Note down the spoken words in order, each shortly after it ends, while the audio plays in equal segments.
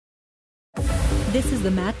This is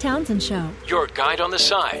the Matt Townsend Show. Your guide on the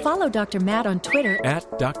side. Follow Dr. Matt on Twitter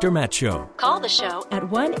At Dr. Matt Show. Call the show at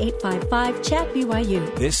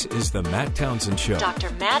 1-855-CHAT-BYU. This is the Matt Townsend Show. Dr.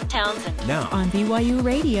 Matt Townsend. Now on BYU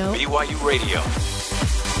Radio. BYU Radio.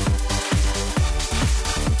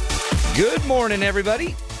 Good morning,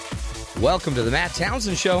 everybody. Welcome to the Matt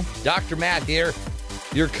Townsend Show. Dr. Matt here,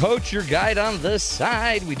 your coach, your guide on the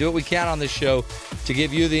side. We do what we can on this show to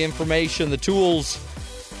give you the information, the tools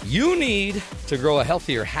you need to grow a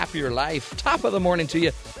healthier, happier life. Top of the morning to you.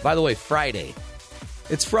 By the way, Friday.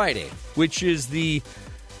 It's Friday, which is the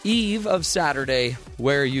eve of Saturday,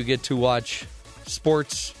 where you get to watch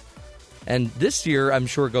sports. And this year, I'm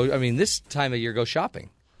sure, this time of year, go shopping.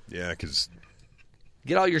 Yeah, because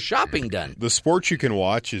get all your shopping done. The sports you can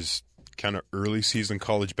watch is kind of early season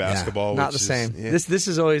college basketball. Not the same. This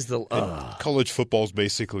is always the... College football's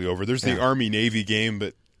basically over. There's the Army-Navy game,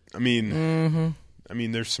 but,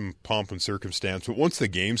 there's some pomp and circumstance. But once the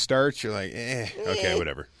game starts, you're like, okay,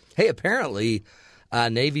 whatever. Hey, apparently,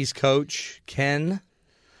 Navy's coach, Ken...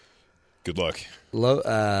 Good luck.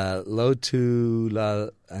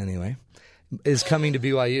 Anyway, is coming to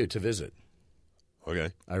BYU to visit.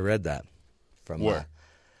 Okay. I read that. From where?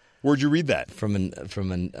 Where'd you read that? From an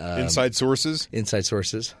Inside Sources? Inside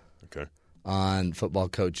Sources. Okay. On football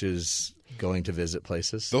coaches going to visit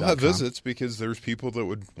places. They'll have visits because there's people that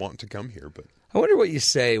would want to come here. But I wonder what you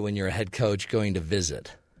say when you're a head coach going to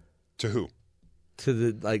visit. To who? To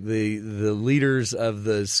the leaders of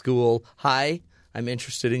the school. Hi, I'm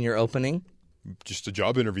interested in your opening. Just a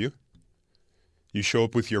job interview. You show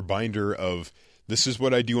up with your binder of, this is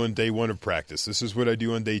what I do on day one of practice. This is what I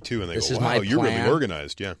do on day two. And they go, wow, you're really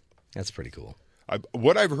organized. Yeah. That's pretty cool.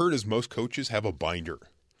 What I've heard is most coaches have a binder.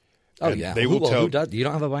 Oh, yeah. They will tell. Who does? You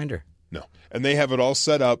don't have a binder? No. And they have it all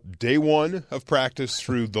set up day one of practice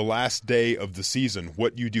through the last day of the season,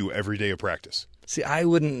 what you do every day of practice. See, I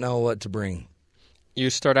wouldn't know what to bring. You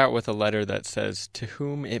start out with a letter that says, to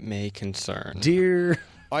whom it may concern. Dear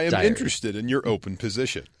I am diary. interested in your open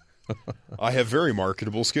position. I have very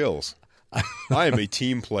marketable skills. I am a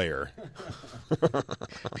team player.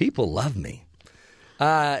 People love me.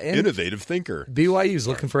 Innovative thinker. BYU's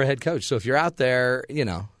looking for a head coach. So if you're out there,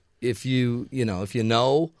 if you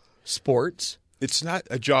know sports. It's not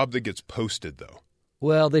a job that gets posted, though.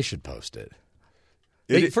 Well, they should post it.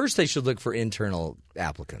 First, they should look for internal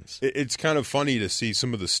applicants. It's kind of funny to see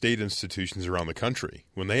some of the state institutions around the country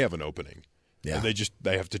when they have an opening. Yeah. And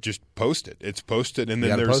they have to just post it. It's posted, and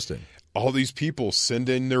then there's all these people send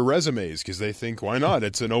in their resumes because they think, why not?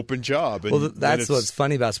 It's an open job. And well, that's what's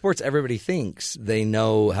funny about sports. Everybody thinks they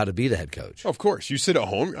know how to be the head coach. Of course. You sit at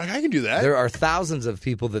home, I can do that. There are thousands of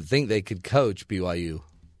people that think they could coach BYU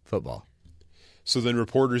football. So then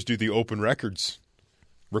reporters do the open records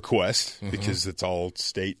request because it's all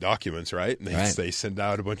state documents, right? And they send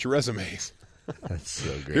out a bunch of resumes. That's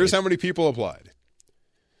so great. Here's how many people applied.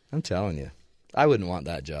 I'm telling you. I wouldn't want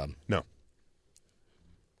that job. No.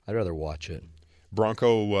 I'd rather watch it.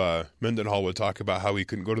 Bronco Mendenhall would talk about how he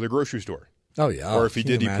couldn't go to the grocery store. Oh, yeah. Or if he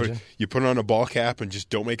did, you put on a ball cap and just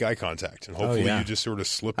don't make eye contact. And hopefully you just sort of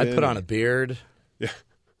slip in. I'd put on a beard. Yeah.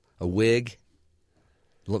 A wig.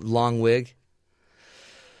 Long wig.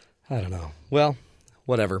 I don't know. Well,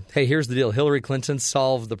 whatever. Hey, here's the deal. Hillary Clinton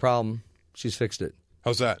solved the problem. She's fixed it.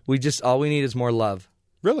 How's that? All we need is more love.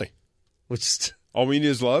 Really? All we need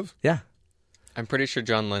is love? Yeah. I'm pretty sure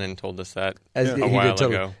John Lennon told us that a while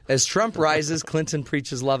ago. As Trump rises, Clinton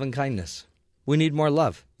preaches love and kindness. We need more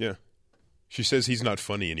love. Yeah. She says he's not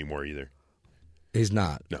funny anymore either. He's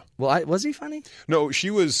not. No. Well, was he funny? No, she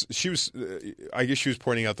was. I guess she was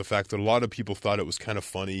pointing out the fact that a lot of people thought it was kind of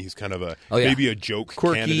funny. He's kind of maybe a joke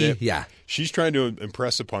quirky candidate. Yeah. She's trying to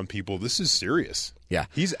impress upon people. This is serious. Yeah.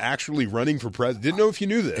 He's actually running for president. Didn't know if you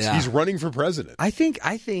knew this. Yeah. He's running for president. I think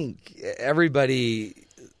everybody.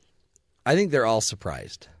 I think they're all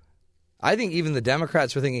surprised. I think even the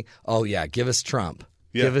Democrats were thinking, "Oh yeah, give us Trump.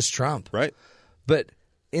 Yeah. Give us Trump." Right. But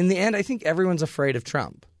in the end, I think everyone's afraid of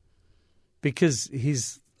Trump. Because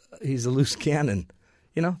he's a loose cannon.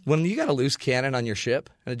 When you got a loose cannon on your ship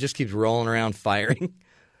and it just keeps rolling around firing,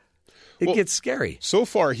 it gets scary. So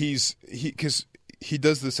far, because he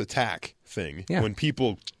does this attack thing. Yeah. When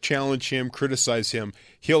people challenge him, criticize him,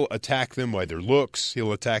 he'll attack them by their looks.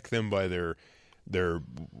 He'll attack them by their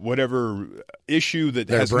whatever issue that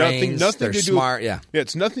their has brains, nothing to do. Smart, yeah,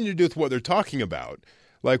 it's nothing to do with what they're talking about.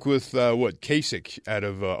 Like with Kasich out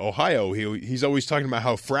of Ohio, he's always talking about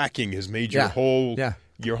how fracking has made your whole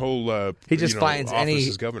he just finds any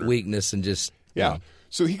governor. weakness and just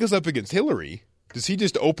So he goes up against Hillary. Does he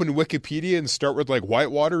just open Wikipedia and start with like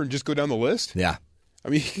Whitewater and just go down the list? Yeah. I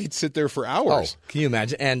mean, he could sit there for hours. Oh, can you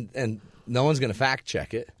imagine? And no one's going to fact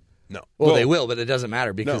check it. No. Well, they will, but it doesn't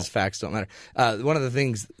matter because facts don't matter. One of the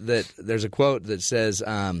things that there's a quote that says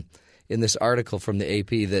in this article from the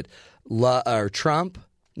AP that love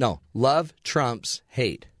trumps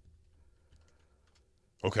hate.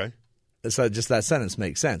 Okay. So just that sentence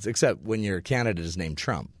makes sense, except when your candidate is named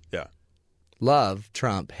Trump. Yeah. Love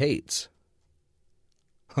Trump hates.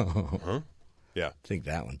 Huh? Yeah. Think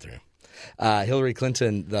that one through. Hillary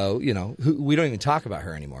Clinton, though, we don't even talk about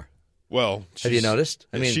her anymore. Well, have you noticed?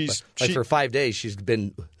 I mean, for 5 days, she's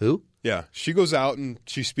been who? Yeah, she goes out and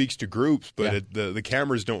she speaks to groups, but the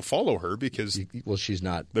cameras don't follow her because she's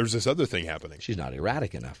not. There's this other thing happening. She's not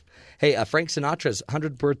erratic enough. Hey, Frank Sinatra's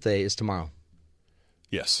 100th birthday is tomorrow.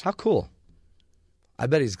 Yes. How cool! I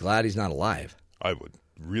bet he's glad he's not alive. I would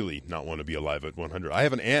really not want to be alive at 100. I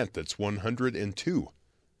have an aunt that's 102.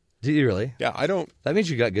 Do you really? Yeah, I don't. That means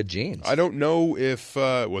you got good genes. I don't know if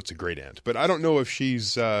it's a great aunt, but I don't know if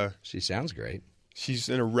she's. She sounds great. She's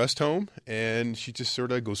in a rest home, and she just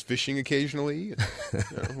sort of goes fishing occasionally,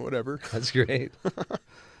 whatever. That's great.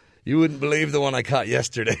 You wouldn't believe the one I caught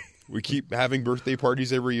yesterday. We keep having birthday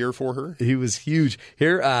parties every year for her. He was huge.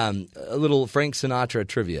 Here, a little Frank Sinatra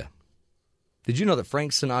trivia. Did you know that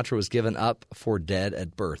Frank Sinatra was given up for dead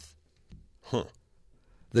at birth? Huh.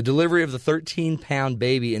 The delivery of the 13-pound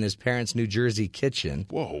baby in his parents' New Jersey kitchen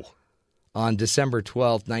on December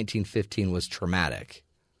 12th, 1915 was traumatic.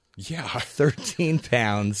 Yeah. 13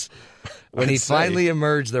 pounds. When he finally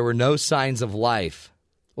emerged, there were no signs of life.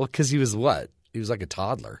 Well, because he was what? He was like a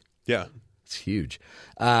toddler. Yeah. It's huge.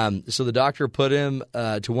 So the doctor put him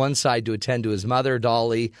to one side to attend to his mother,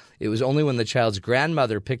 Dolly. It was only when the child's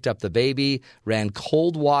grandmother picked up the baby, ran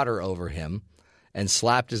cold water over him, and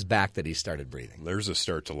slapped his back that he started breathing. There's a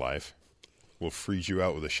start to life. We'll freeze you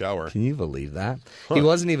out with a shower. Can you believe that? Huh. He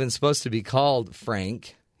wasn't even supposed to be called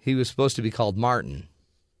Frank. He was supposed to be called Martin.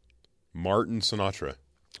 Martin Sinatra.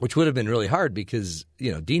 Which would have been really hard because,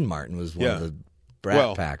 Dean Martin was one of the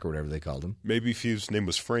Brat Pack or whatever they called him. Maybe if his name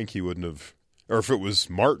was Frank, he wouldn't have, or if it was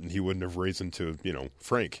Martin, he wouldn't have raised him to,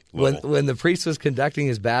 Frank level. When the priest was conducting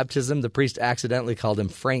his baptism, the priest accidentally called him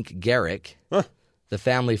Frank Garrick, the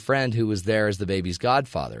family friend who was there as the baby's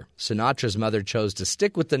godfather. Sinatra's mother chose to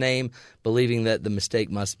stick with the name, believing that the mistake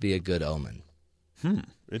must be a good omen.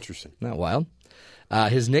 Interesting. Isn't that wild?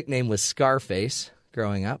 His nickname was Scarface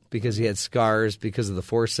growing up because he had scars because of the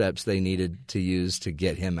forceps they needed to use to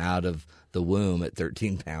get him out of the womb at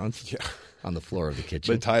 13 pounds on the floor of the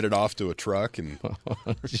kitchen. They tied it off to a truck and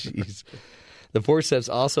jeez. The forceps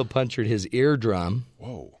also punctured his eardrum.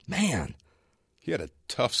 Whoa. Man. He had a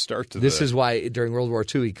tough start to this. This is why during World War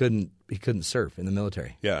II he couldn't serve in the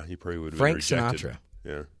military. Yeah, he probably would have Frank been rejected.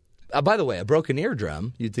 Sinatra. Yeah. By the way, a broken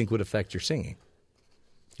eardrum you'd think would affect your singing.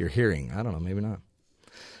 Your hearing. I don't know, maybe not.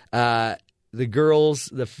 The girls,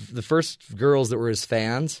 the first girls that were his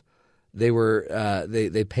fans, they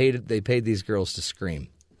paid these girls to scream.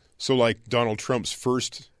 So like Donald Trump's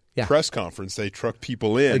first press conference, they truck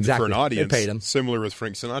people in for an audience. They paid him. Similar with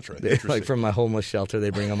Frank Sinatra. Like from my homeless shelter, they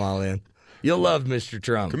bring them all in. You'll love Mr.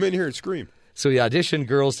 Trump. Come in here and scream. So he auditioned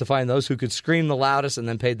girls to find those who could scream the loudest and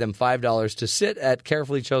then paid them $5 to sit at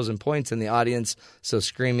carefully chosen points in the audience so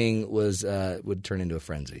screaming would turn into a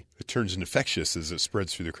frenzy. It turns infectious as it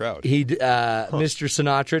spreads through the crowd. Mr.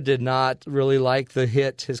 Sinatra did not really like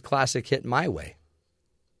his classic hit, My Way.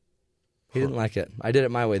 He didn't like it. I Did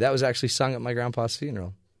It My Way. That was actually sung at my grandpa's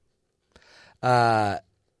funeral. The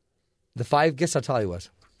 5, guess how tall he was?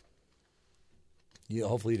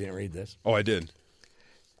 Hopefully you didn't read this. Oh, I did.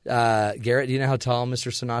 Garrett, do you know how tall Mr.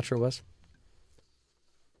 Sinatra was?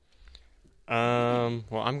 Well,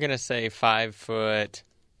 I'm going to say 5'7".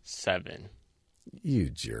 You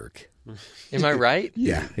jerk. Am I right?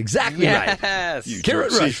 Yeah, exactly right. Yes.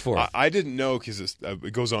 Garrett Rushforth. I didn't know because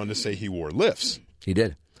it goes on to say he wore lifts. He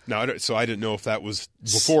did. No, so I didn't know if that was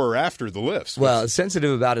before or after the lifts. Well, it's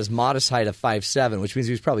sensitive about his modest height of 5'7", which means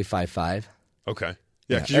he was probably 5'5". Okay.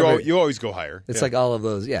 Yeah, because you always go higher. It's like all of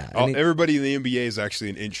those, everybody in the NBA is actually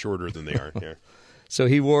an inch shorter than they are. Yeah. So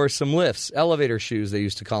he wore some lifts, elevator shoes, they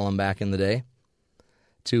used to call them back in the day,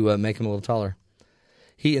 to make him a little taller.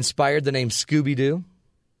 He inspired the name Scooby-Doo.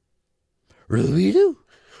 Scooby-Doo?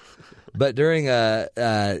 But during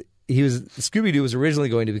Scooby-Doo was originally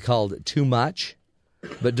going to be called Too Much.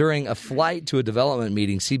 But during a flight to a development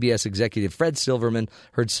meeting, CBS executive Fred Silverman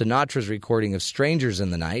heard Sinatra's recording of Strangers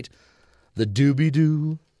in the Night. The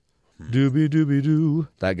doobie-doo, doobie-doobie-doo.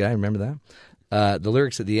 That guy, remember that? The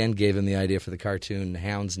lyrics at the end gave him the idea for the cartoon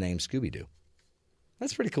hound's name Scooby-Doo.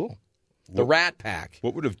 That's pretty cool. The Rat Pack.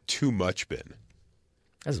 What would have Too Much been?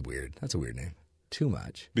 That's weird. That's a weird name. Too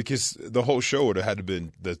Much. Because the whole show would have had to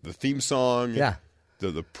been the theme song. Yeah.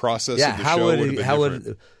 The process of the show would have been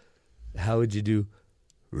different. How would you do?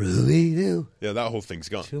 Really do? Yeah, that whole thing's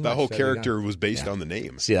gone. That whole character was based on the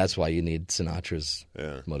name. See, that's why you need Sinatra's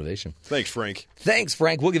motivation. Thanks, Frank. Thanks,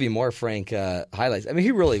 Frank. We'll give you more Frank highlights. I mean,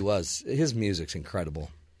 he really was. His music's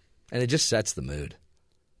incredible. And it just sets the mood,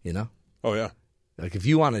 you know? Oh, yeah. Like, if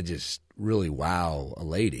you want to just really wow a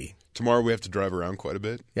lady. Tomorrow we have to drive around quite a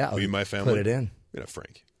bit. Yeah. Me and my family. Put it in. Yeah,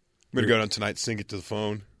 Frank. I'm going to go down tonight, sing it to the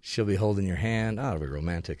phone. She'll be holding your hand. Oh, it'll be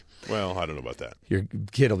romantic. Well, I don't know about that. Your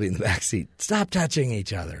kid will be in the back seat. Stop touching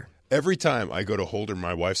each other. Every time I go to hold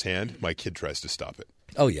my wife's hand, my kid tries to stop it.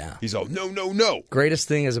 Oh, yeah. He's all, no, no, no. Greatest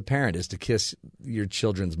thing as a parent is to kiss your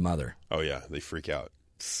children's mother. Oh, yeah. They freak out.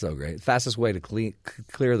 So great. Fastest way to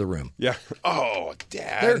clear the room. Yeah. Oh,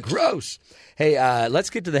 Dad. They're gross. Hey,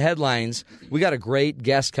 let's get to the headlines. We got a great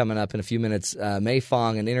guest coming up in a few minutes. Mei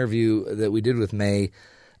Fong, an interview that we did with Mei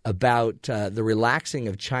about the relaxing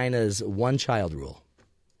of China's one-child rule,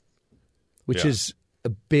 which is a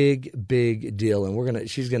big, big deal. And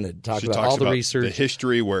she's gonna talk about all the research, the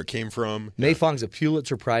history, where it came from. Mei Fong's a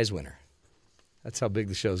Pulitzer Prize winner. That's how big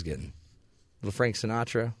the show's getting. Little Frank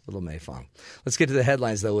Sinatra, little Mei Fong. Let's get to the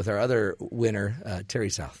headlines, though, with our other winner,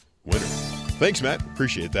 Terry South. Winner. Thanks, Matt.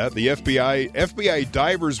 Appreciate that. The FBI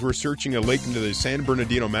divers were searching a lake near the San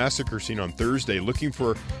Bernardino massacre scene on Thursday, looking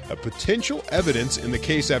for a potential evidence in the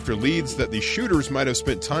case after leads that the shooters might have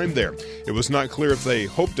spent time there. It was not clear if they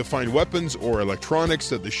hoped to find weapons or electronics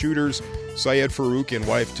that the shooters, Syed Farouk and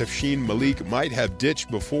wife Tafshin Malik, might have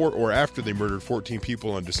ditched before or after they murdered 14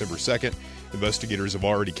 people on December 2nd. Investigators have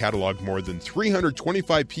already cataloged more than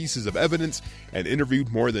 325 pieces of evidence and interviewed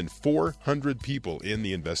more than 400 people in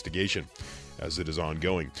the investigation as it is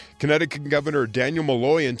ongoing. Connecticut Governor Daniel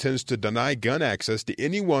Malloy intends to deny gun access to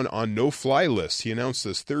anyone on no-fly lists. He announced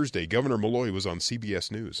this Thursday. Governor Malloy was on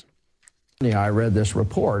CBS News. I read this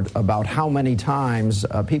report about how many times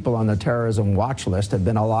people on the terrorism watch list have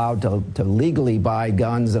been allowed to legally buy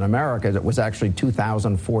guns in America. It was actually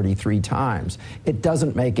 2,043 times. It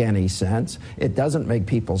doesn't make any sense. It doesn't make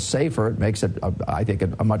people safer. It makes it, I think,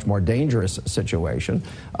 a much more dangerous situation.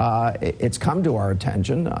 It's come to our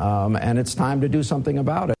attention, and it's time to do something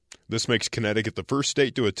about it. This makes Connecticut the first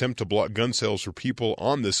state to attempt to block gun sales for people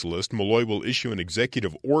on this list. Malloy will issue an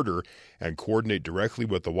executive order and coordinate directly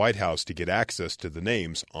with the White House to get access to the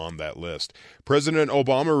names on that list. President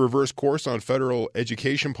Obama reversed course on federal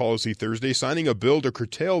education policy Thursday, signing a bill to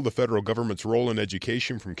curtail the federal government's role in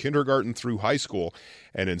education from kindergarten through high school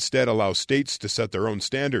and instead allow states to set their own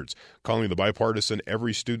standards. Calling the bipartisan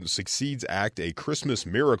Every Student Succeeds Act a Christmas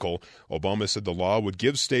miracle, Obama said the law would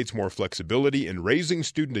give states more flexibility in raising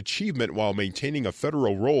student achievement while maintaining a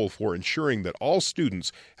federal role for ensuring that all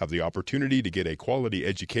students have the opportunity to get a quality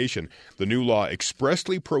education. The new law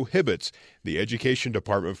expressly prohibits the Education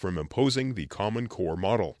Department from imposing the Common Core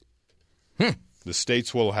model. The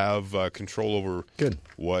states will have control over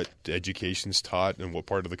what education's taught in what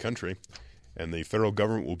part of the country, and the federal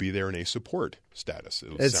government will be there in a support status.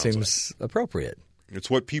 It seems appropriate. It's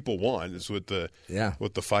what people want. It's what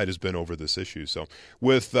the fight has been over this issue. So,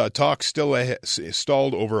 with talks still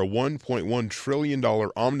stalled over a $1.1 trillion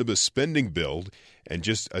omnibus spending bill, and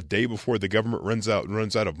just a day before the government runs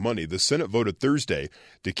out of money, the Senate voted Thursday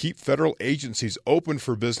to keep federal agencies open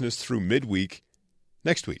for business through midweek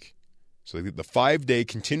next week. So the 5-day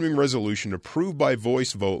continuing resolution approved by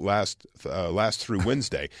voice vote last through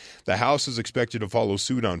Wednesday. The House is expected to follow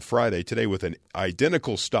suit on Friday, today with an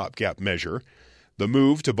identical stopgap measure. The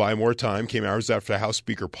move to buy more time came hours after House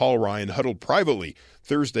Speaker Paul Ryan huddled privately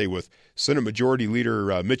Thursday with Senate Majority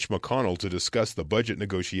Leader Mitch McConnell to discuss the budget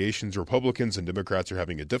negotiations. Republicans and Democrats are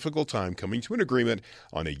having a difficult time coming to an agreement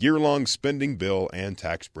on a year-long spending bill and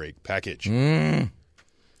tax break package.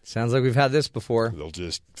 Sounds like we've had this before. They'll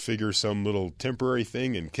just figure some little temporary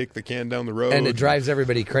thing and kick the can down the road. And it drives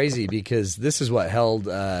everybody crazy because this is what held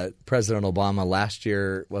President Obama last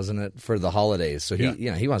year, wasn't it, for the holidays? So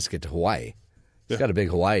he wants to get to Hawaii. He's got a big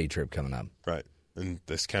Hawaii trip coming up. Right. And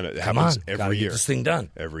this kind of happens every year. Get this thing done.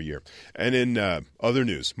 Every year. And in other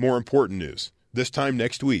news, more important news, this time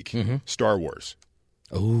next week, Star Wars.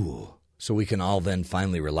 Oh, so we can all then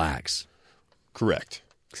finally relax. Correct.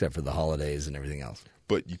 Except for the holidays and everything else.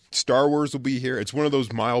 But Star Wars will be here. It's one of those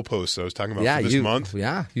mileposts I was talking about for this month.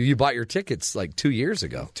 Yeah, you bought your tickets like 2 years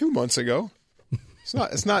ago. 2 months ago.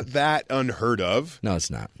 It's not that unheard of. No, it's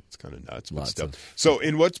not. It's kind of nuts. But still. So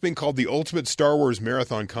in what's been called the Ultimate Star Wars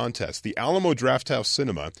Marathon Contest, the Alamo Drafthouse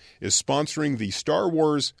Cinema is sponsoring the Star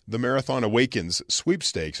Wars The Marathon Awakens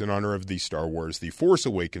sweepstakes in honor of the Star Wars The Force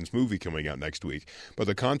Awakens movie coming out next week. But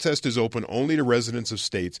the contest is open only to residents of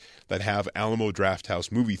states that have Alamo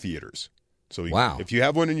Drafthouse movie theaters. So wow. If you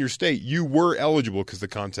have one in your state, you were eligible because the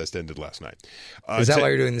contest ended last night. Is that why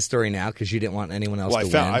you're doing this story now? Because you didn't want anyone else to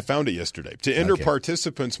win? I found it yesterday. To enter,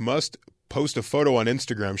 participants must post a photo on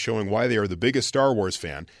Instagram showing why they are the biggest Star Wars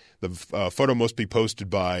fan. The photo must be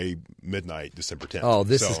posted by midnight, December 10th. Oh,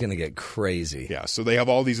 this is going to get crazy. Yeah, so they have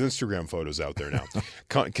all these Instagram photos out there now.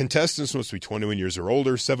 Contestants must be 21 years or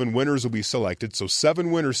older. 7 winners will be selected. So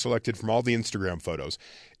 7 winners selected from all the Instagram photos.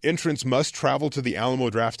 Entrants must travel to the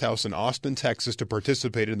Alamo Drafthouse in Austin, Texas to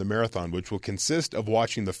participate in the marathon, which will consist of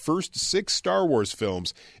watching the first 6 Star Wars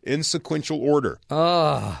films in sequential order.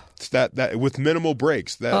 That with minimal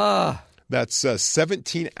breaks. That's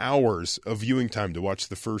 17 hours of viewing time to watch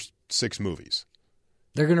the first 6 movies.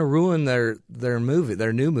 They're going to ruin their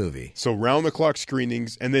new movie. So round-the-clock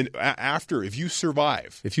screenings, and then after, if you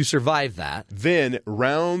survive that, then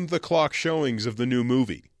round-the-clock showings of the new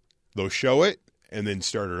movie. They'll show it, and then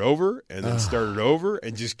start it over, and then start it over,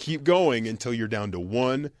 and just keep going until you're down to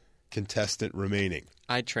 1 contestant remaining.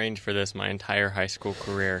 I trained for this my entire high school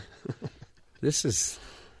career. This is...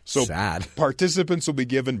 So sad. Participants will be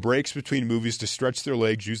given breaks between movies to stretch their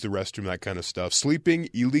legs, use the restroom, that kind of stuff. Sleeping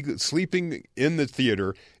in the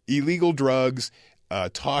theater, illegal drugs,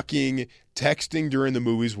 talking, texting during the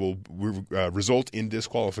movies will result in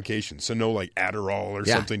disqualification. So no like Adderall or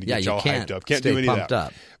something to get y'all hyped up. Can't do any of that.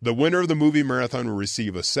 Up. The winner of the movie marathon will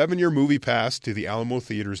receive a 7-year movie pass to the Alamo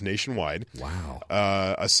Theaters nationwide. Wow.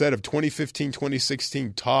 A set of 2015,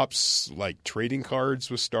 2016 Topps like trading cards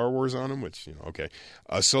with Star Wars on them, which, okay.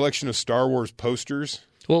 A selection of Star Wars posters.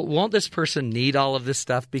 Well, won't this person need all of this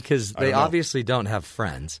stuff? Because they obviously don't have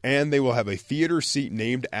friends. And they will have a theater seat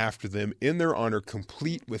named after them in their honor,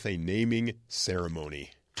 complete with a naming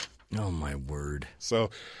ceremony. Oh, my word.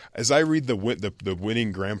 So as I read the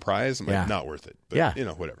winning grand prize, I'm like, not worth it. But,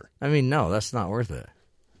 whatever. I mean, no, that's not worth it.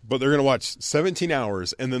 But they're going to watch 17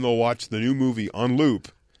 hours, and then they'll watch the new movie on loop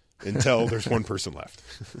until there's one person left.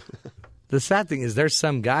 The sad thing is there's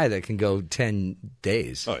some guy that can go 10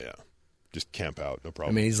 days. Oh, yeah. Just camp out, no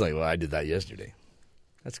problem. I mean, he's like, well, I did that yesterday.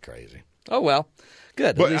 That's crazy. Oh, well,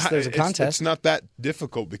 good. At least there's a contest. It's not that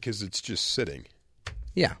difficult because it's just sitting.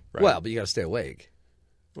 Yeah. Right? Well, but you got to stay awake.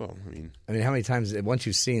 Well, I mean, how many times, once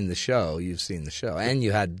you've seen the show, you've seen the show. And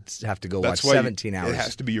you have to go watch 17 hours. It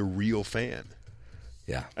has to be a real fan.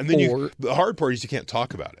 Yeah. And then the hard part is you can't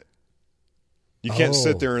talk about it. You can't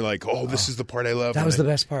sit there and like, this is the part I love. That was the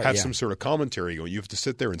best part. Have some sort of commentary going. You have to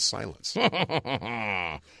sit there in silence.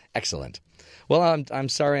 Excellent. Well, I'm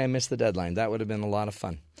sorry I missed the deadline. That would have been a lot of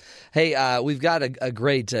fun. Hey, we've got a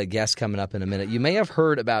great guest coming up in a minute. You may have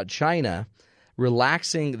heard about China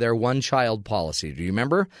relaxing their one-child policy. Do you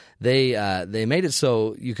remember? They made it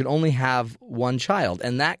so you could only have one child,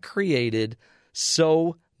 and that created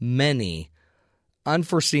so many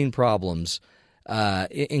unforeseen problems.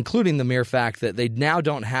 Including the mere fact that they now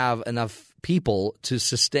don't have enough people to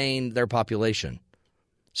sustain their population.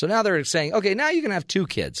 So now they're saying, okay, now you can have 2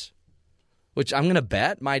 kids, which I'm going to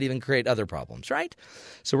bet might even create other problems, right?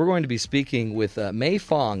 So we're going to be speaking with Mei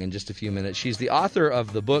Fong in just a few minutes. She's the author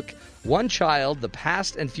of the book, One Child, The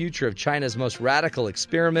Past and Future of China's Most Radical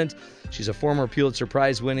Experiment. She's a former Pulitzer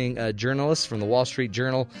Prize-winning journalist from the Wall Street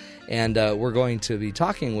Journal, and we're going to be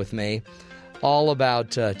talking with Mei all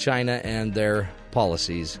about China and their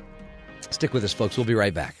policies. Stick with us, folks. We'll be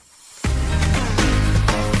right back.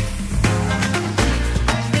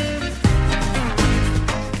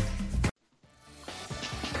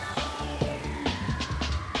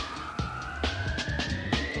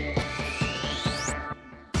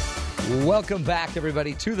 Welcome back,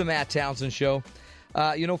 everybody, to the Matt Townsend Show.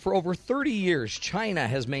 For over 30 years, China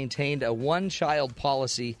has maintained a one-child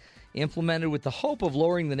policy implemented with the hope of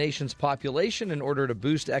lowering the nation's population in order to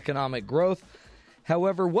boost economic growth.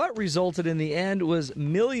 However, what resulted in the end was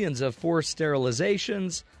millions of forced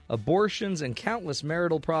sterilizations, abortions, and countless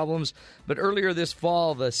marital problems. But earlier this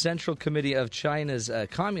fall, the Central Committee of China's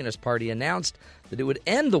Communist Party announced that it would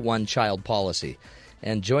end the one-child policy.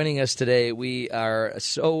 And joining us today, we are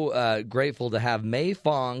so grateful to have Mei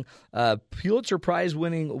Fong, Pulitzer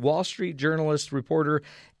Prize-winning Wall Street journalist, reporter,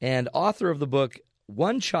 and author of the book,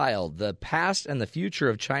 One Child, The Past and the Future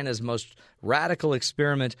of China's Most Radical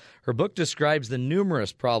Experiment. Her book describes the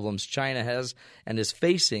numerous problems China has and is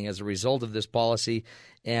facing as a result of this policy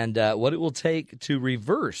and what it will take to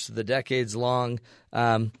reverse the decades-long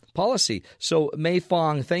policy. So, Mei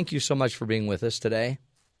Fong, thank you so much for being with us today.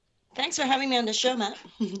 Thanks for having me on the show, Matt.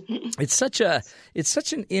 It's such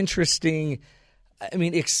an interesting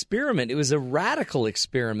experiment. It was a radical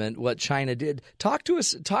experiment what China did. Talk to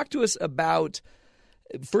us about,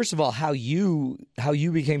 first of all, how you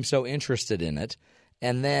became so interested in it,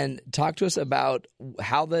 and then talk to us about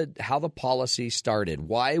how the policy started.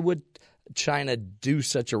 Why would China do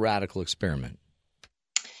such a radical experiment?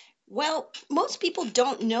 Well, most people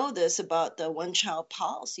don't know this about the one-child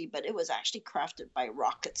policy, but it was actually crafted by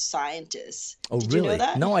rocket scientists. Oh, Did really? you know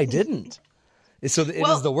that? No, I didn't. So it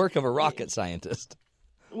is the work of a rocket scientist.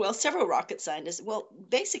 Well, several rocket scientists. Well,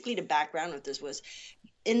 basically the background of this was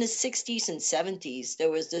in the 60s and 70s, there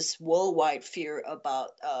was this worldwide fear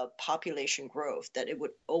about population growth, that it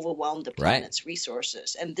would overwhelm the planet's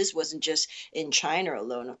resources. And this wasn't just in China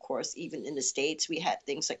alone, of course. Even in the States, we had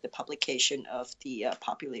things like the publication of the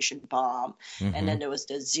population bomb. And then there was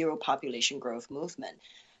the zero population growth movement.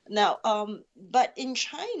 Now, but in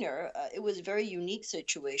China, it was a very unique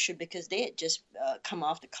situation because they had just come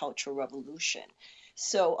off the Cultural Revolution.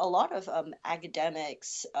 So a lot of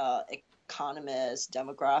academics, economists,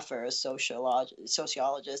 demographers,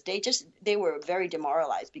 sociologists, they were very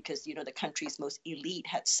demoralized because, the country's most elite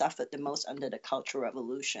had suffered the most under the Cultural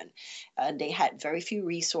Revolution. They had very few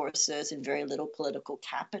resources and very little political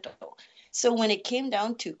capital. So when it came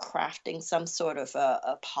down to crafting some sort of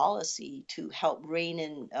a policy to help rein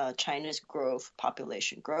in China's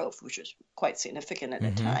population growth, which was quite significant at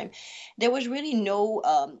the time, there was really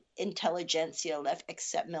no intelligentsia left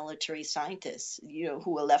except military scientists,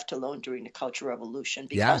 who were left alone during the Cultural Revolution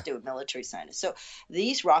because they were military scientists. So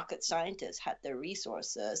these rocket scientists had the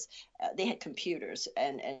resources, they had computers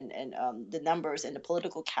and the numbers and the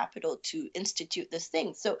political capital to institute this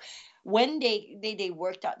thing. So when they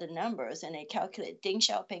worked out the numbers and they calculated, Deng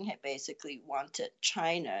Xiaoping had basically wanted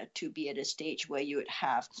China to be at a stage where you would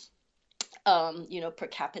have per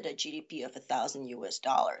capita GDP of $1,000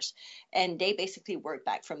 US. And they basically worked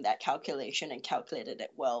back from that calculation and calculated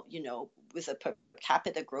that, well, with a per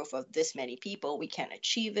capita growth of this many people, we can't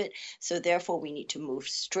achieve it. So therefore, we need to move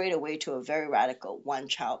straight away to a very radical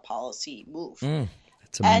one-child policy move.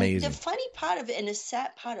 It's amazing. And the funny part of it and the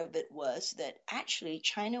sad part of it was that actually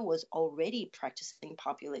China was already practicing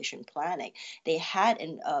population planning. They had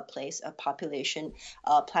in place a population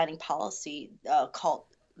planning policy called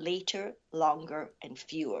later, longer, and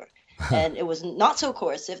fewer. And it was not so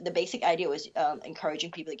coercive. The basic idea was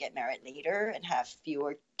encouraging people to get married later and have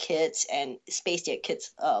fewer kids and space their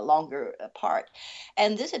kids longer apart.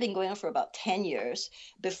 And this had been going on for about 10 years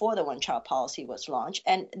before the one-child policy was launched.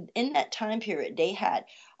 And in that time period, they had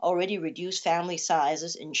already reduced family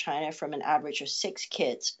sizes in China from an average of 6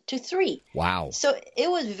 kids to 3. Wow. So it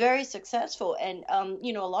was very successful. And,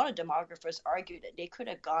 a lot of demographers argued that they could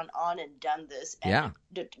have gone on and done this. And,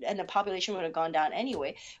 and the population would have gone down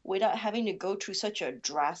anyway without having to go through such a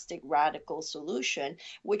drastic, radical solution,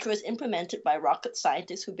 which was implemented by rocket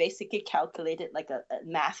scientists who basically calculated like a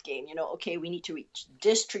math game, okay, we need to reach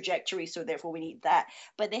this trajectory, so therefore we need that.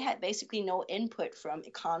 But they had basically no input from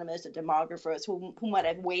economists or demographers who might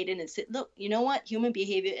have weighed in and said, look, you know what, human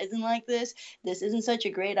behavior isn't like this. This isn't such a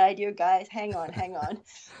great idea, guys. Hang on.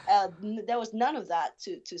 There was none of that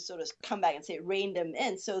to sort of come back and say, rein them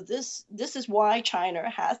in. So this is why China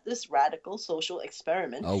has this radical social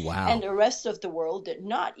experiment. Oh, wow. And the rest of the world did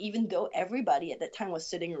not, even though everybody at that time was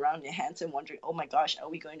sitting around their hands and wondering, oh my gosh, are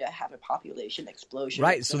we going to have a population explosion?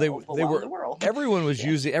 Right. So they were, the world? everyone was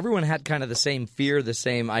everyone had kind of the same fear, the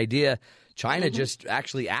same idea. China just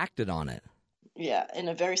actually acted on it. Yeah, in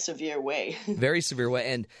a very severe way. Very severe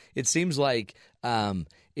way. And it seems like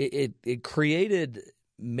it created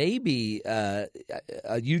maybe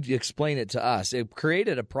you explain it to us. It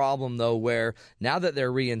created a problem, though, where now that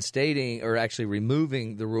they're reinstating or actually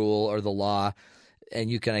removing the rule or the law, and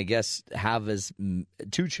you can, I guess, have as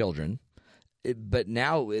 2 children, but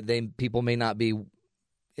now people may not be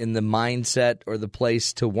in the mindset or the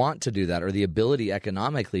place to want to do that or the ability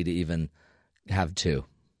economically to even have 2.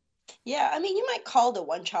 Yeah, I mean, you might call the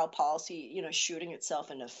one-child policy, shooting itself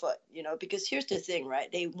in the foot, because here's the thing,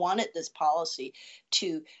 right? They wanted this policy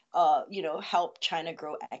to, help China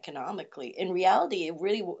grow economically. In reality, it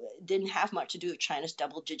really didn't have much to do with China's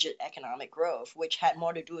double-digit economic growth, which had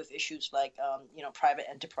more to do with issues like, private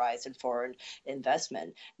enterprise and foreign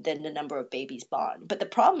investment than the number of babies born. But the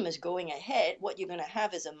problem is going ahead, what you're going to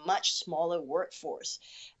have is a much smaller workforce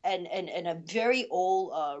and a very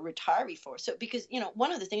old retiree force. So because,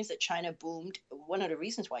 one of the things that China boomed, one of the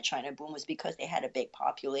reasons why China boomed was because they had a big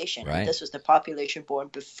population. Right. And this was the population born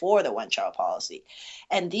before the one-child policy.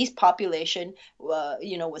 And these population,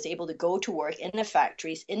 was able to go to work in the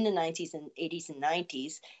factories in the 90s and 80s and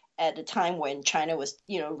 90s at the time when China was,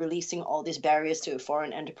 releasing all these barriers to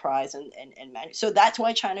foreign enterprise so that's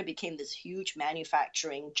why China became this huge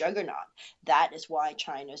manufacturing juggernaut. That is why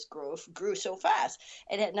China's growth grew so fast.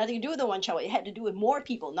 It had nothing to do with the one child. It had to do with more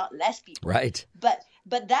people, not less people. Right. But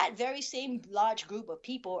that very same large group of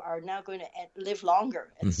people are now going to live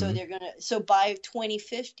longer, and so they're going to. So by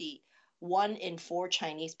 2050, 1 in 4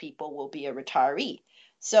 Chinese people will be a retiree.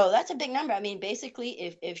 So that's a big number. I mean, basically,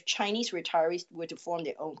 if Chinese retirees were to form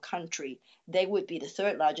their own country, they would be the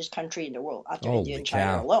 3rd largest country in the world after India and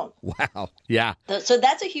China alone. Wow. Yeah. So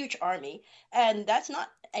that's a huge army. And that's not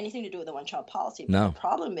anything to do with the one-child policy. But the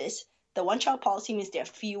problem is the one-child policy means there are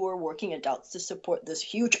fewer working adults to support this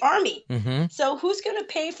huge army. So who's going to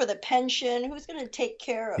pay for the pension? Who's going to take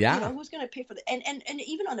care of, who's going to pay for the – and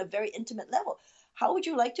even on a very intimate level, how would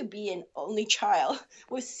you like to be an only child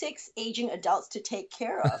with 6 aging adults to take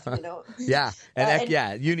care of, Yeah. And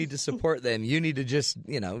you need to support them. You need to just,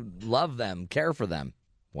 love them, care for them.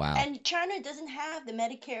 Wow. And China doesn't have the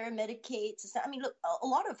Medicare, Medicaid. I mean, look, a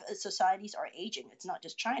lot of societies are aging. It's not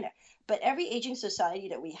just China. But every aging society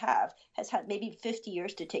that we have has had maybe 50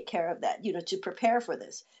 years to take care of that, to prepare for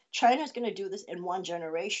this. China's going to do this in 1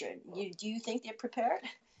 generation. Do you think they're prepared?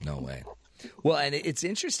 No way. Well, and it's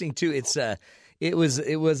interesting, too. It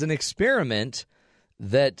was an experiment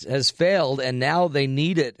that has failed, and now they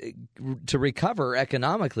need it to recover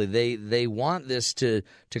economically. They want this to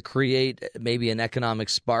create maybe an economic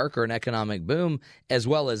spark or an economic boom, as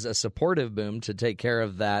well as a supportive boom to take care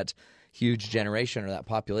of that huge generation or that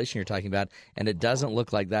population you're talking about. And it doesn't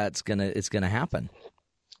look like it's gonna happen.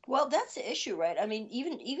 Well, that's the issue, right? I mean,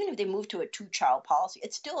 even if they move to a 2-child policy,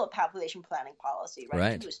 it's still a population planning policy, right?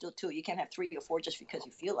 Right. 2 is still 2. You can't have 3 or 4 just because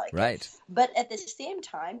you feel like right. it. But at the same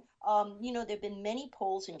time, there have been many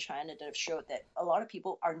polls in China that have showed that a lot of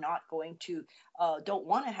people are not going to, don't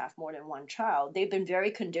want to have more than 1 child. They've been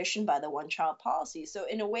very conditioned by the 1-child policy. So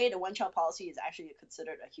in a way, the 1-child policy is actually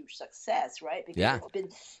considered a huge success, right? Because it's been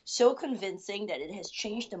so convincing that it has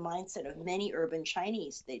changed the mindset of many urban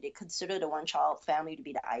Chinese. They consider the 1-child family to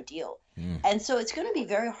be the ideal. And so it's going to be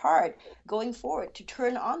very hard going forward to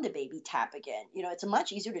turn on the baby tap again. It's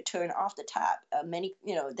much easier to turn off the tap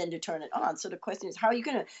than to turn it on. So the question is, how are you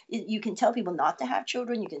going to – you can tell people not to have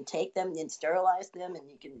children. You can take them and sterilize them, and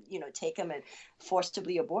you can, take them and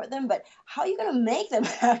forcibly abort them. But how are you going to make them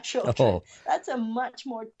have children? Oh. That's a much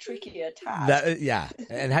more trickier task.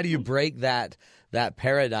 And how do you break that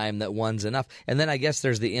paradigm that one's enough? And then I guess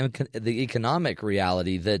there's the economic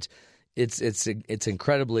reality that it's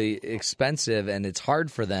incredibly expensive, and it's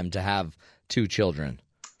hard for them to have 2 children.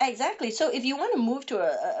 Exactly. So if you want to move to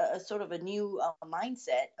a sort of a new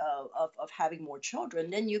mindset of having more children,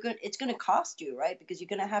 then it's going to cost you, right? Because you're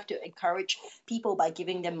going to have to encourage people by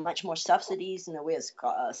giving them much more subsidies in the way of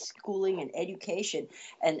schooling and education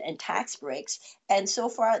and tax breaks. And so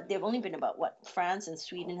far, they've only been about France and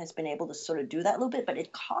Sweden has been able to sort of do that a little bit, but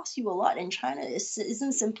it costs you a lot. And China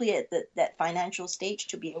isn't simply at that financial stage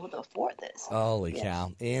to be able to afford this. Holy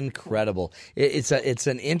cow. Incredible. It's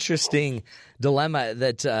an interesting dilemma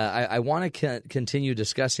that I want to continue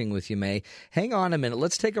discussing with you, Mei. Hang on a minute.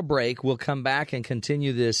 Let's take a break. We'll come back and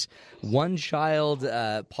continue this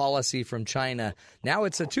 1-child policy from China. Now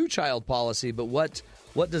it's a 2-child policy, but what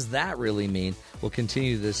does that really mean? We'll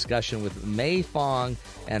continue the discussion with Mei Fong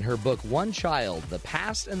and her book, 1 Child, The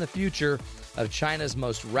Past and the Future of China's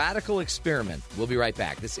Most Radical Experiment. We'll be right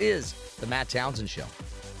back. This is The Matt Townsend Show.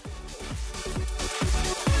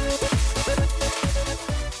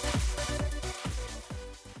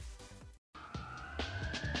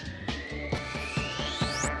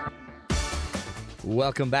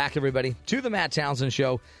 Welcome back, everybody, to the Matt Townsend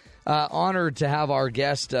Show. Honored to have our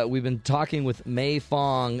guest. We've been talking with Mei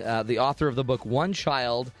Fong, the author of the book 1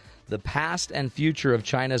 Child, The Past and Future of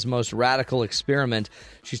China's Most Radical Experiment.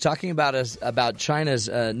 She's talking about China's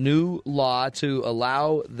new law to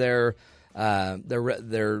allow their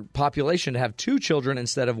population to have 2 children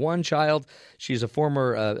instead of 1 child. She's a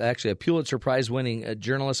former, actually a Pulitzer Prize-winning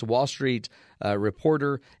journalist, Wall Street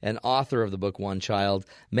reporter, and author of the book 1 Child.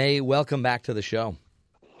 Mei, welcome back to the show.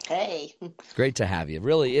 Hey. It's great to have you.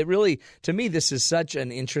 Really, to me, this is such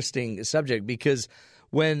an interesting subject because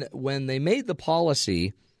when they made the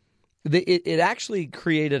policy, it actually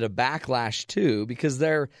created a backlash too, because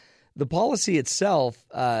the policy itself,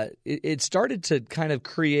 it started to kind of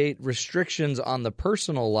create restrictions on the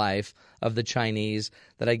personal life of the Chinese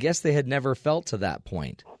that I guess they had never felt to that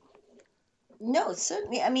point. No,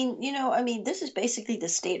 certainly. I mean, this is basically the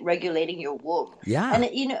state regulating your womb. Yeah. And,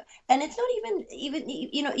 and it's not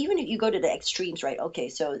even if you go to the extremes, right? Okay,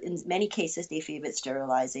 so in many cases, they favor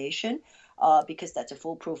sterilization. because that's a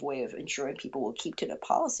foolproof way of ensuring people will keep to the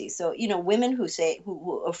policy. So, women who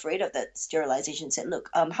are afraid of that sterilization said, look,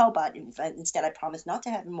 how about instead I promise not to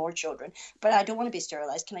have more children, but I don't want to be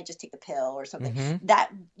sterilized. Can I just take the pill or something? Mm-hmm.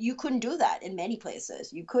 That you couldn't do that in many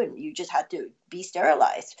places. You couldn't. You just had to be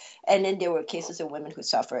sterilized. And then there were cases of women who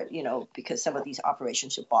suffered, because some of these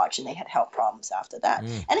operations were botched and they had health problems after that.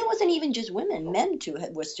 And it wasn't even just women. Men too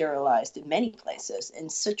were sterilized in many places. In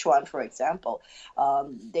Sichuan, for example,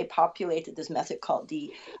 they populated this method called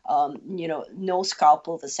the, no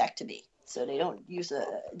scalpel vasectomy. So they don't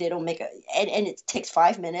and it takes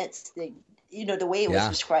 5 minutes. The way it was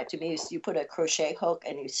described to me is you put a crochet hook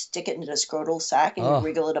and you stick it into the scrotal sac and you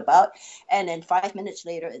wriggle it about, and then 5 minutes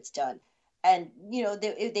later it's done. And,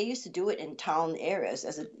 they used to do it in town areas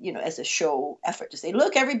as a show effort to say,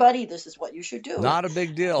 look, everybody, this is what you should do. Not a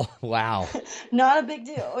big deal. Wow. Not a big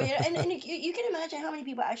deal. And you can imagine how many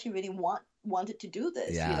people actually really wanted to do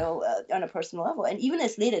this, on a personal level. And even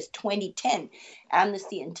as late as 2010,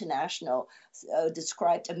 Amnesty International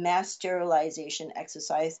described a mass sterilization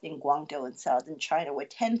exercise in Guangdong in southern China where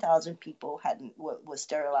 10,000 people were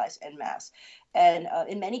sterilized en masse. And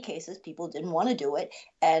in many cases, people didn't want to do it.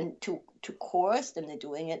 And to coerce them into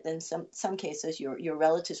doing it, then some cases your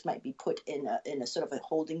relatives might be put in a sort of a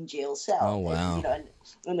holding jail cell. Oh, wow.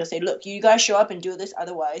 And they'll say, look, you got to show up and do this.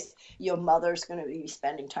 Otherwise, your mother's going to be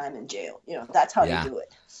spending time in jail. That's how they do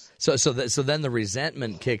it. So then the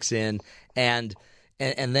resentment kicks in, and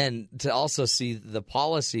then to also see the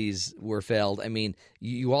policies were failed. I mean,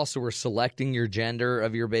 you also were selecting your gender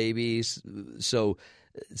of your babies. So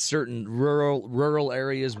certain rural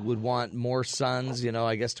areas would want more sons,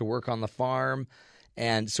 I guess, to work on the farm.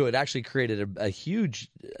 And so it actually created a huge,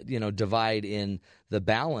 divide in the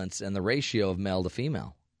balance and the ratio of male to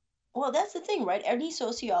female. Well, that's the thing, right? Any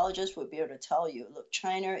sociologist would be able to tell you, look,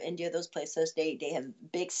 China, India, those places, they have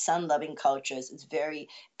big son-loving cultures. It's very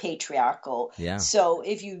patriarchal. Yeah. So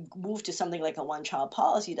if you move to something like a one-child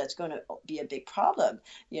policy, that's going to be a big problem,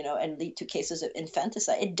 and lead to cases of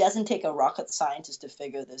infanticide. It doesn't take a rocket scientist to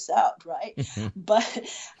figure this out, right? But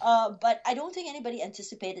I don't think anybody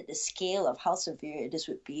anticipated the scale of how severe this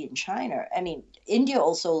would be in China. I mean, India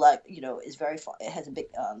also, is very it has a big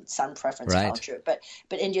son preference culture, but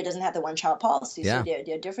India doesn't have the one-child policy, so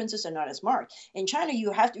their differences are not as marked. In China,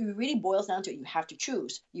 it really boils down to you have to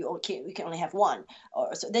choose. You can only have one,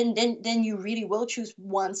 or so. Then you really will choose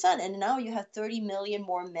one son, and now you have 30 million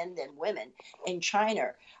more men than women in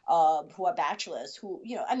China who are bachelors.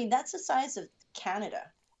 That's the size of Canada.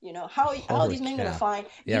 How are these men going to find?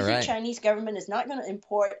 You think Chinese government is not going to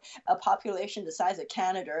import a population the size of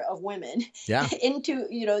Canada of women into,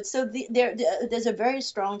 so there's a very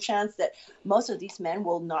strong chance that most of these men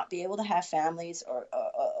will not be able to have families or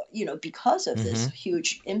because of this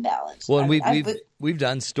huge imbalance. Well, and we've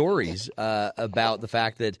done stories about the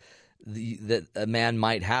fact that that a man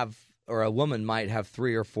might have, or a woman might have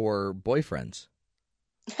 3 or 4 boyfriends.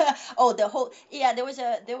 There was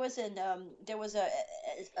an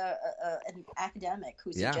academic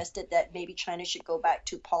who suggested that maybe China should go back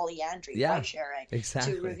to polyandry, wife sharing.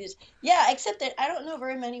 Exactly. To reviews. Yeah, except that I don't know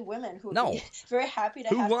very many women who would be very happy to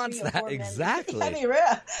have 3 or 4 men. Exactly. Not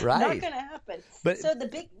going to happen. But so the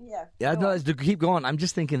big to keep going. I'm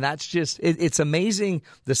just thinking that's just it's amazing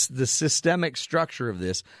the systemic structure of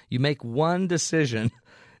this. You make one decision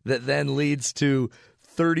that then leads to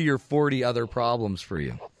 30 or 40 other problems for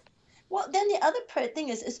you. Well, then the other thing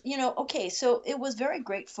is so it was very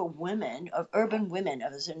great for women, of urban women,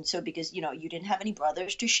 and so because you didn't have any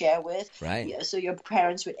brothers to share with, right? So your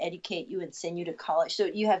parents would educate you and send you to college. So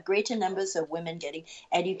you have greater numbers of women getting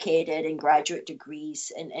educated and graduate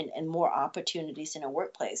degrees and more opportunities in a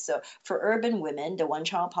workplace. So for urban women, the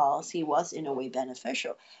one-child policy was in a way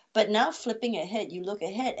beneficial. But now flipping ahead, you look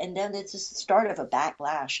ahead, and then it's the start of a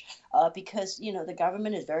backlash because, the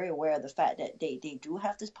government is very aware of the fact that they do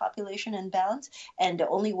have this population imbalance, and the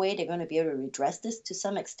only way they're going to be able to redress this to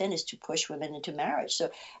some extent is to push women into marriage.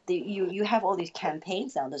 So you have all these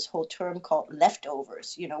campaigns now, this whole term called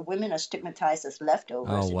leftovers. Women are stigmatized as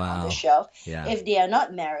leftovers on the shelf if they are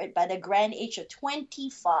not married by the grand age of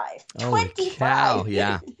 25. 25! Cow,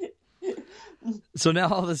 yeah. So now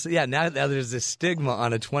all this, now there's this stigma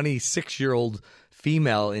on a 26-year-old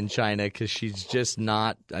female in China because she's just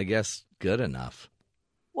not, I guess, good enough.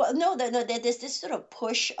 Well, no, there's this sort of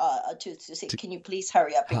push to say, can you please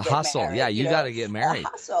hurry up and get hustle. married? Yeah, you got to get married.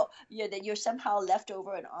 Hustle. Yeah, that you're somehow left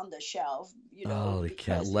over and on the shelf, Holy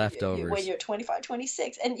cow, because leftovers. when you're 25,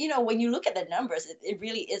 26. And, when you look at the numbers, it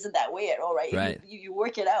really isn't that way at all, right? Right. You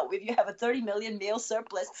work it out. If you have a 30 million male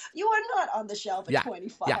surplus, you are not on the shelf at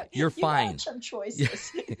 25. Yeah, you're fine. You have some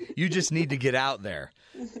choices. You just need to get out there.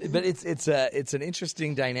 But it's an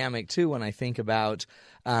interesting dynamic, too, when I think about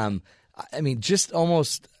just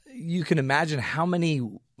almost you can imagine how many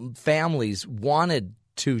families wanted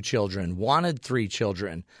 2 children, wanted 3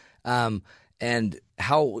 children, and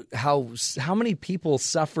how many people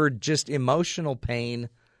suffered just emotional pain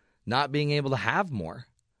not being able to have more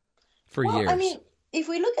for years. If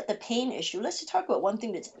we look at the pain issue, let's just talk about one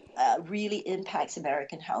thing that really impacts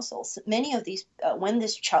American households. Many of these, when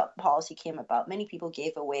this child policy came about, many people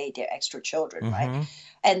gave away their extra children, right?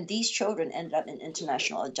 And these children ended up in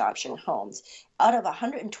international adoption homes. Out of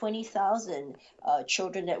 120,000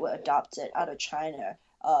 children that were adopted out of China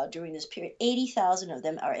during this period, 80,000 of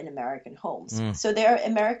them are in American homes. So there are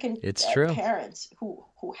American parents who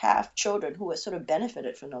have children who have sort of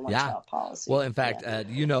benefited from the one-child policy. Well, in fact,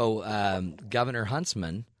 Governor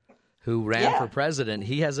Huntsman, who ran for president,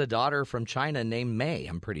 he has a daughter from China named Mei,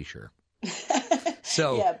 I'm pretty sure.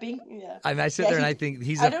 So I sit there and I think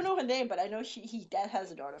I don't know her name, but I know he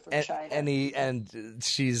has a daughter from China. And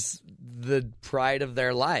she's the pride of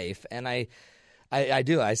their life. And I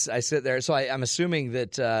sit there. So I'm assuming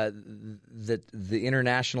that that the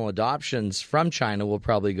international adoptions from China will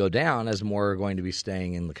probably go down as more are going to be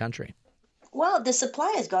staying in the country. Well, the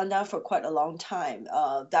supply has gone down for quite a long time.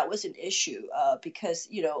 That was an issue because,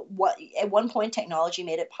 at one point technology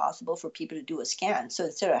made it possible for people to do a scan. So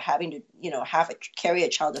instead of having to, carry a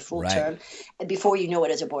child a full term, and before you know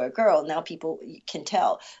it as a boy or girl, now people can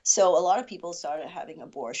tell. So a lot of people started having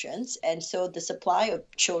abortions. And so the supply of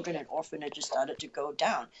children in orphanages started to go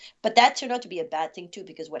down. But that turned out to be a bad thing, too,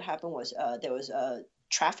 because what happened was there was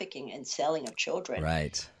trafficking and selling of children.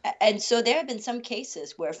 Right. And so there have been some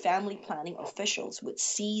cases where family planning officials would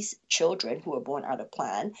seize children who were born out of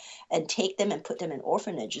plan and take them and put them in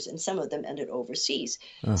orphanages, and some of them ended overseas.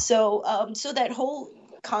 So that whole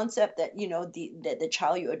concept that the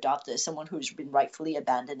child you adopted is someone who's been rightfully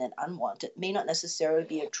abandoned and unwanted may not necessarily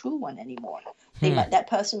be a true one anymore. That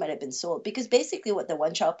person might have been sold, because basically what the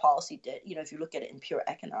one-child policy did, if you look at it in pure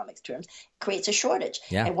economics terms, creates a shortage.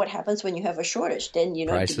 Yeah. And what happens when you have a shortage? Then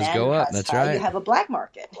prices demand go up. That's right. You have a black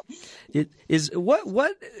market. It is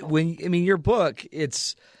your book,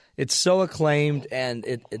 it's so acclaimed, and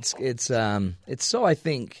it's so, I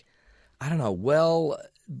think, well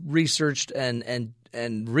researched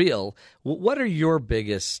and real. What are your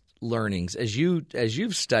biggest learnings as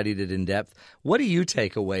you've studied it in depth? What do you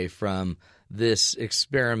take away from this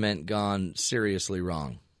experiment gone seriously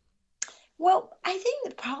wrong? Well, I think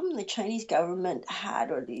the problem the Chinese government had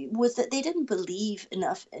was that they didn't believe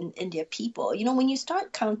enough in their people. When you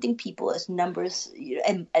start counting people as numbers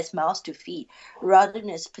and as mouths to feed rather than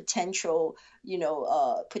as potential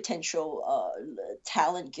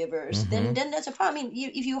talent givers, then there's a problem.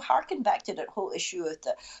 If you hearken back to that whole issue of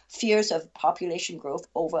the fears of population growth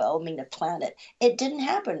overwhelming the planet, it didn't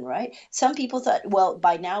happen, right? Some people thought, well,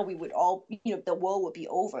 by now we would all, the world would be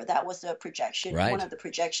over. That was the projection, one of the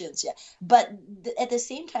projections, yeah. But at the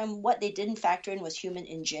same time, what they didn't factor in was human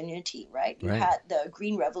ingenuity, right? You had the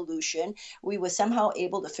Green Revolution. We were somehow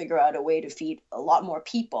able to figure out a way to feed a lot more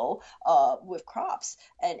people with crops.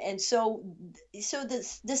 And so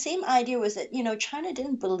the same idea was that, China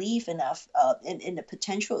didn't believe enough in the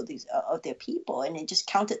potential of their people, and it just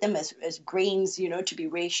counted them as grains, to be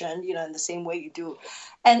rationed, in the same way you do.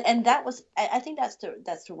 And that was, I think that's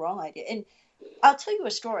the wrong idea. And I'll tell you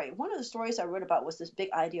a story. One of the stories I wrote about was this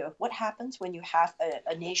big idea of what happens when you have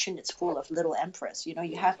a nation that's full of little emperors. You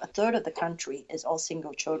have a third of the country is all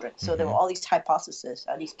single children. So there were all these hypotheses.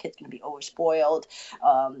 Are these kids going to be overspoiled,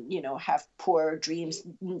 have poor dreams,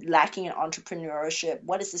 lacking in entrepreneurship?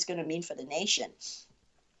 What is this going to mean for the nation?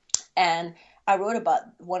 And I wrote about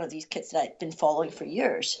one of these kids that I'd been following for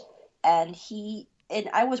years. And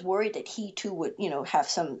I was worried that he too would, have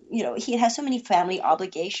some, he had so many family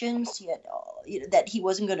obligations. He had, that he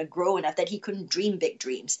wasn't going to grow enough, that he couldn't dream big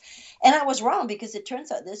dreams. And I was wrong, because it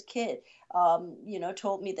turns out this kid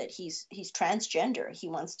told me that he's transgender. He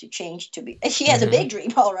wants to change to be. He has a big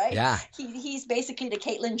dream, all right. Yeah. He's basically the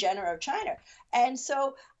Caitlyn Jenner of China, and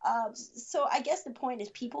so I guess the point is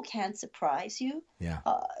people can surprise you. Yeah.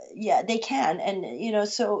 They can, and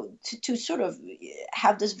so to sort of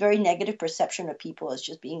have this very negative perception of people as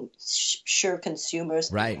just being sure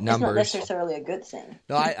consumers, right? Numbers, is not necessarily a good thing.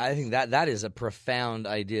 No, I think that is a profound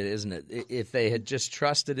idea, isn't it? If they had just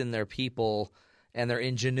trusted in their people and their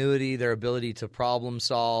ingenuity, their ability to problem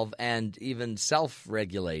solve, and even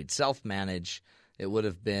self-regulate, self-manage, it would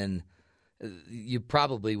have been – you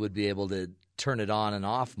probably would be able to turn it on and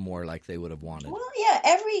off more like they would have wanted. Well, yeah,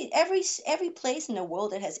 every place in the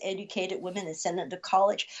world that has educated women and sent them to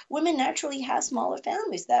college, women naturally have smaller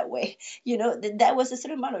families that way. That was a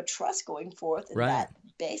certain amount of trust going forth in that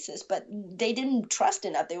basis, but they didn't trust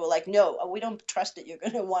enough. They were like, no, we don't trust that you're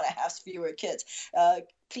going to want to have fewer kids.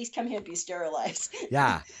 Please come here and be sterilized.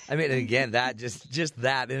 Yeah. I mean, again, that just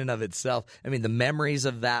that in and of itself. I mean, the memories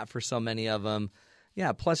of that for so many of them.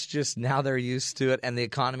 Yeah. Plus just now they're used to it and the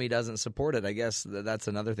economy doesn't support it. I guess that's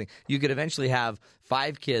another thing. You could eventually have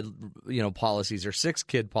 5-kid, policies or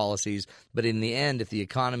 6-kid policies. But in the end, if the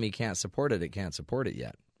economy can't support it, it can't support it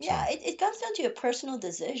yet. Yeah. It comes down to your personal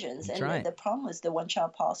decisions. That's and right. The problem was the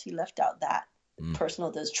one-child policy left out that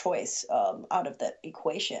personal choice out of the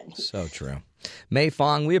equation. So true. Mei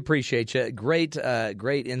Fong, we appreciate you. Great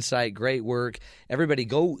insight, great work. Everybody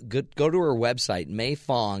go to her website, Mei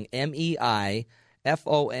Fong, MEIFONG.org,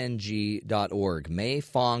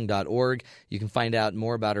 meifong.org. You can find out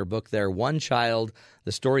more about her book there, One Child,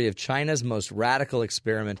 the story of China's most radical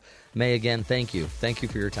experiment. Mei, again, thank you. Thank you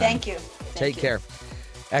for your time. Thank you. Take care.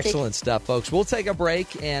 Excellent stuff, folks. We'll take a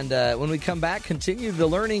break, and when we come back, continue the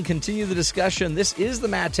learning, continue the discussion. This is the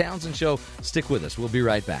Matt Townsend Show. Stick with us. We'll be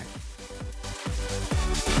right back.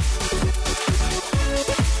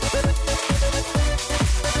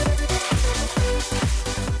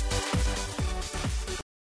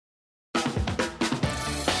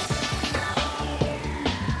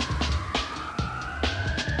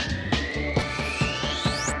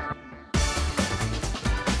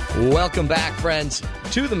 Welcome back, friends,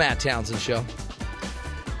 to the Matt Townsend Show.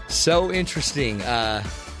 So interesting, that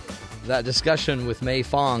discussion with Mei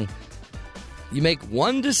Fong. You make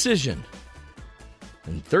one decision,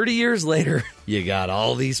 and 30 years later, you got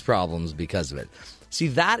all these problems because of it. See,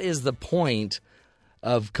 that is the point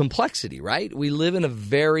of complexity, right? We live in a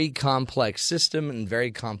very complex system and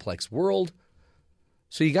very complex world,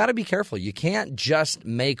 so you got to be careful. You can't just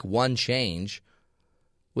make one change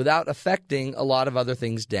without affecting a lot of other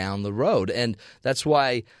things down the road. And that's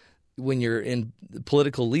why when you're in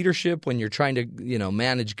political leadership, when you're trying to,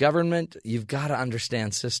 manage government, you've got to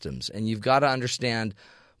understand systems and you've got to understand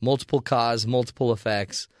multiple cause, multiple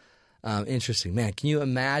effects. Interesting. Man, can you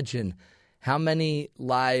imagine how many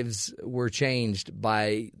lives were changed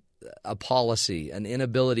by a policy, an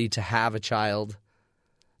inability to have a child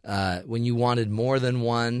when you wanted more than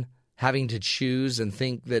one, having to choose and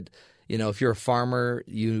think that, if you're a farmer,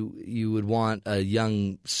 you would want a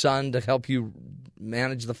young son to help you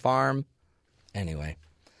manage the farm. Anyway,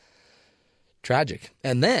 tragic.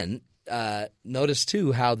 And then notice,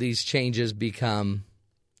 too, how these changes become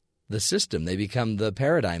the system. They become the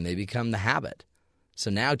paradigm. They become the habit.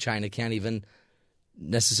 So now China can't even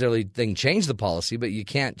necessarily change the policy, but you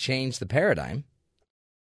can't change the paradigm.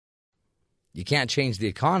 You can't change the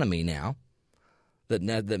economy now.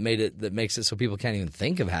 That makes it so people can't even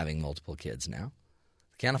think of having multiple kids now.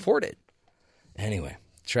 Can't afford it. Anyway,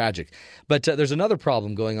 tragic. But there's another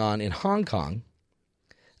problem going on in Hong Kong,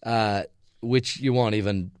 which you won't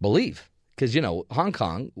even believe. Because, Hong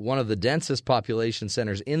Kong, one of the densest population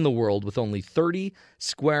centers in the world with only 30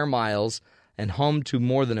 square miles and home to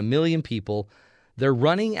more than 1 million people, they're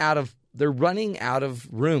running out of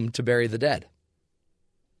room to bury the dead.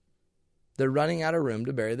 They're running out of room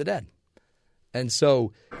to bury the dead. And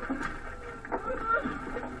so, bring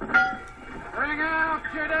out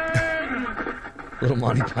your dead. Little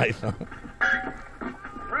Monty Python.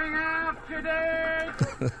 Bring out your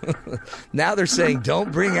dead. Now they're saying,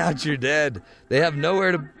 "Don't bring out your dead." They have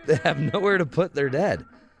nowhere to put their dead.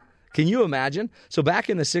 Can you imagine? So back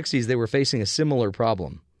in the 60s, they were facing a similar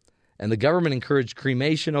problem, and the government encouraged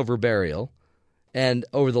cremation over burial. And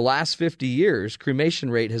over the last 50 years,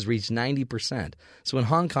 cremation rate has reached 90%. So in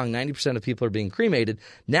Hong Kong, 90% of people are being cremated.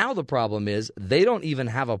 Now the problem is they don't even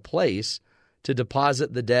have a place to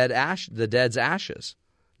deposit the dead's ashes.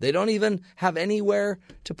 They don't even have anywhere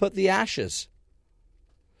to put the ashes.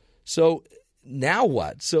 So now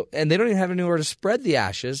what? And they don't even have anywhere to spread the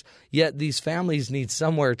ashes, yet these families need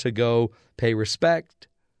somewhere to go pay respect,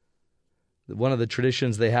 One of the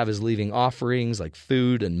traditions they have is leaving offerings like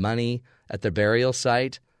food and money at their burial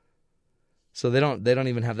site. So they don't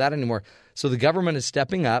even have that anymore. So the government is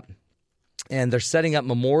stepping up, and they're setting up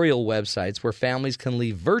memorial websites where families can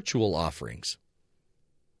leave virtual offerings.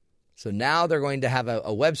 So now they're going to have a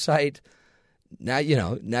website. Now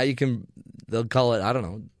you can, they'll call it, I don't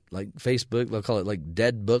know, like Facebook, they'll call it like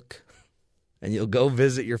Dead Book. And you'll go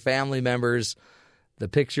visit your family members, the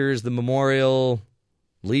pictures, the memorial,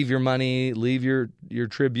 leave your money, leave your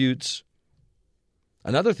tributes.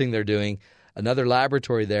 Another thing they're doing, another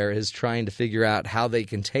laboratory there is trying to figure out how they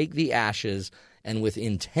can take the ashes and with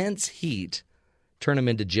intense heat turn them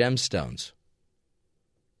into gemstones.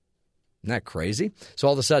 Isn't that crazy? So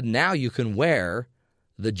all of a sudden now you can wear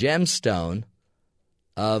the gemstone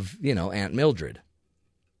of, Aunt Mildred.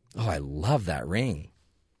 Oh, I love that ring.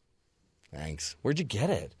 Thanks. Where'd you get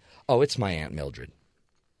it? Oh, it's my Aunt Mildred.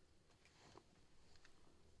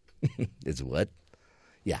 It's what?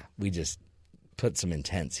 Yeah, we just put some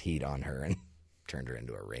intense heat on her and turned her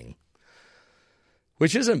into a ring.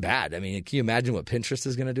 Which isn't bad. I mean, can you imagine what Pinterest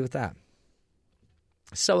is going to do with that?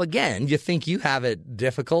 So again, you think you have it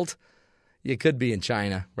difficult? You could be in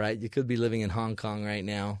China, right? You could be living in Hong Kong right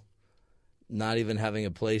now, not even having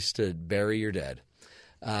a place to bury your dead.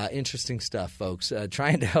 Interesting stuff, folks.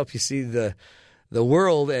 Trying to help you see the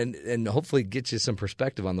world and hopefully get you some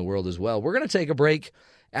perspective on the world as well. We're going to take a break.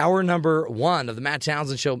 Hour number 1 of the Matt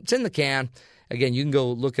Townsend Show. It's in the can. Again, you can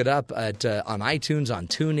go look it up on iTunes, on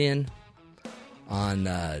TuneIn, on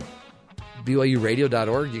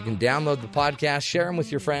BYURadio.org. You can download the podcast, share them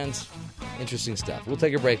with your friends. Interesting stuff. We'll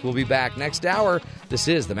take a break. We'll be back next hour. This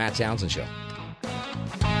is the Matt Townsend Show.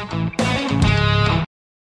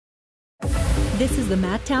 This is the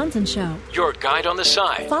Matt Townsend Show. Your guide on the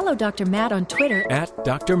side. Follow Dr. Matt on Twitter At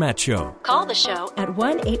Dr. Matt Show. Call the show at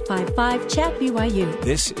 1-855-CHAT-BYU.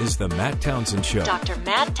 This is the Matt Townsend Show. Dr.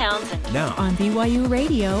 Matt Townsend Now on BYU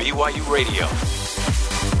Radio. BYU Radio.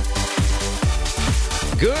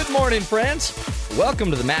 Good morning, friends. Welcome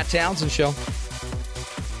to the Matt Townsend Show.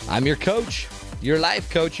 I'm your coach, your life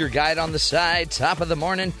coach, your guide on the side, top of the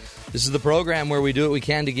morning. This is the program where we do what we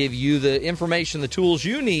can to give you the information, the tools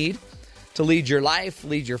you need to lead your life,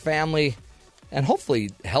 lead your family, and hopefully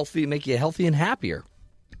make you healthy and happier.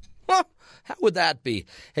 Huh, how would that be?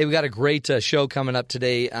 Hey, we got a great show coming up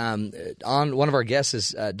today. On one of our guests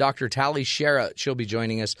is Dr. Tali Sharot. She'll be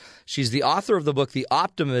joining us. She's the author of the book, The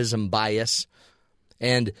Optimism Bias.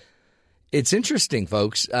 And it's interesting,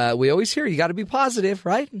 folks. We always hear you got to be positive,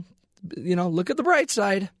 right? Look at the bright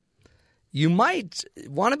side. You might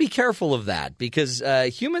want to be careful of that because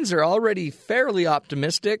humans are already fairly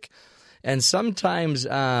optimistic. And sometimes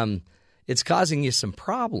it's causing you some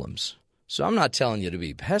problems. So I'm not telling you to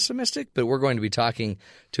be pessimistic, but we're going to be talking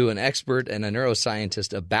to an expert and a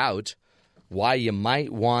neuroscientist about why you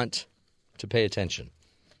might want to pay attention.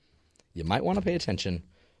 You might want to pay attention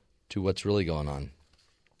to what's really going on.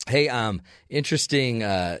 Hey, interesting,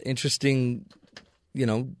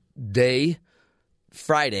 day,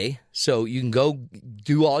 Friday. So you can go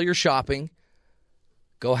do all your shopping,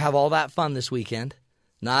 go have all that fun this weekend.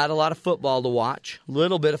 Not a lot of football to watch. A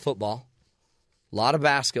little bit of football. A lot of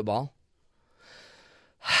basketball.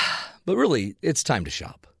 But really, it's time to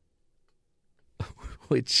shop.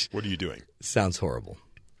 What are you doing? Sounds horrible.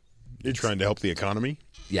 You're trying to help the economy?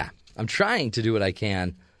 Yeah. I'm trying to do what I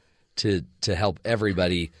can to help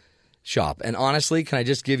everybody shop. And honestly, can I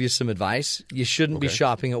just give you some advice? You shouldn't be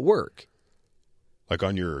shopping at work. Like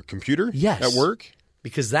on your computer? Yes. At work?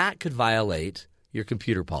 Because that could violate your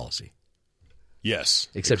computer policy. Yes.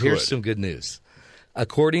 Except here's some good news.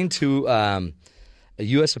 According to a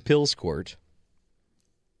U.S. appeals court,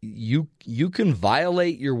 you can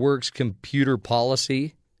violate your work's computer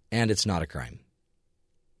policy, and it's not a crime.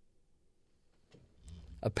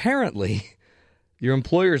 Apparently, your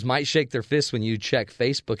employers might shake their fists when you check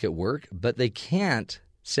Facebook at work, but they can't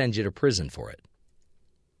send you to prison for it.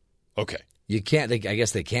 Okay. You can't. I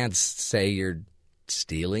guess they can't say you're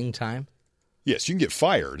stealing time. Yes, you can get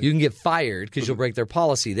fired. You can get fired because you'll break their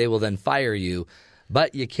policy. They will then fire you,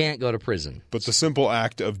 but you can't go to prison. But the simple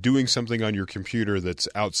act of doing something on your computer that's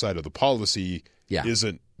outside of the policy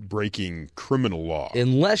isn't breaking criminal law.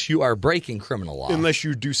 Unless you are breaking criminal law. Unless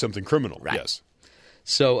you do something criminal, right. Yes.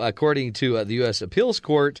 So according to the U.S. appeals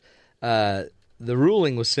court, the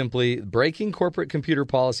ruling was simply breaking corporate computer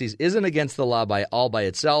policies isn't against the law all by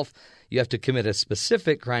itself. You have to commit a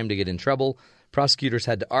specific crime to get in trouble. Prosecutors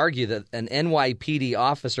had to argue that an NYPD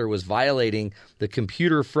officer was violating the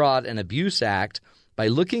Computer Fraud and Abuse Act by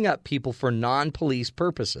looking up people for non-police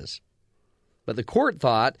purposes. But the court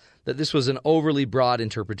thought that this was an overly broad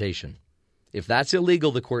interpretation. If that's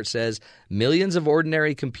illegal, the court says, millions of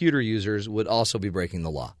ordinary computer users would also be breaking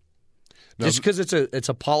the law. Now, just because it's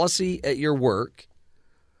a policy at your work.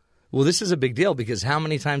 Well, this is a big deal because how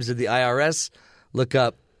many times did the IRS look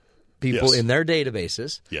up people in their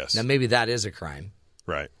databases? Yes. Now, maybe that is a crime.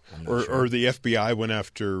 Right. Or the FBI went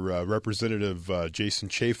after Representative Jason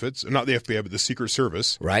Chaffetz. Not the FBI, but the Secret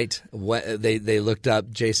Service. Right. They looked up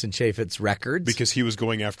Jason Chaffetz's records. Because he was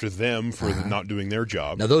going after them for not doing their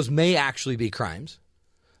job. Now, those may actually be crimes.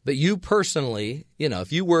 But you personally,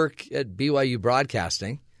 if you work at BYU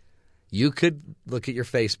Broadcasting, you could look at your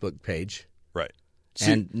Facebook page. Right.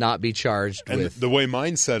 And not be charged with. The way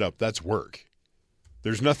mine's set up, that's work.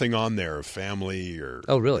 There's nothing on there of family or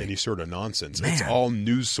any sort of nonsense. Man. It's all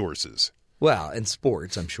news sources. Well, and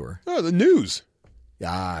sports, I'm sure. Oh, the news.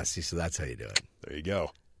 See, so that's how you do it. There you go.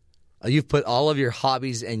 You've put all of your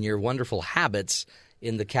hobbies and your wonderful habits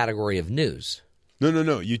in the category of news.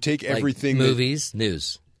 No. You take everything. Movies,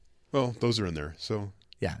 news. Well, those are in there. So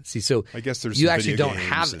yeah. See, so I guess there's you some actually video don't games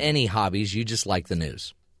have any hobbies. You just like the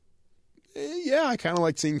news. Yeah, I kind of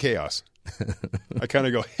like seeing chaos. I kind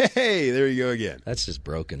of go, hey, there you go again. That's just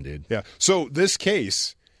broken, dude. Yeah. So this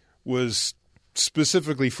case was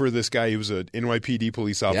specifically for this guy. He was an NYPD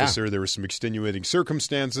police officer. Yeah. There were some extenuating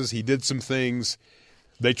circumstances. He did some things.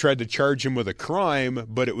 They tried to charge him with a crime,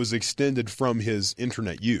 but it was extended from his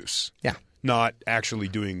internet use. Yeah. Not actually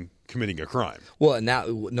committing a crime. Well, now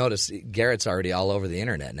notice Garrett's already all over the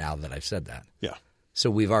internet now that I've said that. Yeah.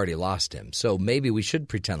 So we've already lost him. So maybe we should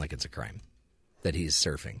pretend like it's a crime that he's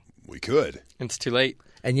surfing. We could. It's too late.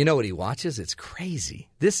 And you know what he watches? It's crazy.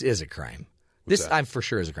 This is a crime. I'm for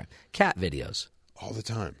sure is a crime. Cat videos. All the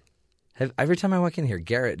time. Every time I walk in here,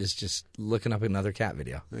 Garrett is just looking up another cat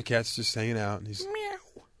video. The cat's just hanging out and he's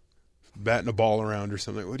batting a ball around or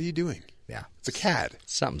something. What are you doing? Yeah. It's a cat.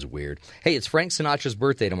 Something's weird. Hey, it's Frank Sinatra's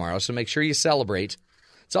birthday tomorrow, so make sure you celebrate.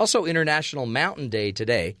 It's also International Mountain Day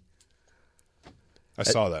today. I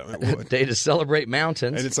saw that. Day to celebrate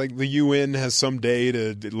mountains. And it's like the UN has some day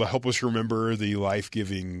to help us remember the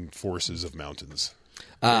life-giving forces of mountains.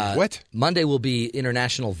 What? Monday will be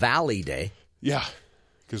International Valley Day. Yeah,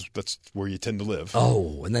 because that's where you tend to live.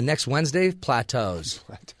 Oh, and then next Wednesday, plateaus.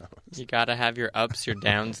 You got to have your ups, your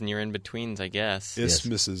downs, and your in-betweens, I guess.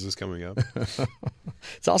 Isthmuses is coming up.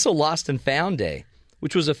 It's also Lost and Found Day,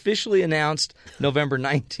 which was officially announced November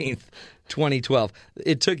 19th, 2012.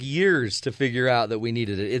 It took years to figure out that we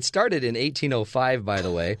needed it. It started in 1805, by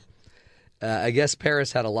the way. I guess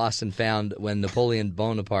Paris had a Lost and Found when Napoleon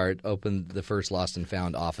Bonaparte opened the first Lost and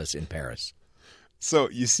Found office in Paris. So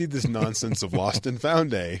you see this nonsense of Lost and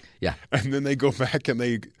Found Day. Yeah. And then they go back and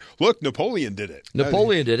look, Napoleon did it.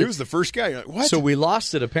 Did it. He was the first guy. Like, what? So we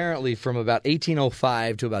lost it apparently from about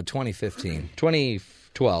 1805 to about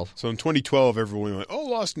 2012. So in 2012, everyone went, oh,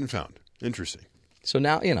 Lost and Found. Interesting. So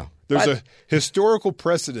now, There's a historical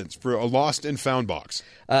precedence for a Lost and Found box.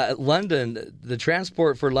 London, the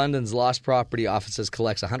Transport for London's Lost Property Offices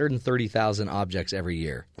collects 130,000 objects every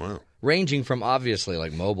year. Wow. Ranging from obviously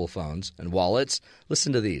like mobile phones and wallets,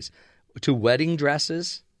 listen to these, to wedding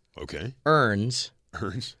dresses, urns,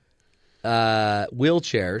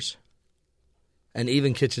 wheelchairs, and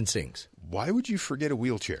even kitchen sinks. Why would you forget a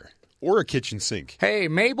wheelchair or a kitchen sink? Hey,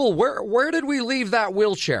 Mabel, where did we leave that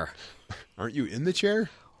wheelchair? Aren't you in the chair?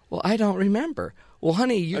 Well, I don't remember. Well,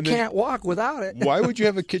 honey, you can't walk without it. Why would you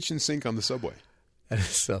have a kitchen sink on the subway?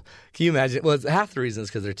 So, can you imagine? Well, half the reason is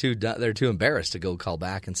because they're too embarrassed to go call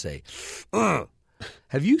back and say,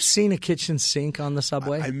 have you seen a kitchen sink on the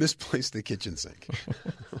subway? I misplaced the kitchen sink.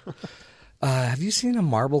 Have you seen a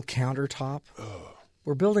marble countertop?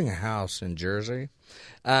 We're building a house in Jersey.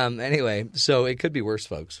 Anyway, so it could be worse,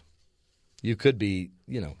 folks. You could be,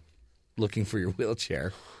 looking for your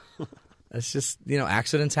wheelchair. It's just,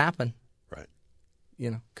 accidents happen. Right.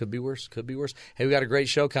 Could be worse. Hey, we got a great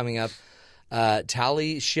show coming up.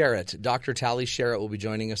 Tali Sharot, Dr. Tali Sharot will be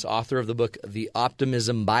joining us, author of the book, The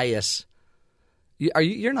Optimism Bias.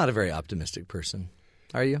 You're not a very optimistic person,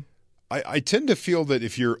 are you? I tend to feel that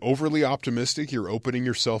if you're overly optimistic, you're opening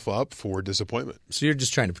yourself up for disappointment. So you're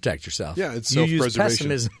just trying to protect yourself. Yeah, it's self-preservation. You use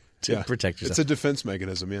pessimism to protect yourself. It's a defense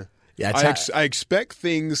mechanism, yeah. Yeah, I expect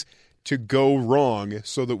things to go wrong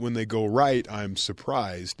so that when they go right, I'm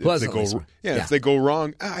surprised. If they go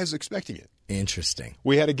wrong, I was expecting it. Interesting.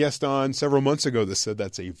 We had a guest on several months ago that said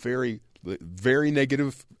that's a very, very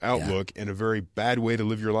negative outlook and a very bad way to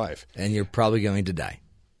live your life. And you're probably going to die.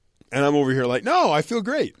 And I'm over here like, no, I feel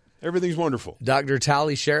great. Everything's wonderful. Dr.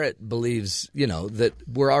 Tali Sharot believes, that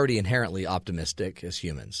we're already inherently optimistic as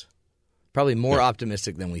humans. Probably more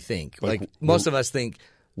optimistic than we think. Like most of us think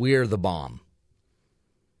we're the bomb.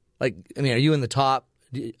 Are you in the top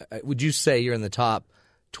Would you say you're in the top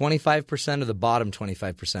 25% or the bottom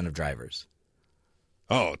 25% of drivers?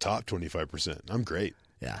 Oh, top 25%. I'm great.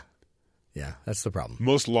 Yeah, that's the problem.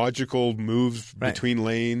 Most logical moves between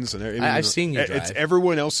lanes. And I've seen you drive. It's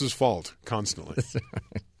everyone else's fault constantly.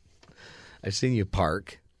 I've seen you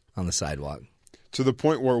park on the sidewalk. To the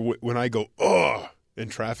point where when I go, ugh, in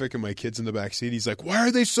traffic and my kid's in the back seat, he's like, why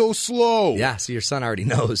are they so slow? Yeah, so your son already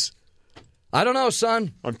knows. I don't know,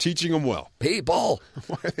 son. I'm teaching him well. People.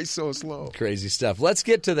 Why are they so slow? Crazy stuff. Let's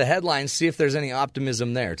get to the headlines, see if there's any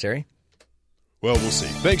optimism there, Terry. Well, we'll see.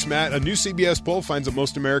 Thanks, Matt. A new CBS poll finds that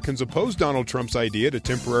most Americans oppose Donald Trump's idea to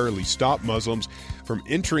temporarily stop Muslims from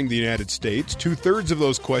entering the United States. 2/3 of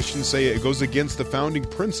those questions say it goes against the founding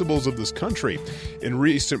principles of this country. In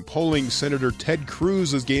recent polling, Senator Ted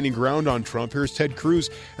Cruz is gaining ground on Trump. Here's Ted Cruz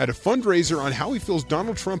at a fundraiser on how he feels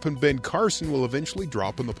Donald Trump and Ben Carson will eventually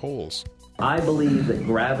drop in the polls. I believe that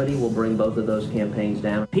gravity will bring both of those campaigns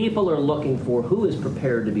down. People are looking for who is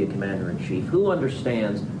prepared to be a commander-in-chief, who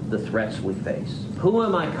understands the threats we face, who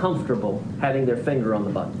am I comfortable having their finger on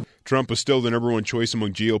the button. Trump is still the number one choice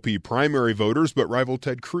among GOP primary voters, but rival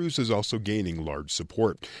Ted Cruz is also gaining large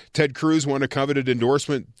support. Ted Cruz won a coveted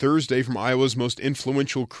endorsement Thursday from Iowa's most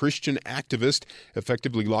influential Christian activist,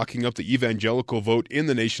 effectively locking up the evangelical vote in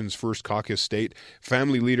the nation's first caucus state.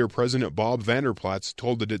 Family leader President Bob Vanderplatz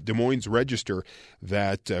told the Des Moines Register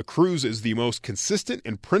that Cruz is the most consistent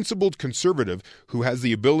and principled conservative who has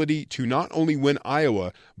the ability to not only win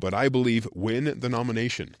Iowa, but I believe win the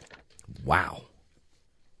nomination. Wow.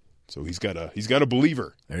 So he's got a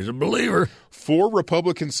believer. There's a believer. 4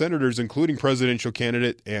 Republican senators, including presidential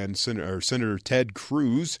candidate and Senator Ted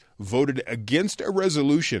Cruz, voted against a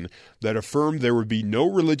resolution that affirmed there would be no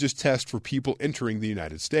religious test for people entering the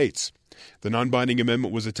United States. The non-binding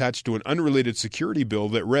amendment was attached to an unrelated security bill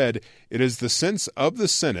that read, "It is the sense of the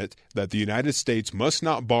Senate that the United States must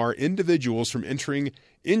not bar individuals from entering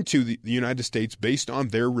into the United States based on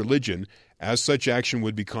their religion, as such action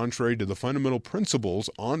would be contrary to the fundamental principles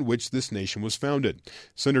on which this nation was founded."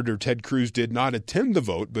 Senator Ted Cruz did not attend the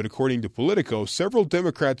vote, but according to Politico, several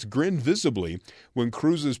Democrats grinned visibly when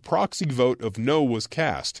Cruz's proxy vote of no was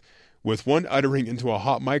cast, with one uttering into a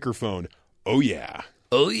hot microphone, "Oh yeah."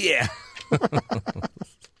 Oh, yeah.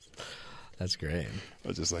 That's great.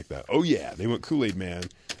 I just like that. Oh, yeah. They went Kool-Aid Man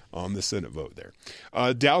on the Senate vote there.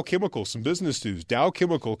 Dow Chemical, some business news. Dow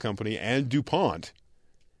Chemical Company and DuPont,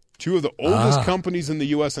 two of the oldest companies in the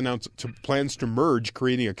U.S., announced plans to merge,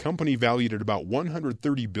 creating a company valued at about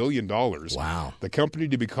 $130 billion. Wow. The company,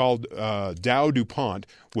 to be called Dow DuPont,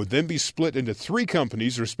 would then be split into 3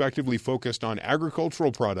 companies, respectively focused on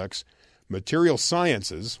agricultural products, material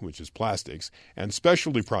sciences, which is plastics, and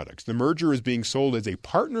specialty products. The merger is being sold as a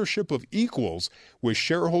partnership of equals, with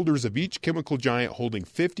shareholders of each chemical giant holding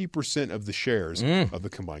 50% of the shares of the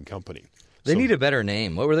combined company. They need a better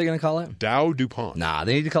name. What were they going to call it? Dow DuPont. Nah,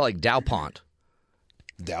 they need to call it like Dowpont.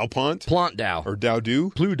 Dowpont? Plant Dow. Or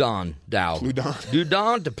Dowdu? Pludon Dow. Pludon.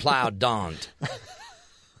 Dudon to Plowdont.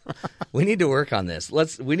 We need to work on this.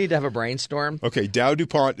 We need to have a brainstorm. Okay, Dow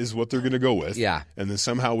DuPont is what they're going to go with. Yeah. And then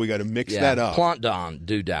somehow we got to mix that up. Plant Don,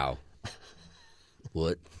 do Dow.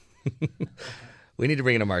 What? We need to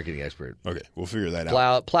bring in a marketing expert. Okay, we'll figure that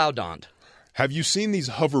out. Plowdont. Have you seen these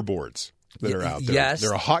hoverboards that are out there? Yes.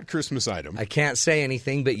 They're a hot Christmas item. I can't say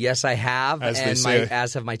anything, but yes, I have,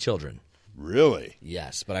 as have my children. Really?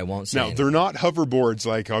 Yes, but I won't say anything. They're not hoverboards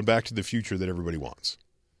like on Back to the Future that everybody wants.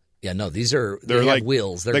 Yeah, no, they like have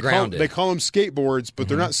wheels. They're grounded. They call them skateboards, but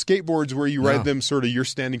they're not skateboards where you ride them sort of you're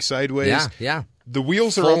standing sideways. Yeah. The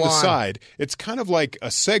wheels are on the side. It's kind of like a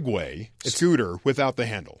Segway scooter without the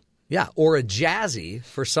handle. Yeah, or a Jazzy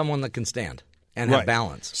for someone that can stand and have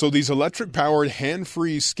balance. So these electric-powered,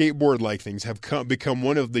 hand-free skateboard-like things have become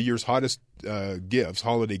one of the year's hottest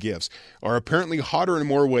holiday gifts, are apparently hotter in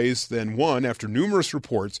more ways than one after numerous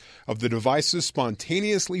reports of the devices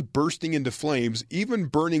spontaneously bursting into flames, even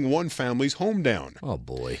burning one family's home down. Oh,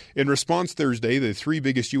 boy. In response Thursday, the 3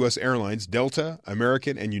 biggest U.S. airlines, Delta,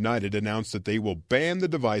 American, and United, announced that they will ban the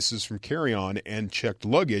devices from carry-on and checked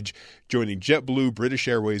luggage, joining JetBlue, British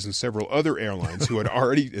Airways, and several other airlines who had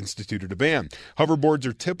already instituted a ban. Hoverboards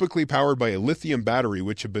are typically powered by a lithium battery,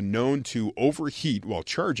 which have been known to overheat while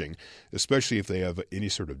charging, especially if they have any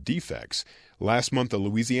sort of defects. Last month, a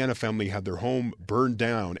Louisiana family had their home burned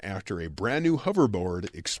down after a brand new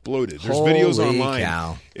hoverboard exploded. There's videos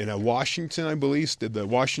online in a Washington, I believe, the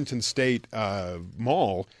Washington State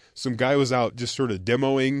mall. Some guy was out just sort of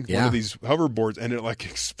demoing one of these hoverboards, and it like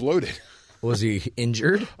exploded. Was he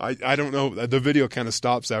injured? I don't know. The video kind of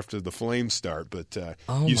stops after the flames start, but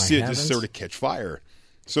you see it just sort of catch fire.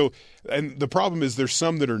 So, and the problem is there's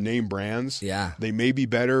some that are name brands. Yeah. They may be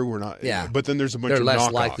better. We're not. Yeah. But then there's a bunch They're of less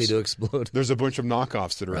knockoffs. likely to explode. There's a bunch of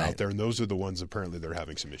knockoffs that are Right. out there, and those are the ones apparently that are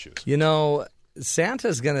having some issues. You know,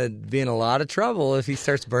 Santa's going to be in a lot of trouble if he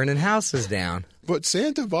starts burning houses down. But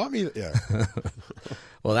Santa bought me. Yeah.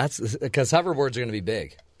 Well, that's because hoverboards are going to be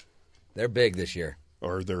big. They're big this year.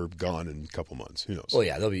 Or they're gone in a couple months. Who knows? Well,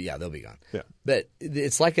 yeah, they'll be gone. Yeah. But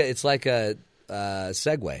it's like a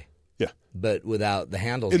Segway. Yeah. But without the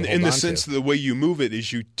handles. In the sense that the way you move it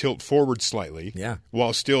is you tilt forward slightly. Yeah.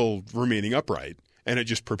 While still remaining upright, and it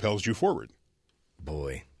just propels you forward.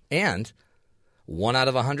 Boy. And 1 out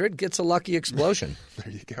of 100 gets a lucky explosion.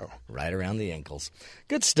 There you go. Right around the ankles.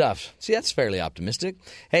 Good stuff. See, that's fairly optimistic.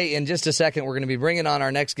 Hey, in just a second, we're going to be bringing on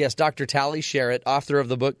our next guest, Dr. Tali Sharot, author of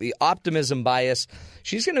the book, The Optimism Bias.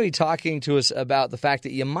 She's going to be talking to us about the fact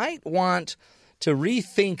that you might want to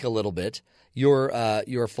rethink a little bit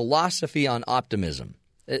your philosophy on optimism.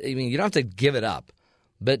 I mean, you don't have to give it up,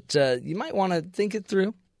 but you might want to think it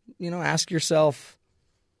through. Ask yourself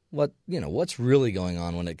what's really going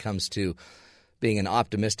on when it comes to being an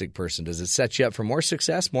optimistic person. Does it set you up for more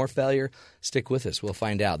success, more failure? Stick with us. We'll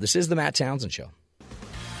find out. This is the Matt Townsend Show.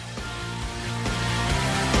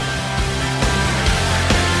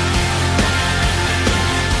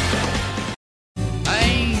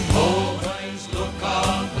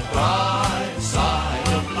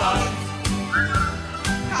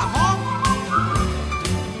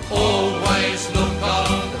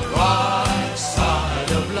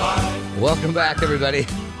 Welcome back, everybody,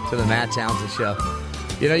 to the Matt Townsend Show.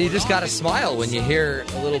 You just got to smile when you hear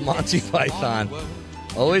a little Monty Python.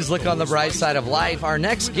 Always look on the bright side of life. Our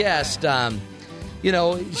next guest,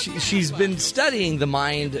 she's been studying the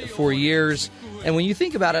mind for years. And when you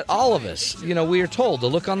think about it, all of us, we are told to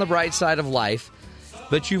look on the bright side of life.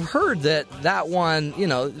 But you've heard that one,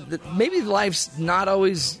 that maybe life's not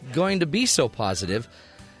always going to be so positive.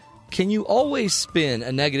 Can you always spin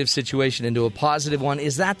a negative situation into a positive one?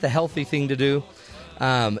 Is that the healthy thing to do?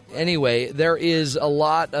 Anyway, there is a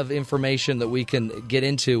lot of information that we can get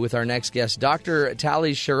into with our next guest. Dr.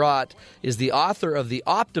 Tali Sharot is the author of The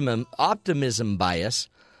Optimism Bias,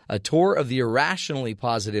 a tour of the irrationally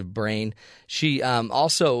positive brain. She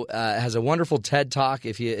also has a wonderful TED Talk.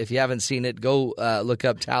 If you haven't seen it, go look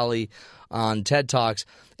up Tali on TED Talks.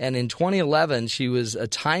 And in 2011, she was a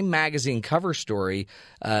Time magazine cover story,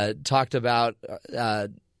 talked about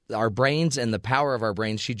our brains and the power of our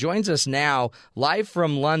brains. She joins us now live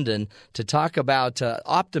from London to talk about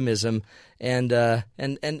optimism and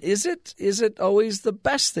is it always the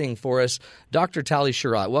best thing for us? Dr. Tali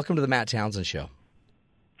Sharot, welcome to the Matt Townsend Show.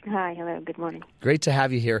 Hi, hello, good morning. Great to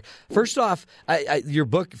have you here. First off, your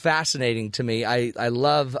book fascinating to me. I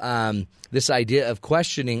love this idea of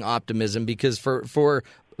questioning optimism because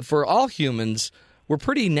for all humans, we're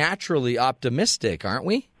pretty naturally optimistic, aren't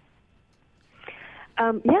we?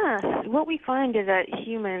 Yeah, what we find is that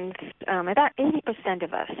humans, about 80%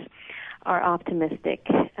 of us are optimistic.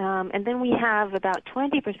 And then we have about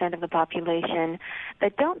 20% of the population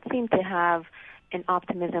that don't seem to have an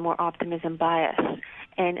optimism or optimism bias.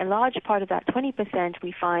 And a large part of that 20%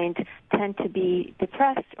 we find tend to be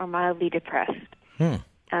depressed or mildly depressed. And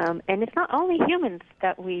it's not only humans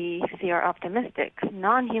that we see are optimistic.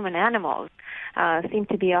 Non-human animals seem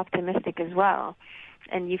to be optimistic as well.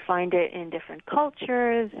 And you find it in different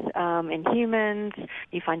cultures, in humans.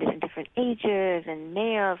 You find it in different ages, in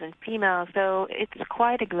males and females. So it's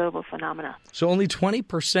quite a global phenomenon. So only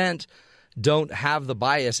 20% don't have the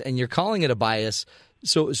bias, and you're calling it a bias.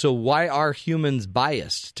 So why are humans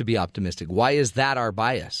biased to be optimistic? Why is that our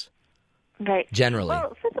bias? Right. Generally.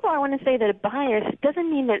 Well, first of all, I want to say that a bias doesn't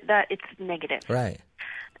mean that it's negative. Right.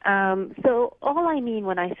 So all I mean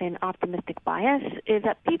when I say an optimistic bias is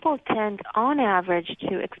that people tend, on average,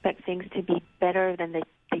 to expect things to be better than they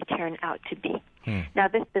turn out to be. Now,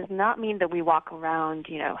 this does not mean that we walk around,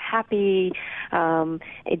 happy.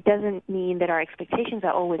 It doesn't mean that our expectations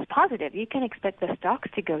are always positive. You can expect the stocks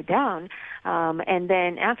to go down, and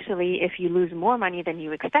then actually, if you lose more money than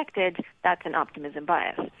you expected, that's an optimism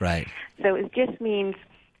bias. Right. So it just means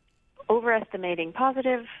overestimating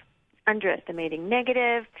positive, underestimating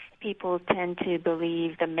negative. People tend to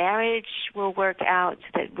believe the marriage will work out,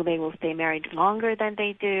 that they will stay married longer than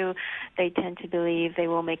they do. They tend to believe they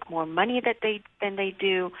will make more money than they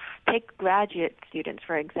do. Take graduate students,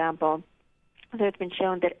 for example. So it's been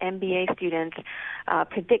shown that MBA students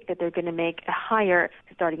predict that they're going to make a higher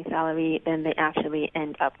starting salary than they actually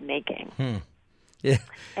end up making. Yeah,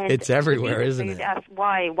 and it's everywhere, isn't it? Ask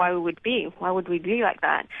why would we be like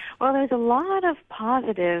that? Well, there's a lot of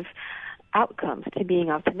positive outcomes to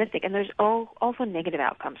being optimistic, and there's also negative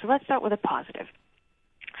outcomes. So let's start with a positive.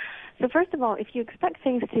 So first of all, if you expect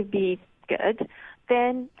things to be good,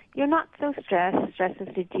 then you're not so stressed. Stress is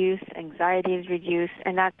reduced, anxiety is reduced,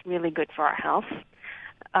 and that's really good for our health.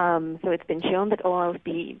 So it's been shown that all else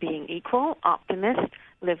being equal, optimists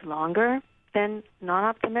live longer than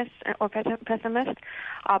non-optimists or pessimists.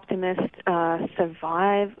 Optimists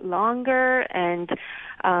survive longer, and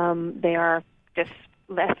they are just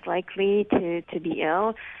less likely to be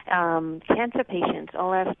ill. Cancer patients,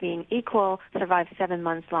 all else being equal, survive 7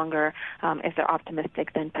 months longer if they're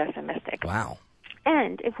optimistic than pessimistic. Wow.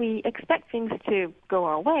 And if we expect things to go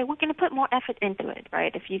our way, we're going to put more effort into it,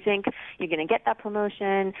 right? If you think you're going to get that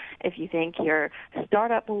promotion, if you think your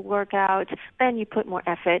startup will work out, then you put more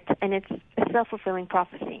effort, and it's a self-fulfilling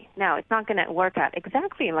prophecy. Now, it's not going to work out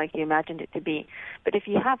exactly like you imagined it to be, but if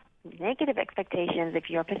you have negative expectations, if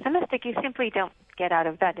you're pessimistic, you simply don't get out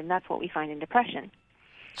of bed, and that's what we find in depression.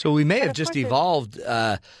 So we may have just evolved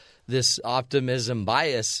this optimism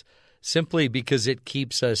bias simply because it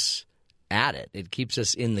keeps us at it. It keeps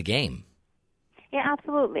us in the game. Yeah,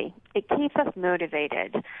 absolutely. It keeps us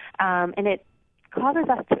motivated, and it causes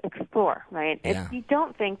us to explore, right? Yeah. If you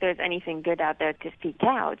don't think there's anything good out there to seek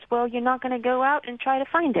out, well, you're not going to go out and try to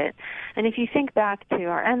find it. And if you think back to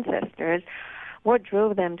our ancestors, what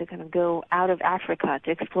drove them to kind of go out of Africa to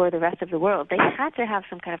explore the rest of the world? They had to have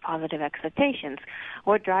some kind of positive expectations.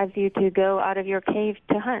 What drives you to go out of your cave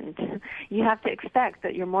to hunt? You have to expect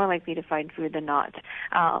that you're more likely to find food than not.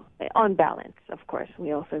 On balance, of course,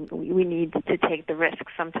 we need to take the risk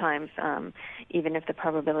sometimes, even if the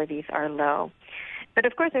probabilities are low. But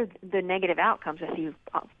of course, there's the negative outcomes, as you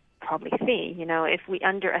probably see. You know, if we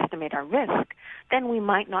underestimate our risk, then we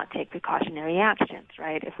might not take precautionary actions,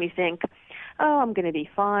 right? If we think, oh, I'm going to be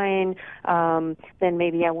fine, then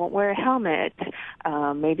maybe I won't wear a helmet,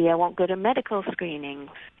 maybe I won't go to medical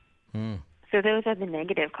screenings. So those are the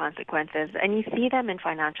negative consequences, and you see them in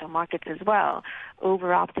financial markets as well.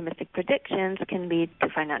 Over-optimistic predictions can lead to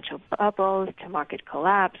financial bubbles, to market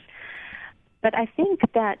collapse. But I think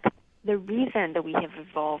that the reason that we have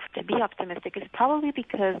evolved to be optimistic is probably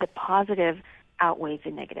because the positive outweighs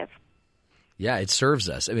the negative. Yeah, it serves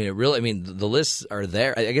us. I mean, the lists are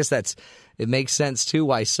there. I guess it makes sense too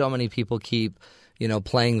why so many people keep,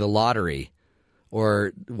 playing the lottery,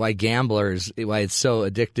 or why it's so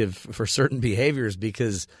addictive for certain behaviors,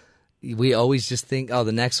 because we always just think, oh,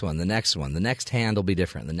 the next hand will be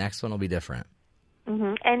different, the next one will be different.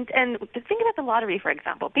 Mm-hmm. And think about the lottery, for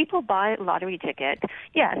example. People buy a lottery ticket.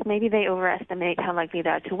 Yes, maybe they overestimate how likely they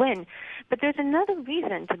are to win. But there's another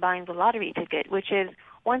reason to buying the lottery ticket, which is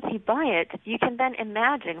once you buy it, you can then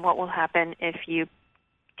imagine what will happen if you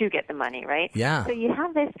do get the money, right? Yeah. So you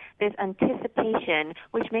have this anticipation,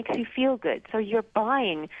 which makes you feel good. So you're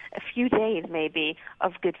buying a few days, maybe,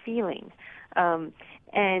 of good feeling.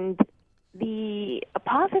 And the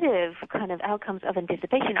positive kind of outcomes of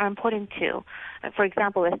anticipation are important too. For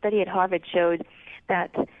example, a study at Harvard showed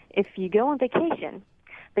that if you go on vacation,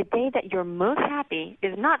 the day that you're most happy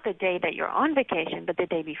is not the day that you're on vacation, but the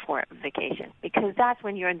day before vacation, because that's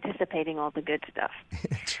when you're anticipating all the good stuff.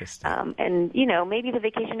 Interesting. And, maybe the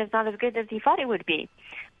vacation is not as good as you thought it would be,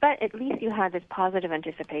 but at least you had this positive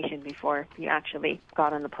anticipation before you actually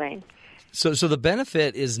got on the plane. So the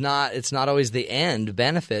benefit it's not always the end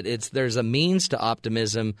benefit. There's a means to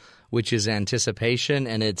optimism, which is anticipation,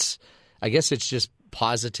 and I guess it's just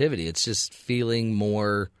positivity. It's just feeling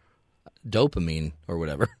more dopamine or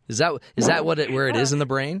whatever. Is that where it is in the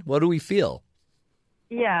brain? What do we feel?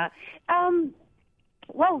 Yeah.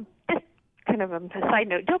 Well, just kind of a side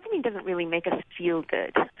note, dopamine doesn't really make us feel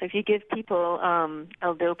good. So if you give people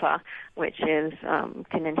L-Dopa, which is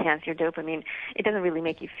can enhance your dopamine, it doesn't really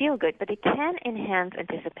make you feel good, but it can enhance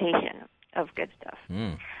anticipation of good stuff,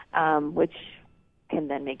 which can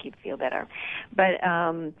then make you feel better. But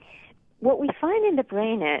what we find in the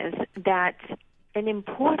brain is that an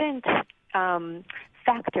important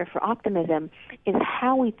factor for optimism is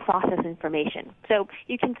how we process information. So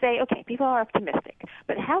you can say, okay, people are optimistic,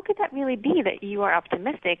 but how could that really be that you are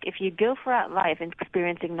optimistic if you go throughout life and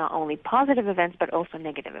experiencing not only positive events but also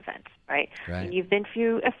negative events, right? And you've been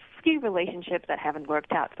through a few relationships that haven't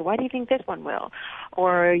worked out, so why do you think this one will?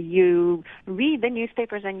 Or you read the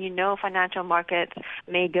newspapers and financial markets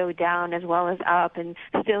may go down as well as up, and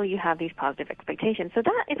still you have these positive expectations. So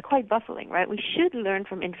that is quite baffling, right? We should learn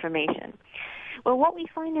from information. Well, what we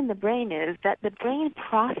find in the brain is that the brain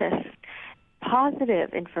processes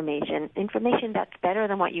positive information that's better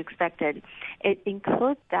than what you expected. It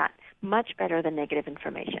encodes that much better than negative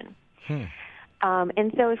information.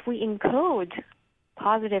 And so if we encode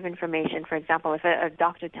positive information, for example, if a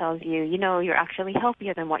doctor tells you, you're actually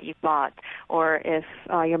healthier than what you thought, or if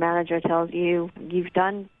your manager tells you you've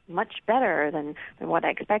done much better than what I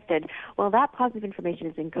expected. Well, that positive information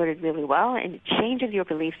is encoded really well, and it changes your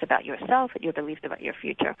beliefs about yourself and your beliefs about your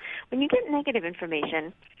future. When you get negative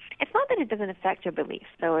information, it's not that it doesn't affect your beliefs.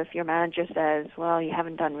 So if your manager says, well, you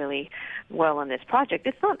haven't done really well on this project,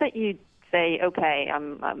 it's not that you say, okay,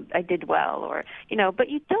 I did well, or, but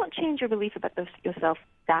you don't change your belief about yourself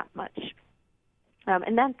that much.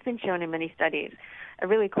 And that's been shown in many studies. A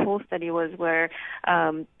really cool study was where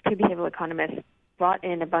two behavioral economists brought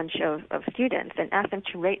in a bunch of students and asked them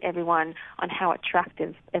to rate everyone on how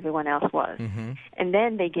attractive everyone else was. Mm-hmm. And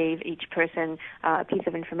then they gave each person a piece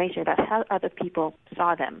of information about how other people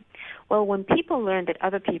saw them. Well, when people learned that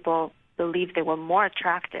other people believed they were more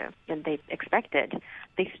attractive than they expected,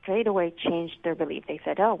 they straight away changed their belief. They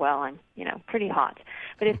said, oh, well, I'm, pretty hot.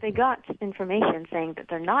 But if they got information saying that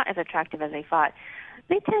they're not as attractive as they thought,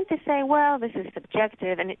 they tend to say, well, this is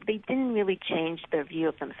subjective, and they didn't really change their view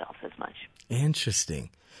of themselves as much. Interesting.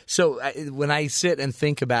 So when I sit and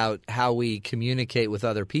think about how we communicate with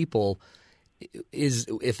other people,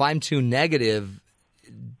 if I'm too negative,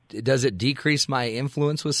 does it decrease my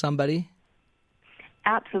influence with somebody?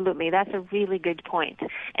 Absolutely. That's a really good point.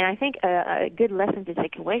 And I think a good lesson to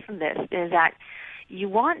take away from this is that you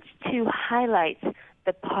want to highlight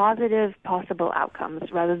the positive possible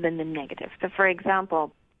outcomes rather than the negative. So, for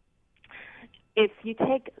example, if you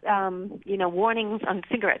take, warnings on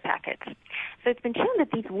cigarette packets, so it's been shown that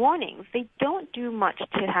these warnings, they don't do much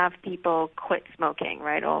to have people quit smoking,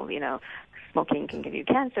 right? Or, smoking can give you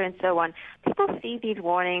cancer and so on. People see these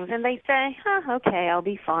warnings and they say, okay, I'll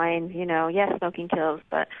be fine. Yes, smoking kills,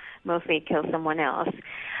 but mostly it kills someone else.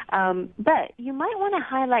 But you might want to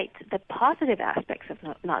highlight the positive aspects of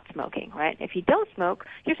not smoking, right? If you don't smoke,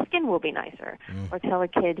 your skin will be nicer. Or tell a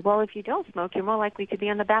kid, well, if you don't smoke, you're more likely to be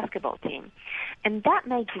on the basketball team. And that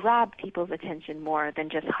may grab people's attention more than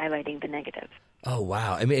just highlighting the negative. Oh,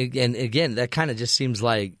 wow. I mean, and again, that kind of just seems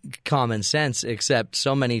like common sense, except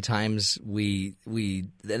so many times we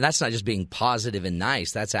and that's not just being positive and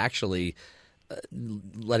nice. That's actually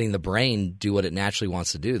letting the brain do what it naturally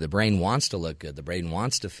wants to do. The brain wants to look good. The brain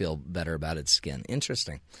wants to feel better about its skin.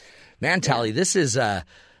 Interesting. Man, Tali, this is a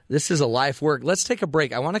life work. Let's take a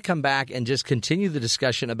break. I want to come back and just continue the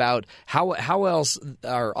discussion about how else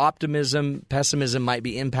our optimism, pessimism might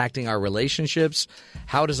be impacting our relationships.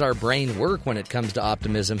 How does our brain work when it comes to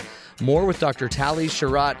optimism? More with Dr. Tali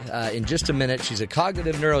Sharot in just a minute. She's a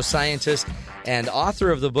cognitive neuroscientist and author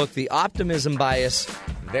of the book, The Optimism Bias.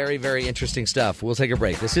 Very, very interesting stuff. We'll take a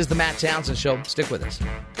break. This is the Matt Townsend Show. Stick with us.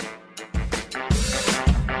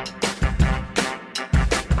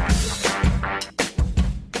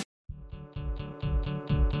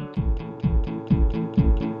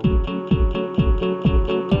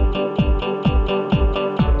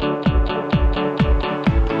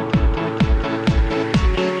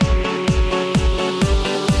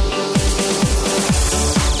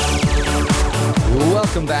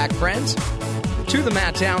 Welcome back, friends, to the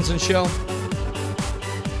Matt Townsend Show.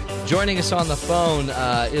 Joining us on the phone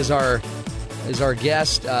is our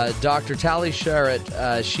guest, Dr. Tali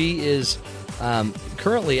Sharot. She is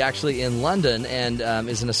currently actually in London and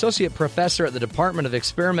is an associate professor at the Department of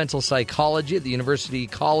Experimental Psychology at the University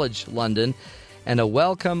College London and a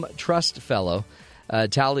Wellcome Trust Fellow.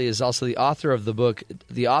 Tali is also the author of the book,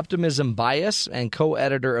 The Optimism Bias, and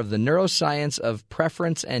co-editor of the Neuroscience of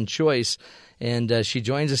Preference and Choice. And she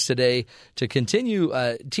joins us today to continue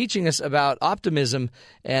teaching us about optimism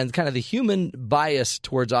and kind of the human bias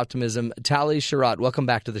towards optimism. Tali Sharot, welcome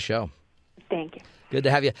back to the show. Thank you. Good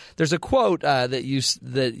to have you. There's a quote that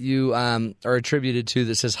you are attributed to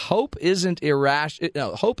that says, "Hope isn't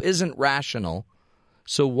rational.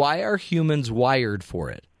 So why are humans wired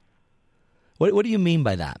for it?" What do you mean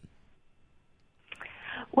by that?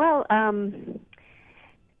 Well,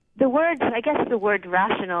 the word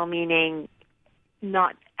rational meaning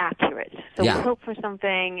not accurate. So yeah. We hope for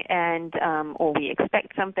something and or we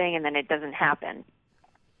expect something and then it doesn't happen.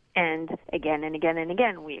 And again and again and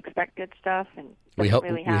again, we expect good stuff and it doesn't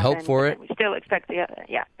really happen. We hope for it. We still expect the other,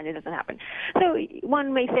 and it doesn't happen. So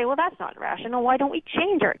one may say, well, that's not rational. Why don't we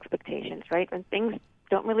change our expectations, right? When things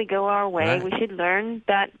don't really go our way, right, we should learn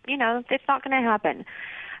that, it's not going to happen.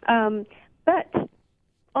 But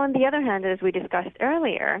on the other hand, as we discussed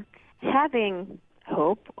earlier, having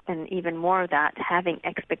hope, and even more of that, having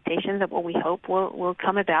expectations of what we hope will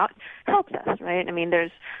come about, helps us, right? I mean,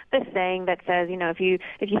 there's this saying that says, if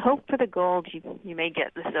you hope for the gold, you may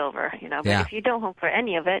get the silver, but if you don't hope for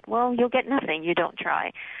any of it, well, you'll get nothing. You don't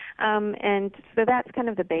try. And so that's kind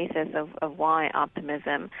of the basis of why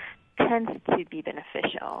optimism tends to be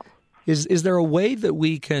beneficial. Is there a way that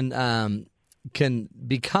we can can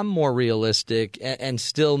become more realistic and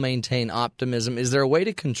still maintain optimism? Is there a way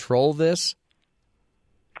to control this?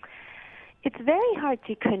 It's very hard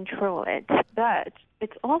to control it, but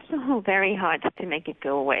it's also very hard to make it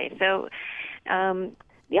go away. So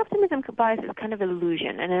the optimism bias is kind of an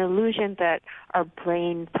illusion that our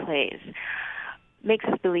brain plays, makes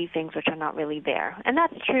us believe things which are not really there. And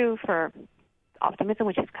that's true for optimism,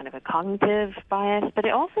 which is kind of a cognitive bias, but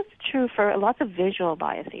it also is true for lots of visual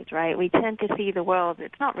biases, right? We tend to see the world,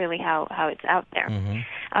 it's not really how it's out there.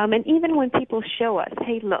 And even when people show us,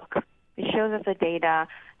 hey, look, it shows us the data,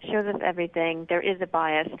 shows us everything, there is a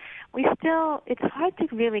bias, it's hard to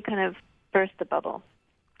really kind of burst the bubble.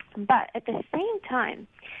 But at the same time,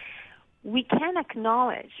 we can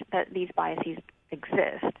acknowledge that these biases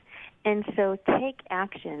exist and so take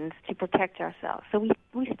actions to protect ourselves. So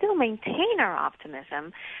we still maintain our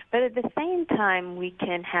optimism, but at the same time, we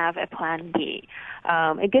can have a plan B.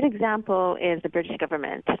 A good example is the British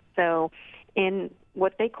government. So in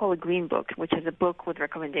what they call a green book, which is a book with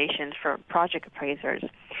recommendations for project appraisers,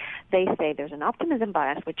 they say there's an optimism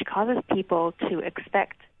bias which causes people to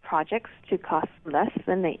expect projects to cost less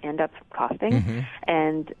than they end up costing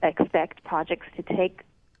and expect projects to take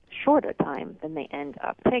shorter time than they end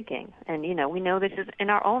up taking. And, we know this is in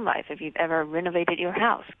our own life. If you've ever renovated your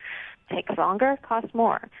house, takes longer, costs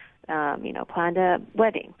more. Planned a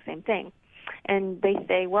wedding, same thing. And they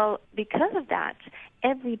say, well, because of that,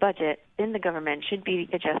 every budget in the government should be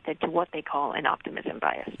adjusted to what they call an optimism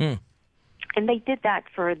bias. And they did that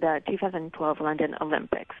for the 2012 London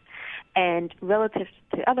Olympics. And relative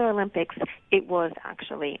to other Olympics, it was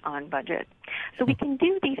actually on budget. So we can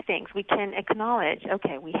do these things. We can acknowledge,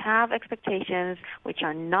 okay, we have expectations which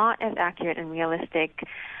are not as accurate and realistic,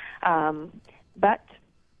 but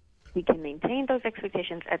we can maintain those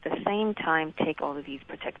expectations at the same time, take all of these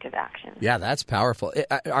protective actions. Yeah, that's powerful.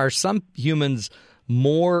 Are some humans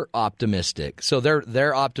more optimistic? So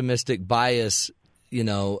their optimistic bias,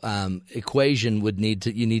 equation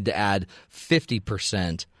you need to add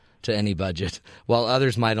 50% to any budget, while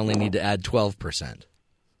others might only need to add 12%.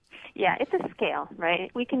 Yeah, it's a scale,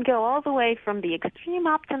 right? We can go all the way from the extreme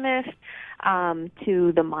optimist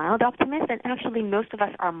to the mild optimist, and actually most of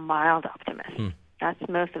us are mild optimists. That's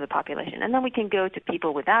most of the population. And then we can go to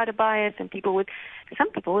people without a bias and some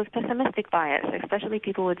people with pessimistic bias, especially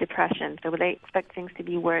people with depression. So they expect things to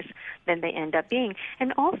be worse than they end up being.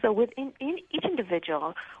 And also within each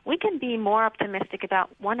individual, we can be more optimistic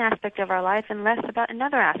about one aspect of our life and less about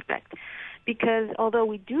another aspect. Because although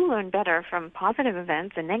we do learn better from positive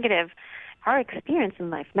events and negative, our experience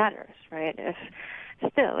in life matters, right?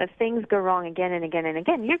 If things go wrong again and again and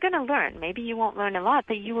again, you're going to learn. Maybe you won't learn a lot,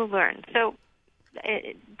 but you will learn. So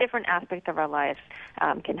different aspects of our lives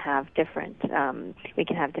can have different we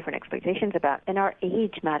can have different expectations about, and our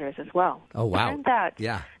age matters as well. Oh wow! It turns out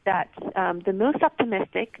that the most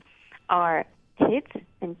optimistic are kids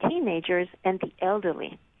and teenagers and the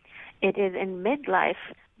elderly. It is in midlife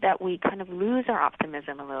that we kind of lose our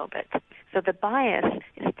optimism a little bit. So the bias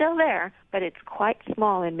is still there, but it's quite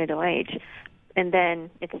small in middle age, and then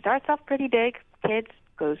it starts off pretty big. Kids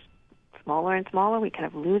goes smaller and smaller. We kind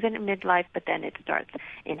of lose it in midlife, but then it starts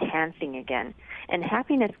enhancing again. And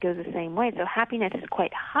happiness goes the same way. So happiness is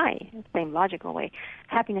quite high, same logical way.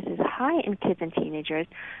 Happiness is high in kids and teenagers,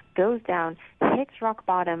 goes down, hits rock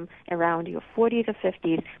bottom around your 40s or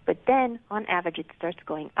 50s, but then on average it starts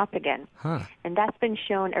going up again. And that's been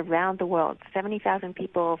shown around the world. 70,000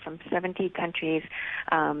 people from 70 countries.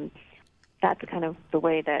 That's kind of the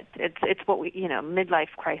way that it's what we, midlife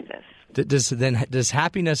crisis. Does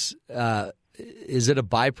happiness, is it a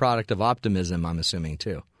byproduct of optimism, I'm assuming,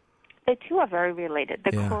 too? The two are very related.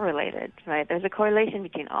 They're correlated, right? There's a correlation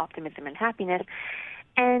between optimism and happiness.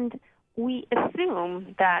 And we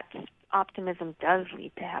assume that optimism does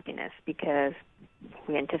lead to happiness because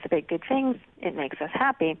we anticipate good things. It makes us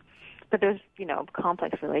happy. But there's, a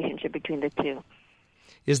complex relationship between the two.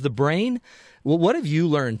 Is the brain? Well, what have you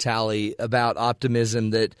learned, Tali, about optimism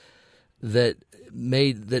that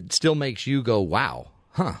still makes you go, "Wow,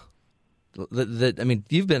 huh"?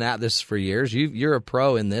 You've been at this for years. You're a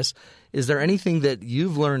pro in this. Is there anything that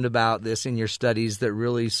you've learned about this in your studies that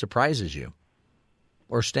really surprises you,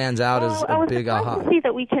 or stands out as a big aha? I was surprised to see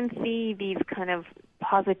that we can see these kind of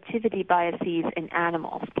positivity biases in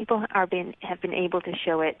animals. People have been able to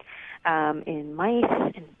show it in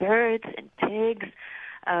mice, in birds, in pigs.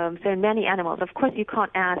 So in many animals, of course, you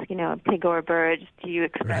can't ask, a pig or a bird, do you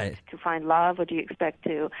expect to find love, or do you expect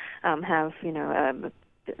to have,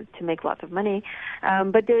 to make lots of money.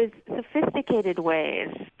 But there's sophisticated ways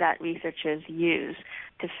that researchers use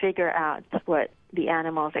to figure out what the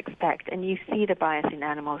animals expect, and you see the bias in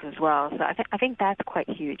animals as well. So I think that's quite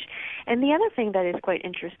huge. And the other thing that is quite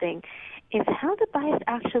interesting is how the bias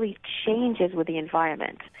actually changes with the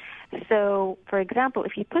environment. So, for example,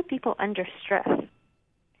 if you put people under stress,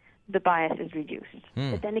 the bias is reduced.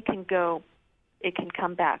 But then it can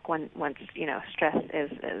come back once stress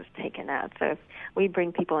is taken out. So if we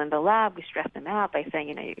bring people in the lab, we stress them out by saying,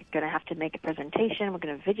 you're going to have to make a presentation, we're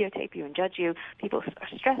going to videotape you and judge you. People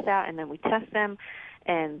are stressed out, and then we test them,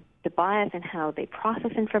 and the bias in how they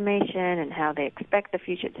process information and how they expect the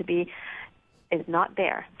future to be is not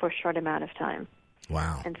there for a short amount of time.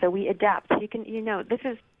 Wow. And so we adapt. You can,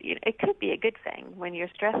 it could be a good thing. When you're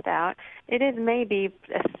stressed out, it is maybe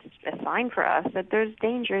a sign for us that there's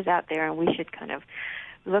dangers out there, and we should kind of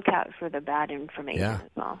look out for the bad information as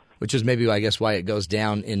well. Which is maybe, I guess, why it goes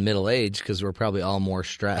down in middle age, because we're probably all more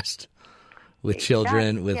stressed with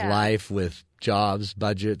children, with life, with jobs,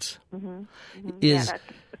 budgets.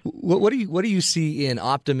 What do you see in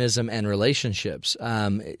optimism and relationships?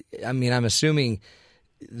 I'm assuming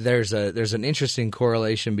there's an interesting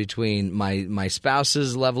correlation between my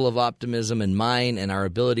spouse's level of optimism and mine, and our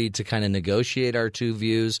ability to kind of negotiate our two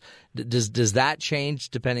views. Does that change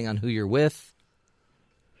depending on who you're with?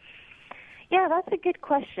 Yeah, that's a good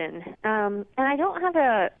question. And I don't have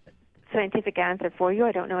a scientific answer for you.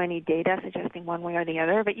 I don't know any data suggesting one way or the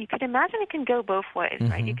other, but you could imagine it can go both ways,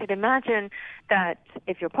 right? You could imagine that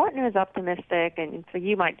if your partner is optimistic, and so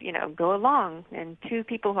you might, go along, and two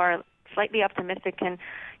people who are slightly optimistic can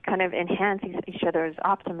kind of enhance each other's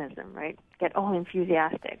optimism, right? Get all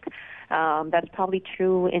enthusiastic. That's probably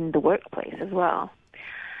true in the workplace as well.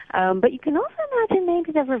 But you can also imagine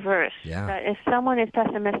maybe the reverse. Yeah. That if someone is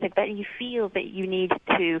pessimistic, that you feel that you need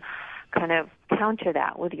to kind of counter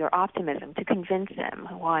that with your optimism to convince them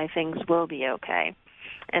why things will be okay.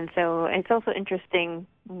 And so it's also interesting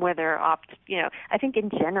whether I think in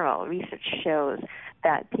general research shows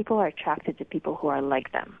that people are attracted to people who are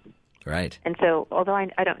like them. Right. And so although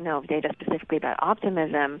I don't know of data specifically about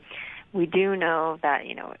optimism, we do know that,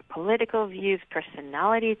 political views,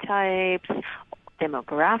 personality types,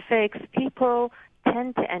 demographics, people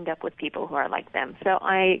tend to end up with people who are like them. So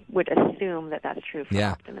I would assume that that's true for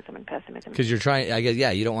optimism and pessimism. Because you're trying, I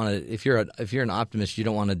guess, you don't want to. If you're an optimist, you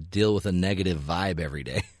don't want to deal with a negative vibe every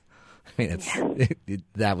day. I mean,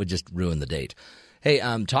 that would just ruin the date. Hey,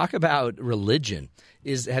 talk about religion.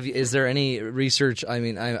 Is there any research? I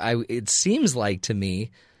mean, it seems like to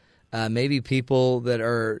me, maybe people that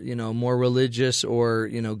are more religious or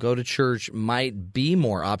go to church might be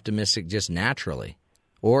more optimistic just naturally,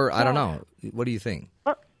 or I don't know. What do you think?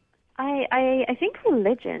 Well, I think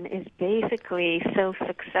religion is basically so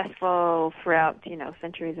successful throughout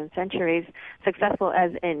centuries and centuries, successful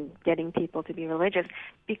as in getting people to be religious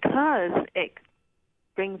because it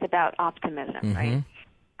brings about optimism, right?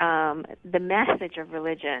 The message of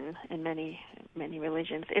religion in many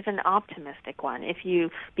religions is an optimistic one. If you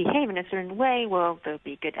behave in a certain way, well, there'll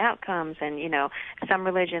be good outcomes. And, some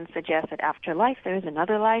religions suggest that after life there is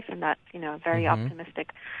another life, and that's, a very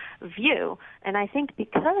optimistic view. And I think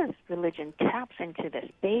because religion taps into this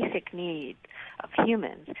basic need of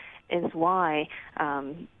humans is why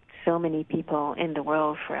so many people in the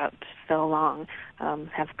world throughout so long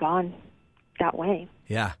have gone that way.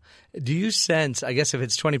 Yeah. Do you sense, I guess if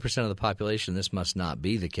it's 20% of the population, this must not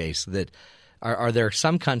be the case, that are there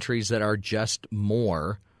some countries that are just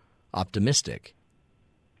more optimistic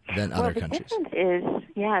than other countries?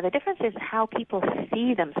 The difference is how people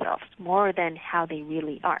see themselves more than how they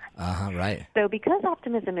really are. Right. So because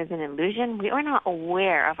optimism is an illusion, we are not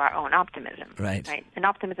aware of our own optimism. Right. An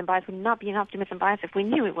optimism bias would not be an optimism bias if we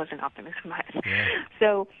knew it was an optimism bias. Yeah.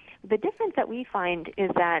 So the difference that we find is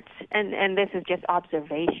that, and this is just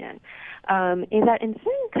observation, is that in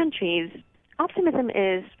certain countries, optimism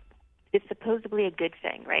is supposedly a good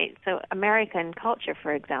thing, right? So American culture,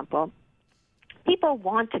 for example, people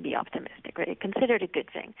want to be optimistic, right? It's considered a good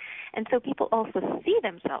thing. And so people also see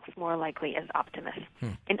themselves more likely as optimists.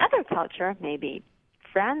 In other culture, maybe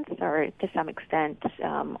France or to some extent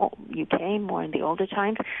UK, more in the older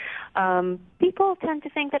times, people tend to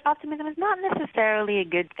think that optimism is not necessarily a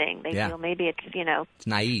good thing. They feel maybe it's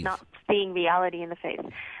naive, not seeing reality in the face.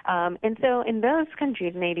 And so in those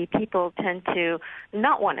countries, maybe people tend to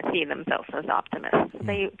not want to see themselves as optimists.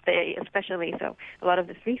 They especially, so a lot of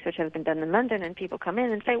this research has been done in London, and people come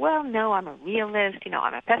in and say, well, no, I'm a realist,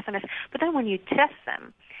 I'm a pessimist. But then when you test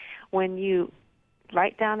them, when you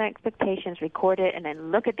write down their expectations, record it, and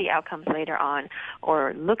then look at the outcomes later on,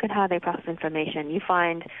 or look at how they process information,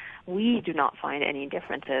 we do not find any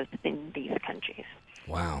differences in these countries.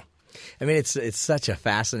 Wow. I mean, it's such a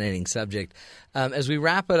fascinating subject. As we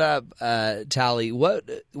wrap it up, Tali,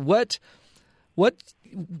 what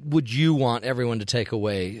would you want everyone to take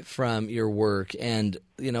away from your work? And,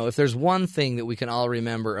 if there's one thing that we can all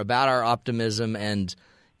remember about our optimism and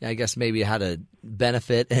I guess maybe how to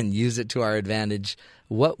benefit and use it to our advantage,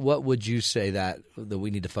 what would you say that we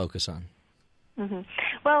need to focus on? Mm-hmm.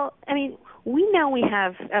 Well, I mean, we know we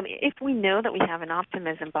have if we know that we have an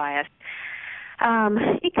optimism bias,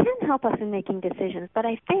 it can help us in making decisions, but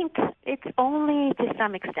I think it's only to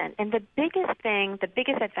some extent. And the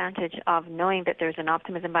biggest advantage of knowing that there's an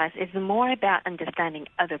optimism bias is more about understanding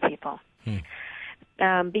other people.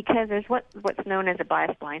 Because there's what's known as a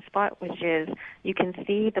bias blind spot, which is you can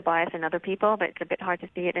see the bias in other people, but it's a bit hard to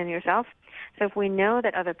see it in yourself. So if we know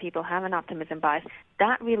that other people have an optimism bias,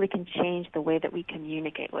 that really can change the way that we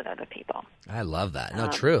communicate with other people. I love that. No,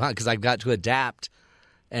 true, huh? Because I've got to adapt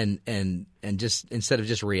and just instead of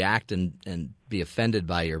just react and be offended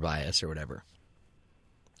by your bias or whatever.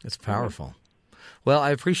 It's powerful. Mm-hmm. Well,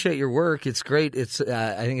 I appreciate your work. It's great.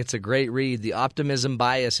 I think it's a great read. The Optimism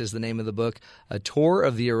Bias is the name of the book, A Tour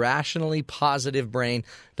of the Irrationally Positive Brain.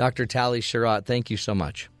 Dr. Tali Sharot, thank you so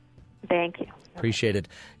much. Thank you. Appreciate it.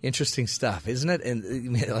 Interesting stuff, isn't it?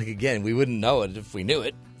 And again, we wouldn't know it if we knew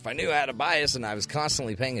it. If I knew I had a bias and I was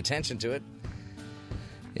constantly paying attention to it.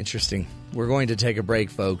 Interesting. We're going to take a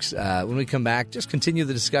break, folks. When we come back, just continue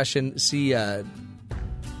the discussion. See how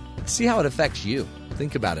it affects you.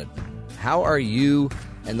 Think about it. How are you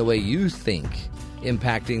and the way you think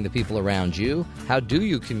impacting the people around you? How do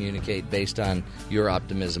you communicate based on your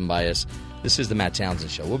optimism bias? This is the Matt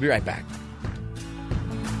Townsend Show. We'll be right back.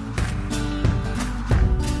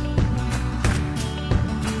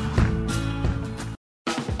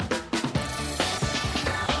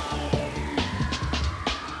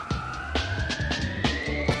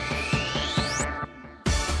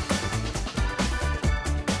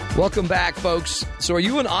 Welcome back, folks. So are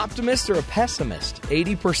you an optimist or a pessimist?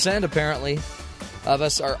 80% apparently of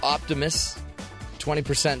us are optimists,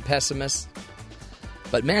 20% pessimists.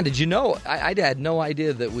 But man, did you know, I had no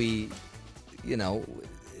idea that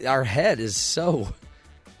our head is so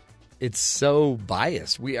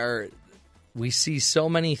biased. We see so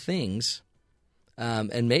many things,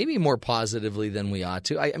 and maybe more positively than we ought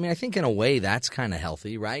to. I mean, I think in a way that's kind of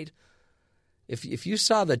healthy, right? If you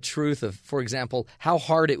saw the truth of, for example, how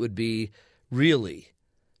hard it would be really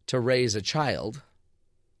to raise a child,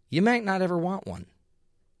 you might not ever want one.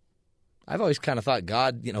 I've always kind of thought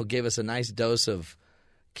God, gave us a nice dose of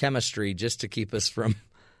chemistry just to keep us from,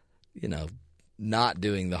 not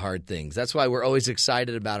doing the hard things. That's why we're always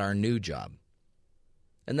excited about our new job.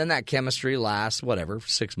 And then that chemistry lasts,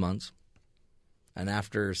 6 months. And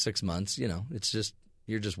after 6 months,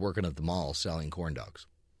 you're just working at the mall selling corn dogs.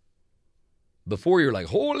 Before you're like,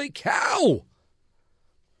 holy cow,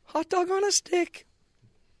 hot dog on a stick.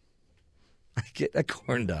 I get a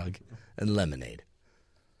corn dog and lemonade.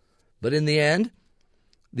 But in the end,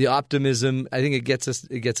 the optimism, I think it gets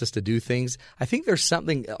us to do things. I think there's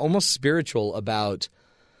something almost spiritual about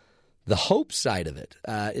the hope side of it.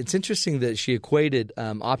 It's interesting that she equated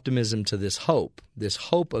optimism to this hope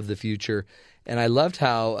of the future. And I loved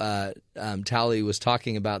how Tali was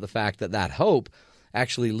talking about the fact that hope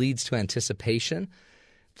actually leads to anticipation.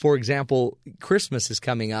 For example, Christmas is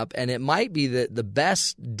coming up, and it might be that the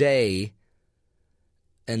best day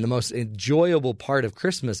and the most enjoyable part of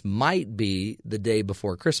Christmas might be the day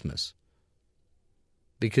before Christmas,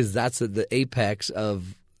 because that's the apex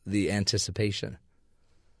of the anticipation.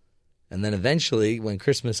 And then eventually, when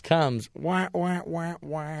Christmas comes, wah, wah, wah,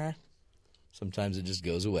 wah, sometimes it just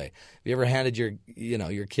goes away. Have you ever handed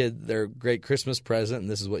your kid their great Christmas present, and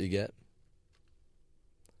this is what you get?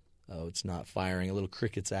 Oh, it's not firing. A little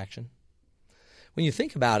crickets action. When you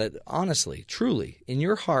think about it, honestly, truly, in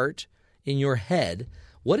your heart, in your head,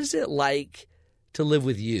 what is it like to live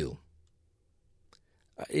with you?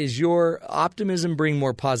 Is your optimism bring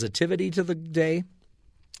more positivity to the day?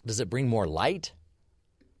 Does it bring more light?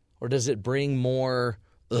 Or does it bring more,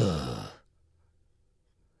 ugh?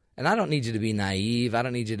 And I don't need you to be naive. I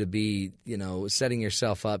don't need you to be, setting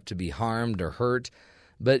yourself up to be harmed or hurt.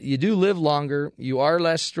 But you do live longer. You are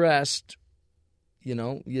less stressed.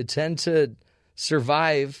 You tend to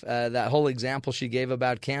survive. That whole example she gave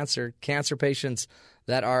about cancer. Cancer patients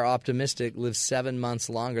that are optimistic live 7 months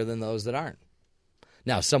longer than those that aren't.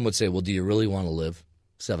 Now, some would say, well, do you really want to live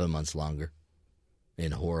 7 months longer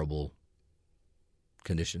in horrible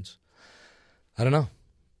conditions? I don't know.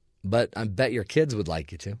 but I bet your kids would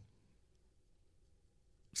like you to.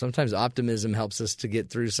 Sometimes optimism helps us to get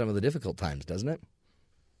through some of the difficult times, doesn't it?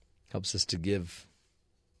 Helps us to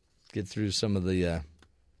get through some of the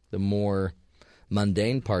more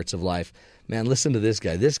mundane parts of life. Man, listen to this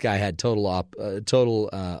guy. This guy had total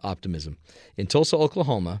optimism. In Tulsa,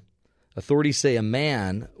 Oklahoma, authorities say a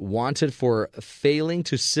man wanted for failing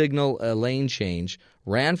to signal a lane change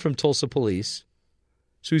ran from Tulsa police.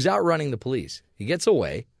 So he's outrunning the police. He gets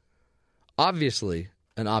away, obviously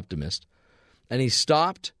an optimist, and he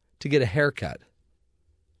stopped to get a haircut.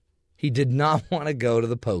 He did not want to go to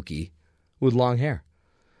the pokey with long hair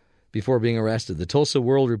before being arrested. The Tulsa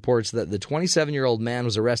World reports that the 27-year-old man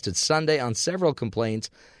was arrested Sunday on several complaints,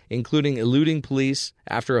 including eluding police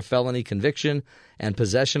after a felony conviction and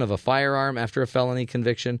possession of a firearm after a felony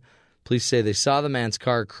conviction. Police say they saw the man's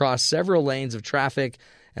car cross several lanes of traffic,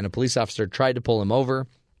 and a police officer tried to pull him over.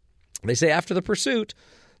 They say after the pursuit,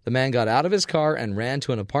 the man got out of his car and ran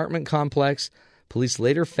to an apartment complex. Police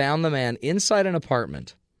later found the man inside an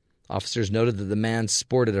apartment. Officers noted that the man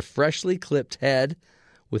sported a freshly clipped head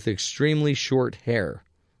with extremely short hair,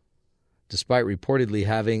 despite reportedly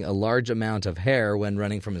having a large amount of hair when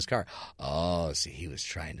running from his car. Oh, see, he was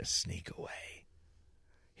trying to sneak away.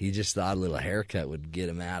 He just thought a little haircut would get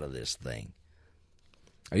him out of this thing.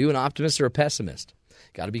 Are you an optimist or a pessimist?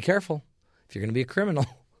 Got to be careful. If you're going to be a criminal,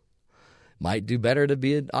 might do better to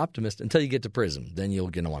be an optimist until you get to prison. Then you're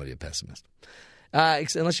going to want to be a pessimist.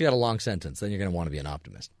 Unless you got a long sentence, then you're going to want to be an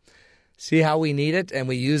optimist. See how we need it, and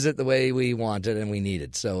we use it the way we want it, and we need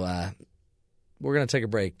it. So we're going to take a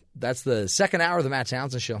break. That's the second hour of the Matt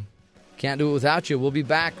Townsend Show. Can't do it without you. We'll be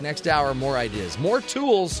back next hour. More ideas, more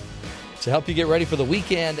tools to help you get ready for the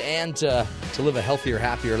weekend and to live a healthier,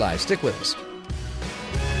 happier life. Stick with us.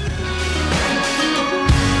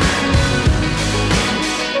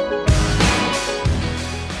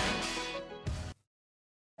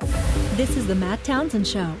 This is the Matt Townsend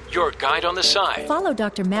Show. Your guide on the side. Follow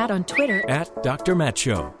Dr. Matt on Twitter At Dr. Matt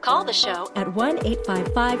Show. Call the show at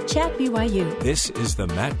 1-855-CHAT-BYU. This is the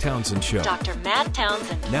Matt Townsend Show. Dr. Matt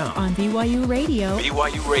Townsend Now on BYU Radio.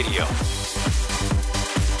 BYU Radio.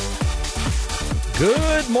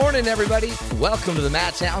 Good morning, everybody. Welcome to the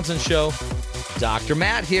Matt Townsend Show. Dr.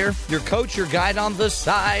 Matt here, your coach, your guide on the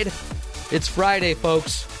side. It's Friday,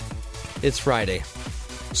 folks. It's Friday.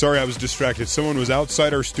 Sorry, I was distracted. Someone was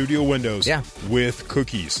outside our studio windows with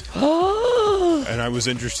cookies. And I was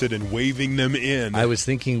interested in waving them in. I was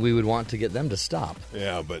thinking we would want to get them to stop.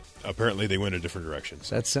 Yeah, but apparently they went a different direction.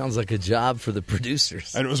 So. That sounds like a job for the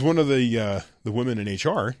producers. And it was one of the women in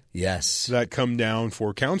HR. Yes. That come down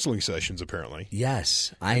for counseling sessions, apparently.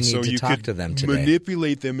 Yes. I need to talk to them today.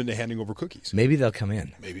 Manipulate them into handing over cookies. Maybe they'll come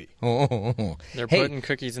in. Maybe. They're putting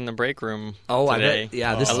cookies in the break room today. I bet.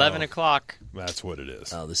 Yeah, this 11 o'clock. That's what it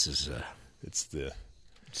is. Oh, this is it's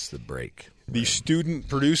the break. The student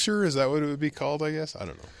producer, is that what it would be called, I guess? I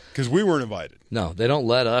don't know. Because we weren't invited. No, they don't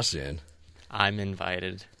let us in. I'm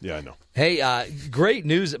invited. Yeah, I know. Hey, great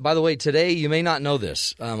news. By the way, today, you may not know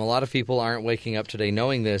this. A lot of people aren't waking up today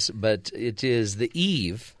knowing this, but it is the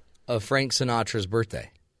eve of Frank Sinatra's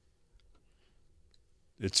birthday.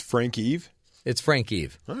 It's Frank Eve? It's Frank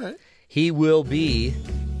Eve. All right. He will be...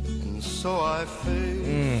 So I fade.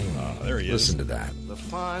 There he is. Listen to that. The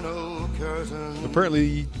final curtain.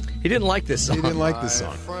 Apparently, he didn't like this song. He didn't like this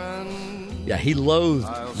song. Yeah, he loathed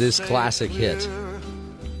this classic hit.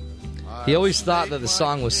 He always thought that the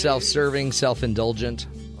song was self-serving, self-indulgent.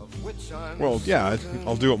 Well, yeah,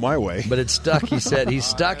 I'll do it my way. But it's stuck, he said. He's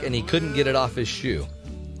stuck, and he couldn't get it off his shoe.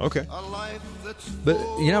 Okay. But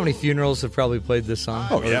you know how many funerals have probably played this song?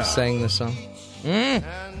 Oh, yeah. Or sang this song?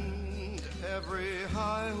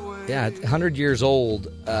 Yeah, 100 years old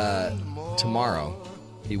tomorrow,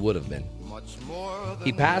 he would have been.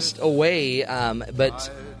 He passed away,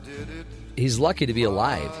 but he's lucky to be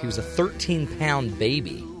alive. He was a 13-pound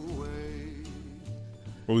baby.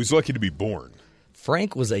 Well, he's lucky to be born.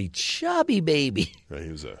 Frank was a chubby baby. Yeah,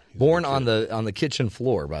 he was born on the kitchen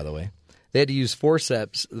floor, by the way. They had to use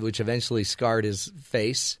forceps, which eventually scarred his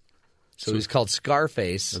face. So he was called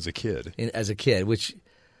Scarface. As a kid. Which...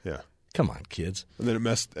 Yeah. Come on, kids. And then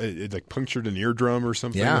it like punctured an eardrum or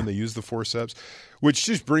something when they used the forceps, which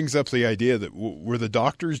just brings up the idea that were the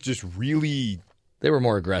doctors just really... They were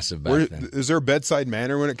more aggressive back then. Is there a bedside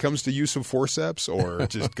manner when it comes to use of forceps, or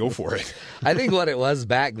just go for it? I think what it was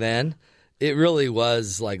back then, it really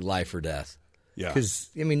was like life or death. Yeah. Because,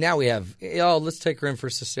 I mean, now we have, let's take her in for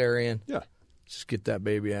cesarean. Yeah. Just get that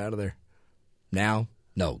baby out of there. Now,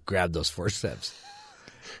 no, grab those forceps.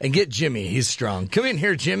 And get Jimmy. He's strong. Come in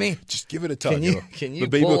here, Jimmy. Just give it a tug. Can you the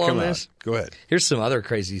baby pull will come on out. this? Go ahead. Here's some other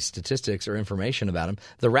crazy statistics or information about him.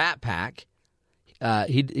 The Rat Pack.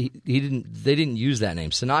 They didn't use that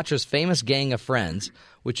name. Sinatra's famous gang of friends,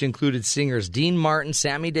 which included singers Dean Martin,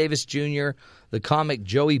 Sammy Davis Jr., the comic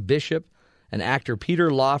Joey Bishop, and actor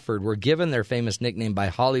Peter Lawford, were given their famous nickname by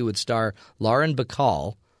Hollywood star Lauren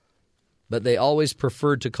Bacall, but they always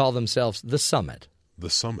preferred to call themselves The Summit. The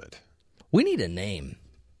Summit. We need a name.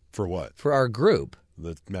 For what? For our group.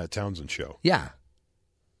 The Matt Townsend Show. Yeah.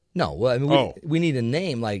 No, well, I mean, we need a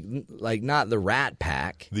name like not the Rat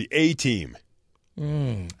Pack. The A-Team.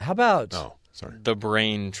 How about the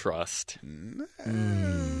Brain Trust?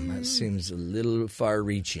 That seems a little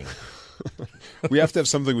far-reaching. We have to have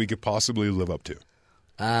something we could possibly live up to.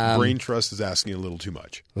 Brain Trust is asking a little too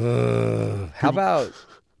much. How about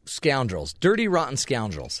Scoundrels? Dirty, Rotten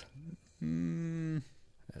Scoundrels. That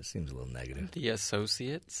seems a little negative. The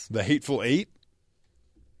Associates? The Hateful Eight?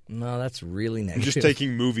 No, that's really negative. I'm just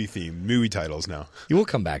taking movie titles now. You will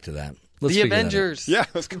come back to that. Let's the figure that out. Avengers. Yeah,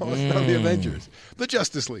 let's call it now the Avengers. The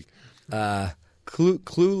Justice League.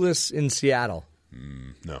 Clueless in Seattle.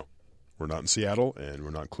 No. We're not in Seattle, and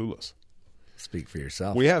we're not clueless. Speak for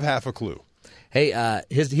yourself. We have half a clue. Hey,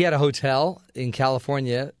 he had a hotel in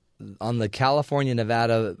California on the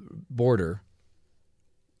California-Nevada border.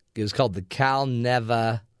 It was called the Cal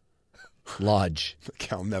Neva Lodge. The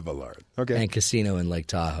Cal Neva Lodge. Okay. And casino in Lake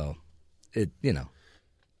Tahoe. It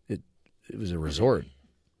was a resort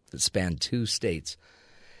that spanned 2 states.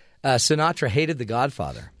 Sinatra hated The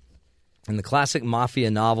Godfather. And the classic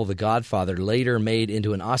mafia novel The Godfather, later made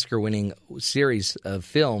into an Oscar-winning series of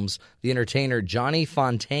films, the entertainer Johnny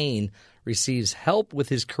Fontaine receives help with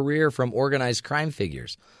his career from organized crime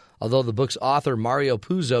figures. Although the book's author, Mario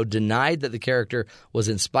Puzo, denied that the character was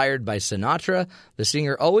inspired by Sinatra, the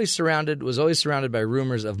singer was always surrounded by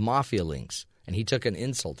rumors of mafia links, and he took an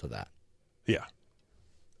insult to that. Yeah.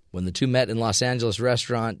 When the two met in Los Angeles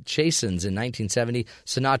restaurant Chasen's in 1970,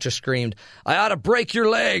 Sinatra screamed, "I ought to break your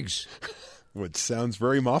legs!" Which sounds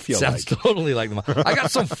very mafia-like. Sounds totally like the mafia. I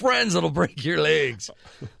got some friends that'll break your legs.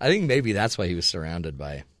 I think maybe that's why he was surrounded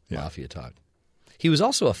by mafia talk. He was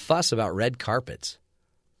also a fuss about red carpets.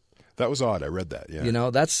 That was odd. I read that, yeah.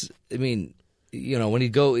 When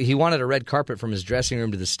he wanted a red carpet from his dressing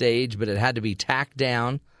room to the stage, but it had to be tacked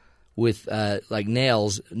down with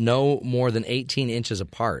nails no more than 18 inches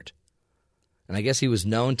apart. And I guess he was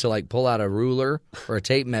known to pull out a ruler or a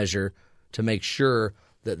tape measure to make sure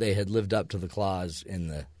that they had lived up to the clause in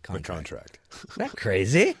the contract. Isn't that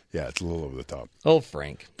crazy? Yeah, it's a little over the top. Oh,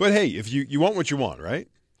 Frank. But hey, if you want what you want, right?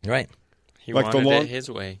 Right. He wanted it his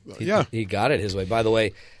way. He got it his way. By the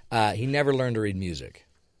way, he never learned to read music,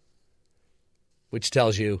 which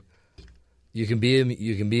tells you you can be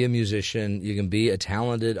a musician, you can be a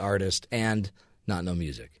talented artist, and not know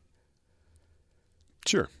music.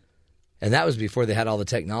 Sure. And that was before they had all the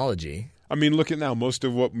technology. I mean, look at now. Most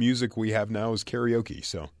of what music we have now is karaoke,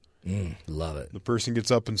 so. Love it. The person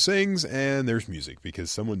gets up and sings, and there's music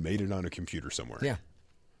because someone made it on a computer somewhere. Yeah.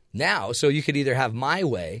 Now, so you could either have My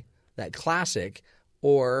Way, that classic,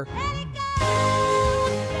 or...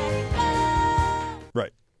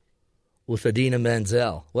 Right. With Idina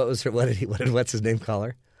Menzel. What's his name call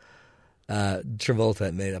her?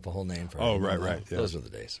 Travolta made up a whole name for her. Oh, right. Yeah. Those were the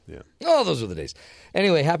days. Yeah. Oh, those were the days.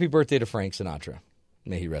 Anyway, happy birthday to Frank Sinatra.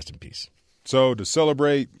 May he rest in peace. So to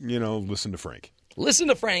celebrate, listen to Frank. Listen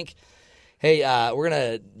to Frank. Hey, we're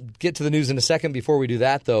going to get to the news in a second. Before we do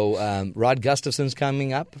that, though, Rod Gustafson's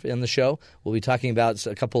coming up in the show. We'll be talking about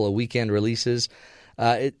a couple of weekend releases.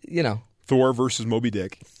 Thor versus Moby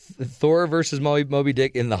Dick. Thor versus Moby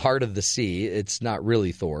Dick in the heart of the sea. It's not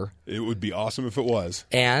really Thor. It would be awesome if it was.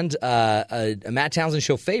 And a Matt Townsend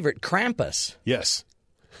show favorite, Krampus. Yes.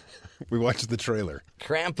 We watched the trailer.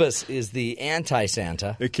 Krampus is the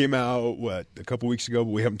anti-Santa. It came out, a couple weeks ago, but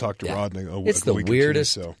we haven't talked to Rod in it's the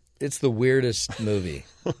weirdest. So. It's the weirdest movie.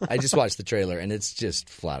 I just watched the trailer, and it's just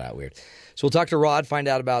flat out weird. So we'll talk to Rod, find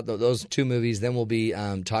out about those 2 movies. Then we'll be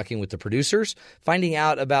talking with the producers, finding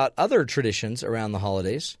out about other traditions around the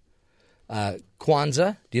holidays.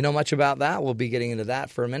 Kwanzaa, do you know much about that? We'll be getting into that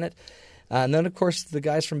for a minute. And then, of course, the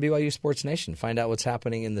guys from BYU Sports Nation, find out what's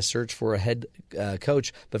happening in the search for a head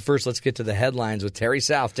coach. But first, let's get to the headlines with Terry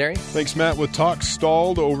South. Terry? Thanks, Matt. With talks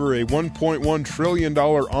stalled over a $1.1 trillion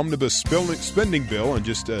omnibus spending bill and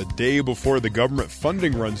just a day before the government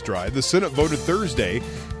funding runs dry, the Senate voted Thursday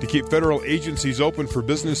to keep federal agencies open for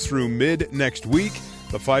business through mid-next week.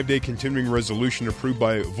 The 5-day continuing resolution approved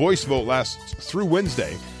by voice vote lasts through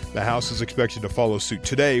Wednesday. The House is expected to follow suit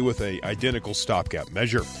today with an identical stopgap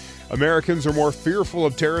measure. Americans are more fearful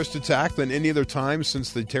of terrorist attack than any other time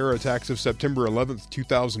since the terror attacks of September 11th,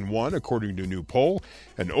 2001, according to a new poll.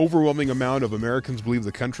 An overwhelming amount of Americans believe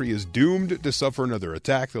the country is doomed to suffer another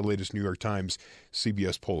attack, the latest New York Times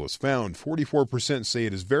CBS poll has found. 44% say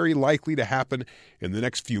it is very likely to happen in the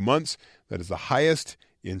next few months. That is the highest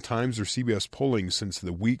in Times or CBS polling since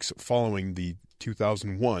the weeks following the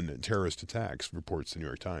 2001 terrorist attacks, reports the New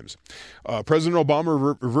York Times. President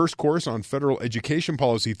Obama reversed course on federal education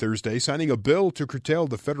policy Thursday, signing a bill to curtail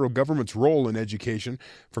the federal government's role in education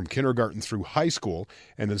from kindergarten through high school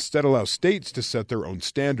and instead allow states to set their own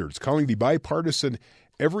standards, calling the bipartisan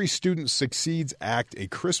Every Student Succeeds Act a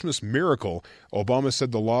Christmas miracle. Obama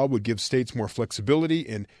said the law would give states more flexibility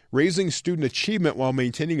in raising student achievement while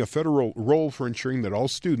maintaining a federal role for ensuring that all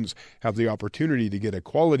students have the opportunity to get a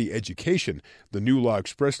quality education. The new law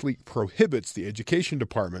expressly prohibits the Education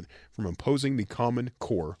Department from imposing the Common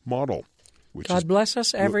Core model. God bless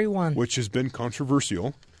us, everyone. Which has been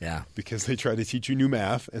controversial. Yeah. Because they try to teach you new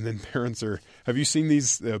math, and then parents are... Have you seen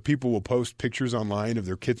these? People will post pictures online of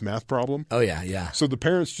their kid's math problem. Oh, yeah, yeah. So the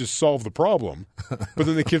parents just solve the problem, but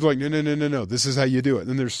then the kid's like, no, this is how you do it. And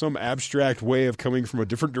then there's some abstract way of coming from a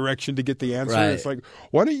different direction to get the answer. Right. It's like,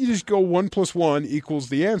 why don't you just go 1 + 1 =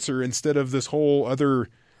 the answer instead of this whole other...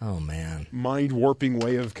 Oh, man. mind-warping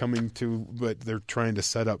way of coming to, but they're trying to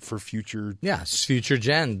set up for future... Yeah, it's future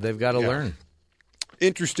gen. They've got to learn.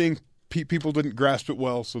 Interesting. People didn't grasp it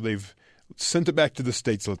well, so they've sent it back to the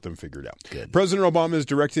states, let them figure it out. Good. President Obama has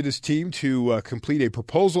directed his team to complete a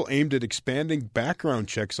proposal aimed at expanding background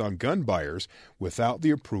checks on gun buyers without the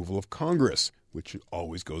approval of Congress, which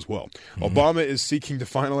always goes well. Mm-hmm. Obama is seeking to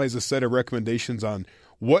finalize a set of recommendations on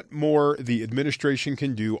what more the administration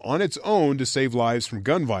can do on its own to save lives from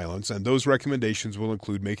gun violence, and those recommendations will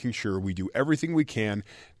include making sure we do everything we can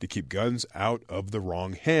to keep guns out of the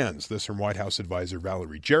wrong hands. This from White House advisor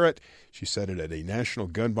Valerie Jarrett. She said it at a national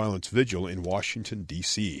gun violence vigil in Washington,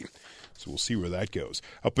 D.C. So we'll see where that goes.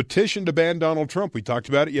 A petition to ban Donald Trump. We talked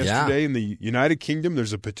about it yesterday. In the United Kingdom,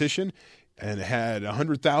 there's a petition, and it had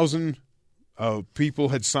 100,000 people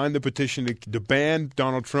had signed the petition to ban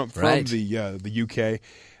Donald Trump from the UK.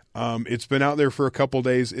 It's been out there for a couple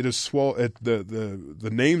days. It has the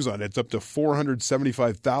names on it. It's up to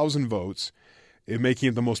 475,000 votes, making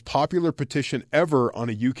it the most popular petition ever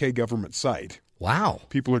on a UK government site. Wow.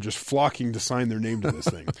 People are just flocking to sign their name to this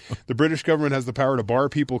thing. The British government has the power to bar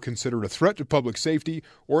people considered a threat to public safety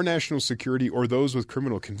or national security or those with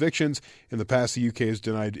criminal convictions. In the past, the UK has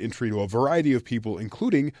denied entry to a variety of people,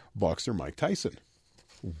 including boxer Mike Tyson.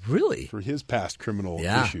 Really? For his past criminal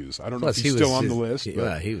issues. I don't know if Plus, he's still on the list.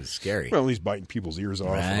 Yeah, he was scary. Well, he's biting people's ears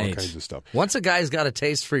off and all kinds of stuff. Once a guy's got a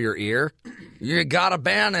taste for your ear, you got to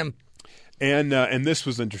ban him. And this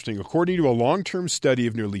was interesting. According to a long-term study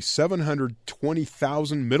of nearly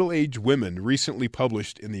 720,000 middle-aged women recently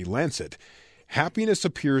published in The Lancet, happiness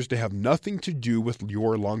appears to have nothing to do with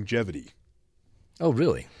your longevity. Oh,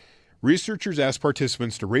 really? Researchers asked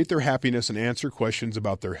participants to rate their happiness and answer questions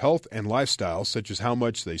about their health and lifestyle, such as how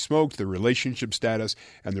much they smoked, their relationship status,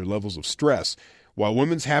 and their levels of stress. While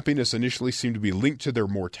women's happiness initially seemed to be linked to their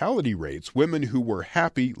mortality rates, women who were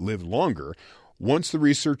happy lived longer. Once the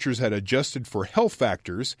researchers had adjusted for health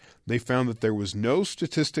factors, they found that there was no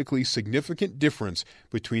statistically significant difference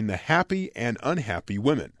between the happy and unhappy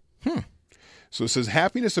women. So it says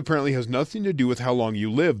happiness apparently has nothing to do with how long you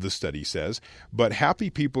live, the study says, but happy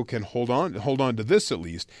people can hold on to this at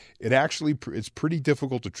least. It's pretty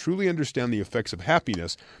difficult to truly understand the effects of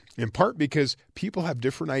happiness, in part because people have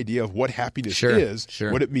different idea of what happiness is,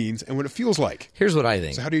 what it means, and what it feels like. Here's what I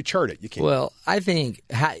think. So how do you chart it? You can't. Well, I think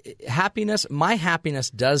my happiness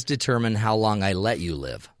does determine how long I let you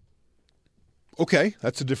live. Okay,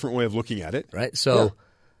 that's a different way of looking at it. Right? So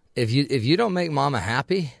if you don't make mama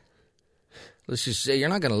happy, let's just say you're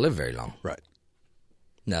not going to live very long. Right.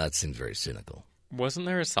 No, that seems very cynical. Wasn't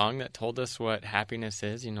there a song that told us what happiness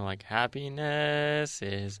is? You know, like happiness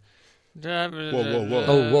is...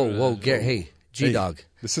 Whoa. Whoa. Hey, G-Dog. Hey,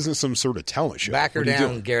 this isn't some sort of talent show. Back her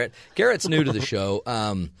down, Garrett. Garrett's new to the show.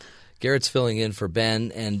 Garrett's filling in for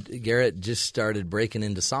Ben, and Garrett just started breaking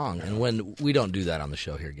into song. And when we don't do that on the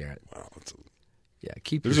show here, Garrett. Wow.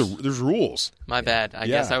 There's rules. My bad. I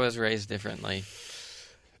guess I was raised differently.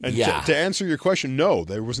 And to answer your question, no,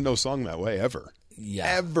 there was no song that way ever. Yeah.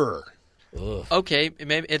 Ever. Ugh. Okay,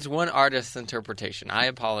 maybe it's one artist's interpretation. I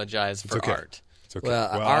apologize for art. It's okay. Well,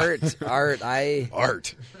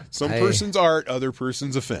 art. Some person's art, other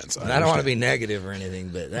person's offense. I don't want to be negative or anything,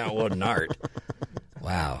 but that wasn't art.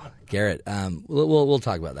 Wow. Garrett, we'll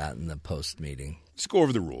talk about that in the post meeting. Just go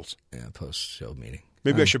over the rules. Yeah, post show meeting.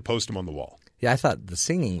 Maybe I should post them on the wall. Yeah, I thought the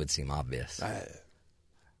singing would seem obvious.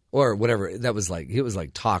 or whatever. That was like it was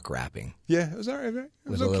like talk rapping. Yeah, it was all right. It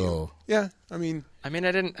was with okay. a little. Yeah, I mean, I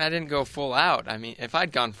didn't go full out. I mean, if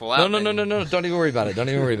I'd gone full out, No. Don't even worry about it. Don't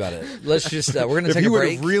even worry about it. Let's just we're going to if take you a would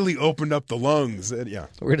break. have really opened up the lungs, then, yeah.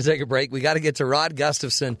 We're going to take a break. We got to get to Rod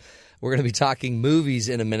Gustafson. We're going to be talking movies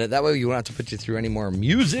in a minute. That way, you won't have to put you through any more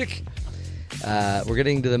music. We're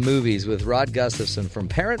getting to the movies with Rod Gustafson from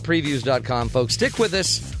ParentPreviews.com. Folks, stick with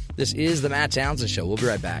us. This is the Matt Townsend Show. We'll be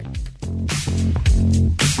right back.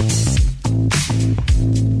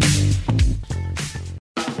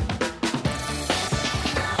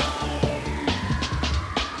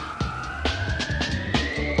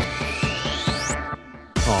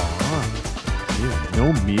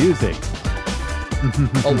 No music.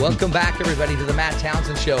 Welcome back, everybody, to the Matt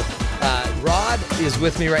Townsend Show. Rod is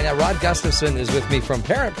with me right now. Rod Gustafson is with me from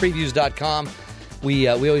ParentPreviews.com. We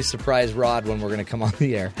always surprise Rod when we're going to come on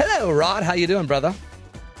the air. Hello, Rod. How you doing, brother?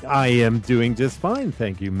 I am doing just fine,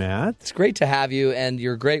 thank you, Matt. It's great to have you, and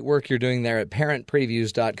your great work you're doing there at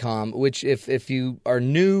ParentPreviews.com, which if you are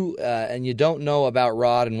new and you don't know about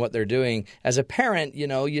Rod and what they're doing, as a parent,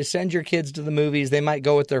 you send your kids to the movies. They might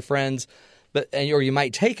go with their friends. Or you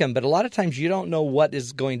might take them, but a lot of times you don't know what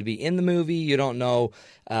is going to be in the movie. You don't know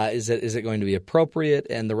is it going to be appropriate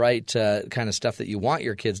and the right kind of stuff that you want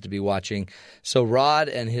your kids to be watching. So Rod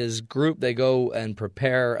and his group, they go and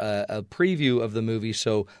prepare a preview of the movie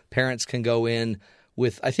so parents can go in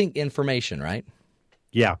with, I think, information, right?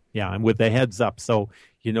 Yeah, and with the heads up. So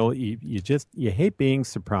you hate being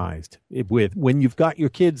surprised when you've got your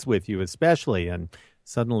kids with you, especially, and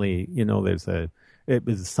suddenly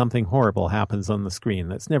something horrible happens on the screen.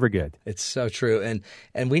 That's never good. It's so true,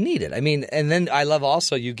 and we need it. I mean, and then I love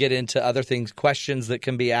also you get into other things, questions that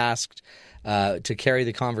can be asked to carry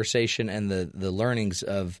the conversation and the learnings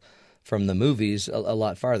from the movies a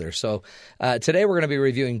lot farther. So today we're going to be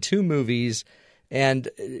reviewing two movies, and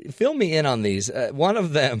fill me in on these. One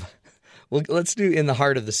of them, let's do In the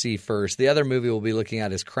Heart of the Sea first. The other movie we'll be looking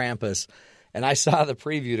at is Krampus, and I saw the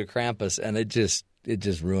preview to Krampus, and it just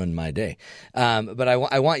ruined my day. But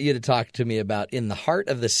I want you to talk to me about In the Heart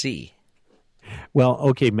of the Sea. Well,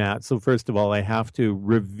 okay, Matt. So first of all, I have to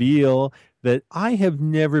reveal that I have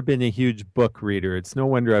never been a huge book reader. It's no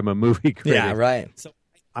wonder I'm a movie critic. Yeah, right. So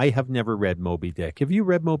I have never read Moby Dick. Have you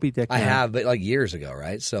read Moby Dick? I have, but like years ago,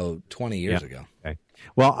 right? So 20 years ago. Okay.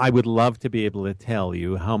 Well, I would love to be able to tell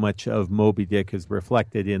you how much of Moby Dick is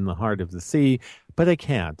reflected in The Heart of the Sea, but I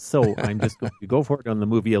can't. So I'm just going to go for it on the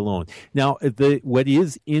movie alone. Now, what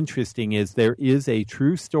is interesting is there is a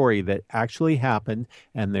true story that actually happened,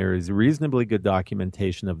 and there is reasonably good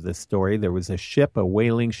documentation of this story. There was a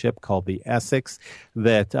whaling ship called the Essex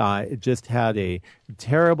that just had a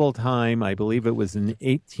terrible time. I believe it was in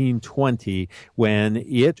 1820 when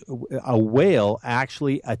a whale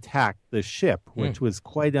actually attacked the ship, which was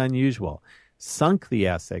quite unusual. Sunk the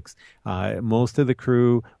Essex. Most of the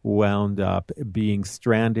crew wound up being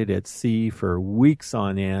stranded at sea for weeks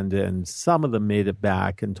on end, and some of them made it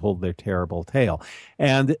back and told their terrible tale.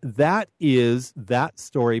 And that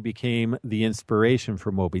story became the inspiration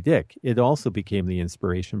for Moby Dick. It also became the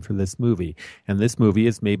inspiration for this movie. And this movie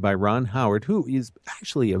is made by Ron Howard, who is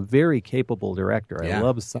actually a very capable director. I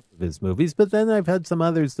love some of his movies, but then I've had some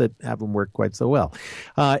others that haven't worked quite so well.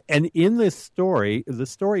 And in this story, the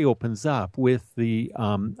story opens up with the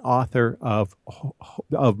author of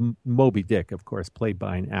Moby Dick, of course, played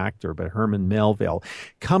by an actor, but Herman Melville,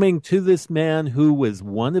 coming to this man who was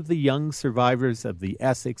one of the young survivors of the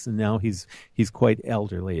Essex, and now he's quite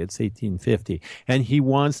elderly. It's 1850, and he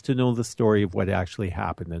wants to know the story of what actually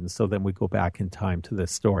happened. And so then we go back in time to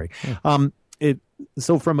this story.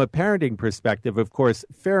 So from a parenting perspective, of course,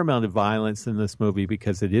 fair amount of violence in this movie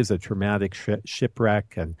because it is a traumatic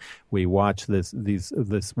shipwreck, and we watch this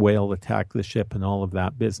whale attack the ship and all of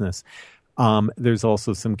that business. There's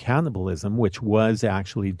also some cannibalism, which was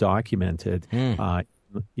actually documented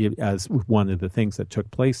as one of the things that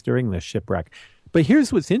took place during this shipwreck. But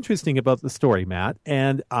here's what's interesting about the story, Matt,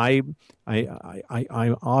 and I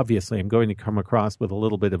obviously am going to come across with a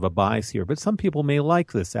little bit of a bias here, but some people may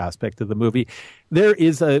like this aspect of the movie. There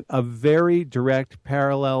is a very direct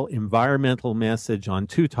parallel environmental message on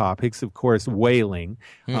two topics, of course, whaling,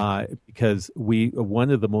 because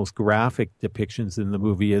one of the most graphic depictions in the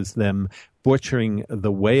movie is them butchering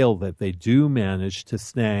the whale that they do manage to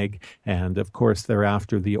snag, and of course they're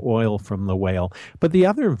after the oil from the whale. But the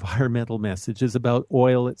other environmental message is about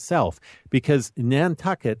oil itself, because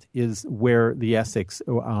Nantucket is where the Essex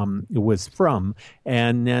was from,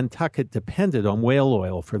 and Nantucket depended on whale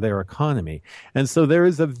oil for their economy. And so there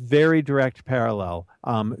is a very direct parallel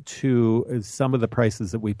to some of the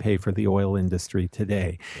prices that we pay for the oil industry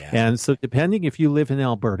today. Yeah. And so depending if you live in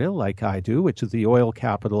Alberta, like I do, which is the oil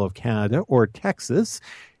capital of Canada, or Texas,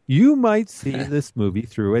 you might see this movie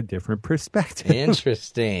through a different perspective.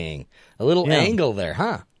 Interesting. A little angle there,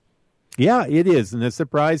 huh? Yeah, it is, and a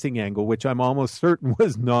surprising angle, which I'm almost certain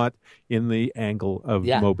was not in the angle of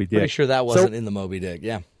Moby Dick. Pretty sure that wasn't in the Moby Dick,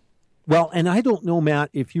 yeah. Well, and I don't know, Matt,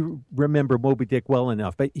 if you remember Moby Dick well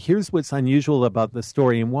enough, but here's what's unusual about the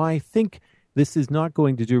story and why I think this is not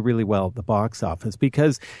going to do really well at the box office,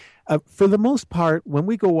 because for the most part, when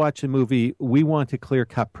we go watch a movie, we want a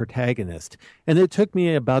clear-cut protagonist. And it took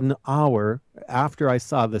me about an hour after I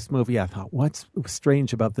saw this movie. I thought, what's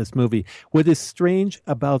strange about this movie? What is strange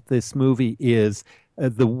about this movie is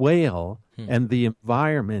the whale and the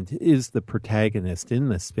environment is the protagonist in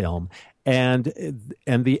this film, and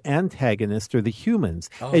the antagonist are the humans.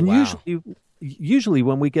 Oh, and wow. Usually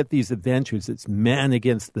when we get these adventures, it's man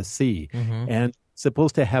against the sea. Mm-hmm. And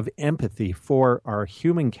supposed to have empathy for our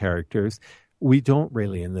human characters. We don't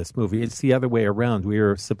really in this movie. It's the other way around. We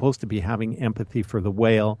are supposed to be having empathy for the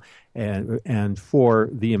whale and for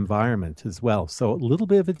the environment as well. So a little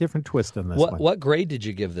bit of a different twist on this one. What grade did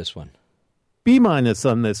you give this one? B- on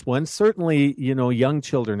this one. Certainly, young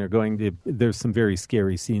children are going to, there's some very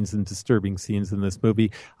scary scenes and disturbing scenes in this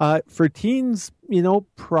movie. For teens,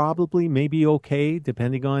 probably maybe okay,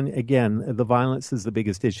 depending on, again, the violence is the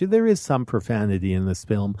biggest issue. There is some profanity in this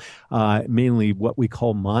film, mainly what we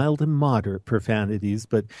call mild and moderate profanities,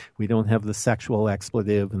 but we don't have the sexual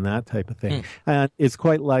expletive and that type of thing. And it's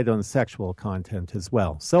quite light on sexual content as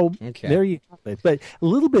well. So There you have it. But a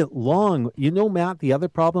little bit long. Matt, the other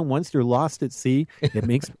problem, once they're lost at sea, it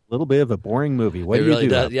makes a little bit of a boring movie. What do you do?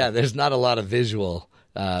 Does. Yeah, there's not a lot of visual.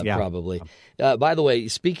 Probably. By the way,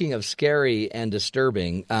 speaking of scary and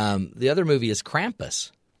disturbing, the other movie is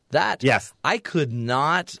Krampus. Yes. I could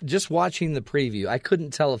not, just watching the preview, I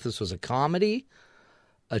couldn't tell if this was a comedy,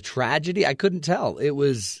 a tragedy. I couldn't tell. It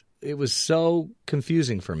was so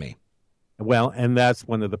confusing for me. Well, and that's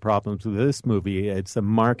one of the problems with this movie. It's a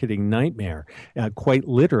marketing nightmare, quite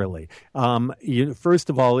literally. First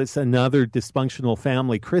of all, it's another dysfunctional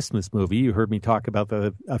family Christmas movie. You heard me talk about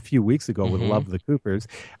that a few weeks ago with Love the Coopers.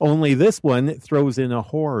 Only this one throws in a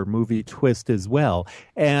horror movie twist as well.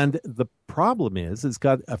 And the problem is it's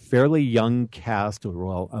got a fairly young cast,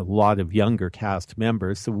 or a lot of younger cast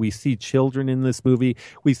members. So we see children in this movie.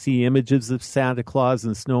 We see images of Santa Claus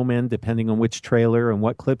and snowmen, depending on which trailer and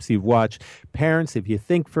what clips you've watched. Parents, if you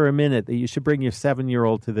think for a minute that you should bring your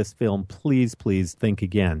 7-year-old to this film, please think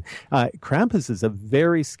again. Krampus is a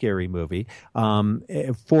very scary movie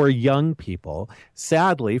for young people.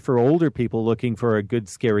 Sadly, for older people looking for a good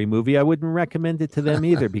scary movie, I wouldn't recommend it to them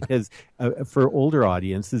either, because for older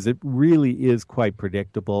audiences, it really is quite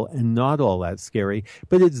predictable and not all that scary,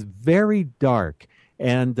 but it's very dark.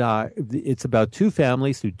 And it's about two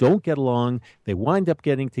families who don't get along. They wind up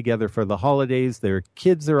getting together for the holidays. Their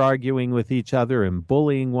kids are arguing with each other and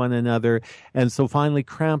bullying one another. And so finally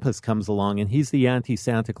Krampus comes along, and he's the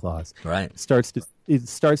anti-Santa Claus. Right. It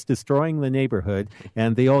starts destroying the neighborhood,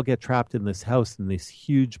 and they all get trapped in this house in this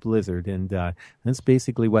huge blizzard. And that's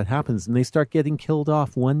basically what happens. And they start getting killed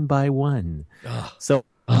off one by one. So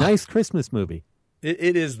nice Christmas movie.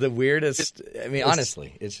 It is the weirdest. I mean,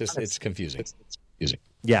 honestly, it's confusing.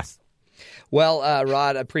 Yes. Well,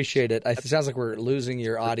 Rod, appreciate it. It sounds like we're losing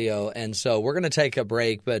your audio, and so we're going to take a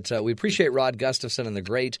break, but we appreciate Rod Gustafson and the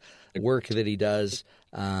great work that he does.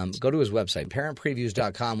 Go to his website,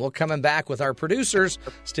 parentpreviews.com. We're coming back with our producers.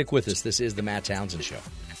 Stick with us. This is the Matt Townsend Show.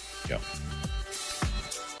 Go.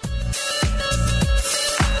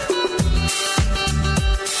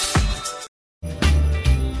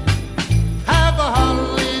 Have a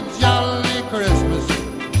holly jolly Christmas.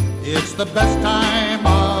 It's the best time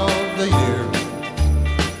of the year.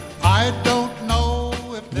 I don't know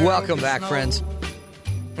if there'll Welcome be back, snow. friends.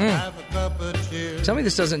 Have a cup of cheer. Tell me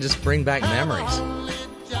this doesn't just bring back memories.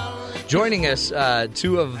 Joining us,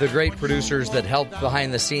 two of the great producers that helped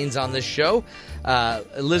behind the scenes on this show,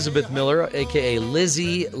 Elizabeth Miller, a.k.a.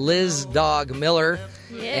 Lizz Dog Miller,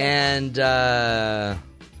 and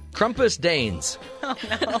Krumpus Daines. Oh,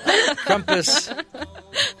 no. Krumpus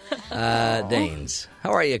Daines.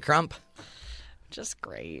 How are you, Krump? Just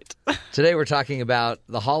great. Today we're talking about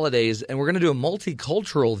the holidays, and we're going to do a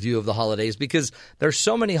multicultural view of the holidays because there's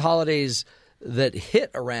so many holidays that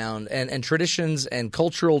hit around and traditions and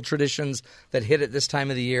cultural traditions that hit at this time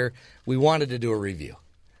of the year. We wanted to do a review.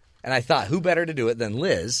 And I thought, who better to do it than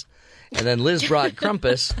Lizz? And then Lizz brought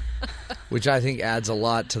Krumpus, which I think adds a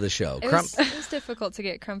lot to the show. It was difficult to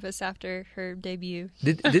get Krumpus after her debut.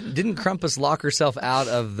 Didn't Krumpus lock herself out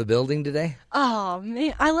of the building today? Oh,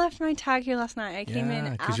 man. I left my tag here last night. I came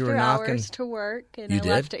in after hours to work, and I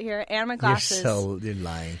left it here, and my glasses. You're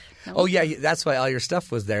lying. No. Oh, yeah, that's why all your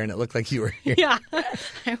stuff was there, and it looked like you were here. Yeah.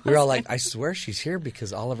 We were all like, I swear she's here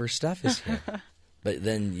because all of her stuff is here. But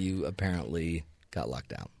then you apparently got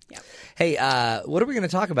locked out. Yep. Hey, what are we going to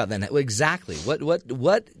talk about then? Exactly.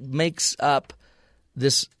 What makes up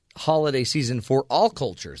this holiday season for all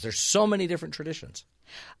cultures? There's so many different traditions.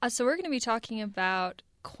 So we're going to be talking about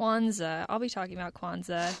Kwanzaa. I'll be talking about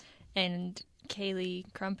Kwanzaa, and Kaylee,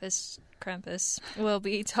 Krampus will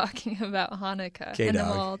be talking about Hanukkah. And then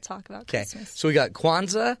we'll talk about Christmas. So we got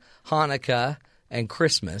Kwanzaa, Hanukkah, and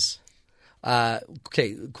Christmas.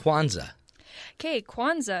 Kwanzaa. Okay,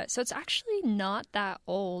 Kwanzaa. So it's actually not that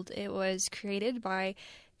old. It was created by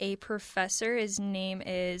a professor. His name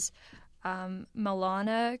is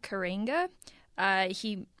Maulana Karenga.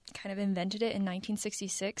 He kind of invented it in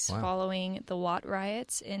 1966 following the Watt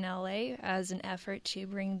riots in LA as an effort to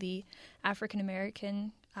bring the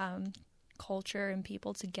African-American culture and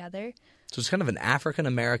people together. So it's kind of an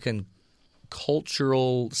African-American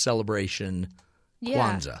cultural celebration.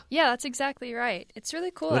 Kwanzaa. Yeah, that's exactly right. It's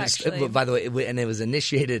really cool, actually. By the way, and it was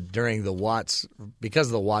initiated during because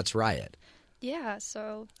of the Watts riot. Yeah,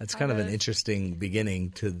 so that's kind of an interesting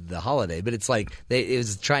beginning to the holiday. But it's like it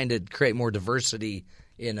was trying to create more diversity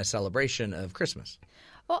in a celebration of Christmas.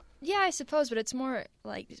 Well, yeah, I suppose, but it's more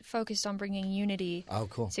like focused on bringing unity. Oh,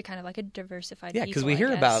 cool. To kind of like a diversified people. Yeah, because we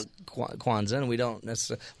hear about Kwanzaa and we don't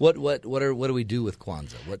necessarily. What do we do with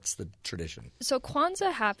Kwanzaa? What's the tradition? So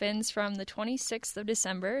Kwanzaa happens from the 26th of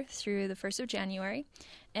December through the 1st of January,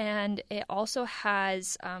 and it also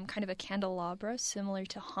has kind of a candelabra similar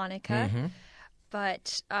to Hanukkah,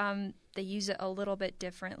 but they use it a little bit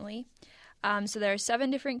differently. So there are 7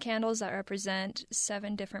 different candles that represent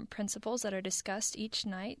 7 different principles that are discussed each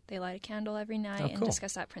night. They light a candle every night and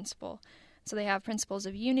discuss that principle. So they have principles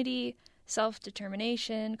of unity,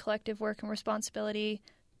 self-determination, collective work and responsibility,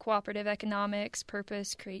 cooperative economics,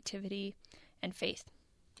 purpose, creativity, and faith.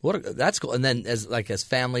 That's cool. And then as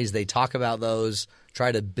families, they talk about those,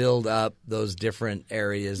 try to build up those different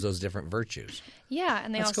areas, those different virtues. Yeah,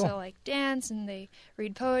 and they also dance and they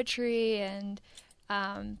read poetry and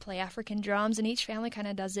play African drums, and each family kind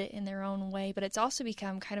of does it in their own way. But it's also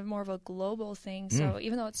become kind of more of a global thing. So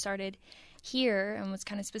even though it started here and was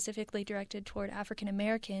kind of specifically directed toward African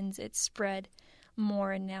Americans, it's spread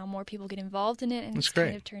more, and now more people get involved in it, and it's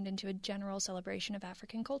kind of turned into a general celebration of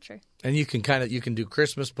African culture. And you can do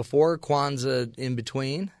Christmas before, Kwanzaa in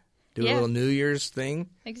between, do a little New Year's thing.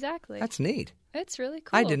 Exactly. That's neat. It's really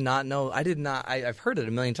cool. I did not know. I've heard it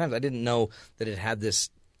a million times. I didn't know that it had this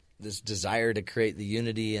desire to create the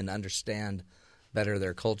unity and understand better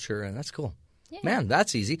their culture, and that's cool. Yeah. Man,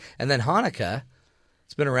 that's easy. And then Hanukkah,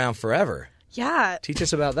 it's been around forever. Yeah. Teach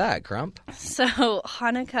us about that, Krump. So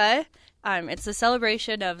Hanukkah, it's the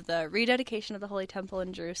celebration of the rededication of the Holy Temple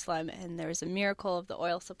in Jerusalem, and there was a miracle of the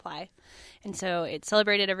oil supply. And so it's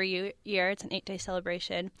celebrated every year. It's an 8-day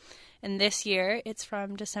celebration. And this year, it's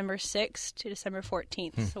from December 6th to December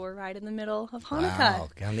 14th. So we're right in the middle of Hanukkah. Wow,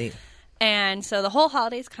 how neat. And so the whole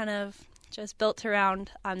holiday is kind of just built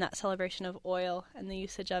around that celebration of oil and the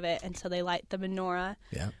usage of it. And so they light the menorah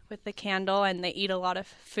with the candle, and they eat a lot of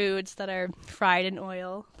foods that are fried in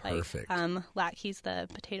oil. Perfect. Like latkes, the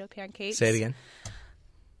potato pancakes. Say it again.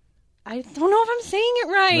 I don't know if I'm saying it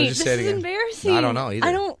right. No, just say it again. This is embarrassing. No, I don't know either.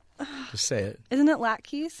 I don't. Just say it. Isn't it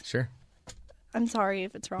latkes? Sure. I'm sorry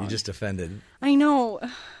if it's wrong. You just offended. I know.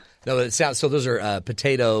 No, it sounds so. Those are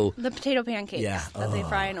potato. The potato pancakes that they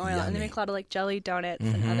fry in oil, yummy. and they make a lot of like jelly donuts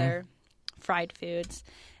and other fried foods.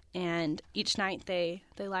 And each night they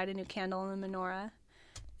light a new candle in the menorah,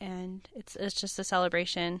 and it's just a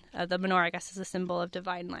celebration. The menorah, I guess, is a symbol of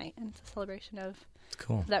divine light, and it's a celebration of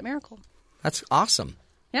that miracle. That's awesome.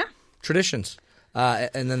 Yeah. Traditions,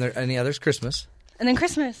 and then there any others? Christmas. And then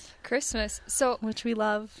Christmas. So, which we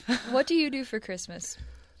love. What do you do for Christmas?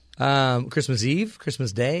 Christmas Eve,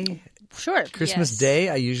 Christmas Day. Sure. Christmas Day,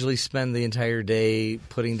 I usually spend the entire day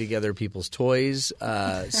putting together people's toys,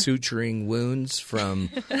 suturing wounds from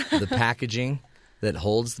the packaging that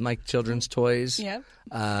holds my children's toys. Yep.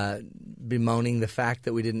 Bemoaning the fact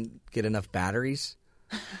that we didn't get enough batteries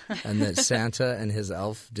and that Santa and his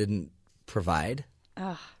elf didn't provide.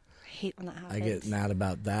 Oh, I hate when that happens. I get mad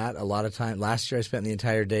about that a lot of time. Last year I spent the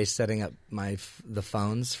entire day setting up the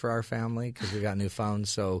phones for our family because we got new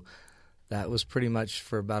phones, so that was pretty much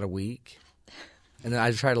for about a week. And then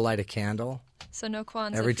I try to light a candle So no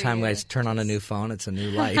Kwanzaa. Every for time you. I turn on a new phone, it's a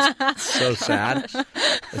new light. It's so sad.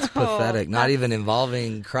 It's pathetic. Not even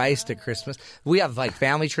involving Christ at Christmas. We have like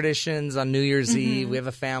family traditions on New Year's Eve. We have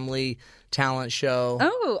a family talent show.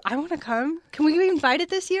 Oh, I want to come. Can we be invited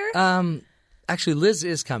this year? Actually, Lizz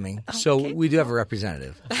is coming, so we do have a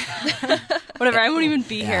representative. Whatever, I won't even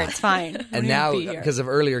be here. It's fine. And now, because of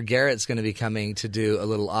earlier, Garrett's going to be coming to do a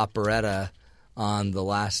little operetta on the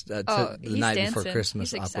last the night before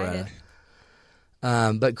Christmas operetta.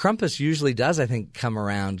 But Krampus usually does, I think, come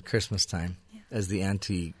around Christmas time as the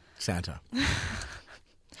anti-Santa.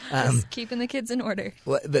 Just keeping the kids in order.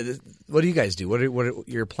 What do you guys do? What are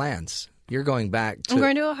your plans? You're going back to I'm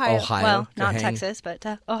going to Ohio. Well, not hang. Texas, but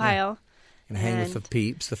Ohio. And hang with the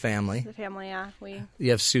peeps, the family. The family, yeah.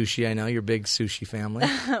 You have sushi, I know. You're a big sushi family.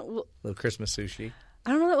 Little Christmas sushi.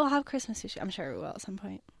 I don't know that we'll have Christmas sushi. I'm sure we will at some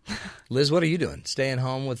point. Lizz, what are you doing? Staying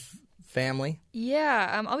home with family?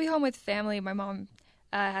 Yeah, I'll be home with family. My mom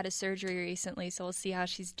had a surgery recently, so we'll see how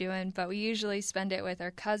she's doing. But we usually spend it with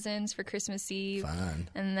our cousins for Christmas Eve. Fun.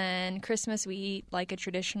 And then Christmas, we eat like a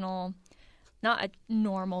traditional, not a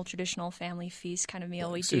normal traditional family feast kind of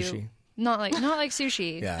meal. We sushi. do. Not like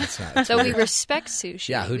sushi. Yeah, it's not. So we respect sushi.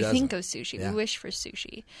 Yeah, who doesn't? We think of sushi. Yeah. We wish for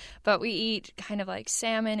sushi. But we eat kind of like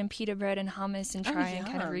salmon and pita bread and hummus and try and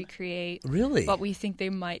kind of recreate what we think they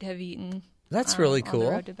might have eaten. That's really cool. On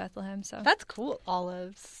the road to Bethlehem. So that's cool.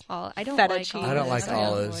 Olives. I don't Feta like cheese. olives. I don't like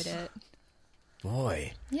olives. Avoid it.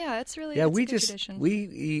 Boy. Yeah, it's really it's a we good tradition. we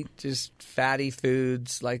eat just fatty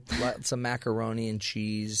foods like lots of macaroni and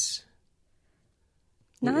cheese.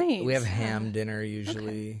 Nice. We have ham dinner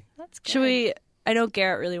usually. Okay. That's good. Should we? I know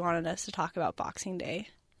Garrett really wanted us to talk about Boxing Day.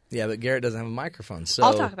 Yeah, but Garrett doesn't have a microphone, so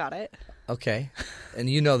I'll talk about it. Okay. And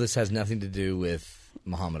you know this has nothing to do with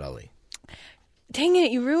Muhammad Ali. Dang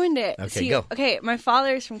it, you ruined it. Okay, go. Okay, my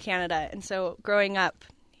father's from Canada, and so growing up,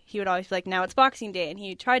 he would always be like, now it's Boxing Day, and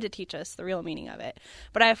he tried to teach us the real meaning of it.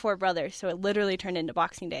 But I have 4 brothers, so it literally turned into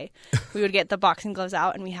Boxing Day. We would get the boxing gloves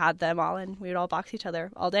out, and we had them all, and we would all box each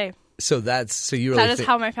other all day. So you really That is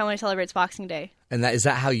how my family celebrates Boxing Day. And is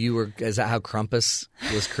that how Krampus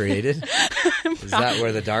was created? Is that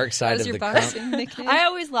where the dark side of the boxing nickname? I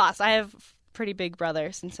always lost. I have pretty big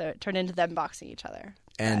brothers, and so it turned into them boxing each other.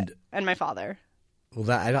 And my father. Well,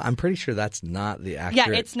 I'm pretty sure that's not the accurate.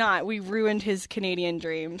 Yeah, it's not. We ruined his Canadian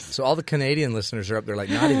dreams. So all the Canadian listeners are up there like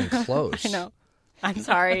not even close. I know. I'm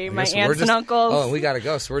sorry, my aunts and uncles. Oh, and we got to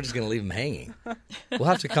go, so we're just going to leave them hanging. We'll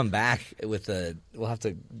have to come back we'll have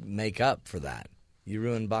to make up for that. You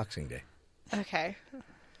ruined Boxing Day. Okay.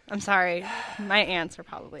 I'm sorry. My aunts are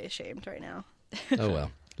probably ashamed right now. Oh,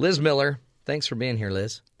 well. Lizz Miller, thanks for being here,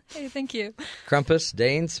 Lizz. Hey, thank you. Krumpus,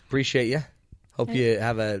 Daines, appreciate you. Hope you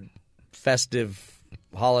have a festive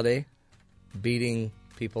holiday beating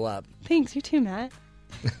people up. Thanks, you too, Matt.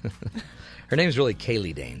 Her name's really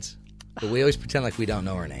Kaylee Daines, but we always pretend like we don't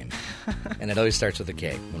know her name. And it always starts with a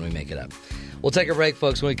K when we make it up. We'll take a break,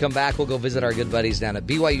 folks. When we come back, we'll go visit our good buddies down at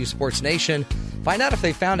BYU Sports Nation. Find out if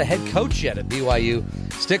they found a head coach yet at BYU.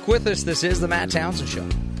 Stick with us. This is the Matt Townsend Show.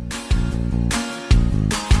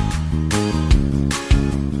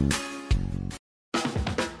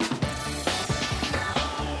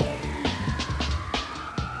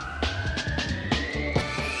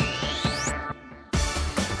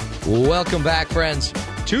 Welcome back, friends,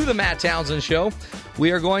 to the Matt Townsend Show.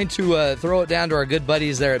 We are going to throw it down to our good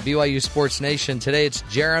buddies there at BYU Sports Nation. Today it's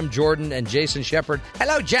Jerem, Jordan, and Jason Shepard.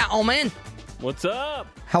 Hello, gentlemen. What's up?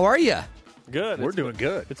 How are you? Good. We're doing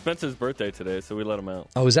good. It's Spencer's birthday today, so we let him out.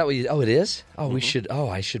 Oh, is that what you... Oh, it is? Oh, we should... Oh,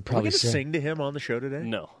 I should probably Are we gonna sing to him on the show today?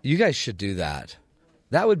 No. You guys should do that.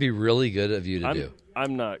 That would be really good of you to do.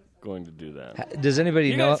 I'm not going to do that. Does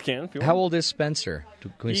anybody you know... Guys can, if you how want. old is Spencer?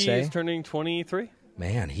 Can we say? He's turning 23.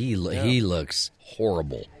 Man, he looks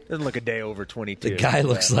horrible. Doesn't look a day over 22. The guy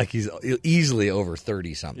looks like he's easily over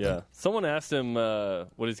 30-something. Yeah. Someone asked him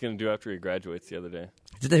what he's going to do after he graduates the other day.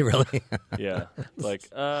 Did they really? Yeah. Like,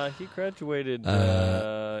 he graduated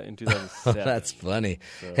in 2007. That's funny.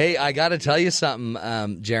 So. Hey, I got to tell you something,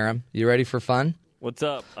 Jerem. You ready for fun? What's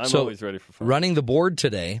up? I'm always ready for fun. Running the board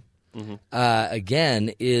today,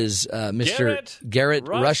 again, is Mr. Garrett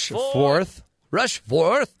Rushforth.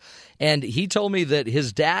 Rushforth. And he told me that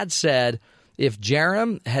his dad said if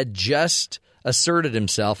Jerem had just asserted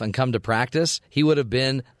himself and come to practice, he would have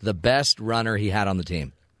been the best runner he had on the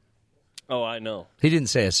team. Oh, I know. He didn't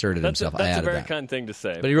say asserted himself. That's I added a very that. kind thing to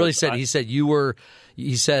say. But he really said, he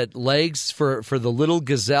said legs for the little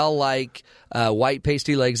gazelle-like white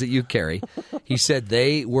pasty legs that you carry. He said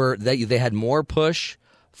they had more push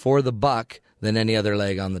for the buck than any other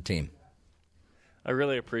leg on the team. I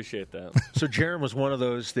really appreciate that. So Jerem was one of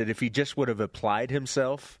those that if he just would have applied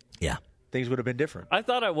himself, things would have been different. I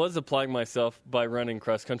thought I was applying myself by running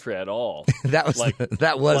cross country at all. that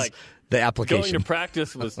was the application. Going to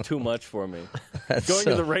practice was too much for me. Going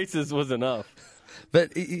to the races was enough.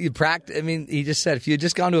 But you practice. I mean, he just said if you had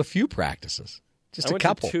just gone to a few practices, just I a went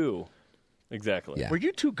couple. To 2. Exactly. Yeah. Were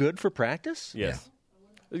you too good for practice? Yes.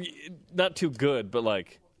 Yeah. Not too good, but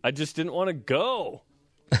I just didn't want to go.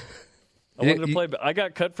 I wanted to play, but I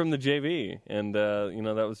got cut from the JV, and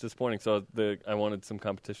that was disappointing. So I wanted some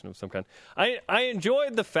competition of some kind. I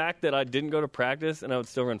enjoyed the fact that I didn't go to practice, and I would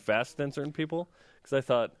still run faster than certain people, because I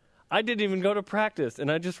thought I didn't even go to practice,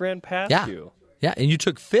 and I just ran past you. Yeah, and you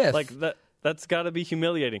took 5th. Like that. That's got to be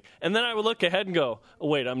humiliating. And then I would look ahead and go, oh,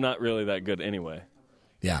 wait, I'm not really that good anyway.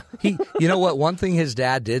 Yeah. You know what? One thing his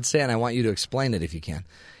dad did say, and I want you to explain it if you can.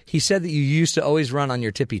 He said that you used to always run on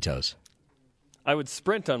your tippy toes. I would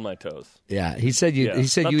sprint on my toes. Yeah, he said you. Yeah, he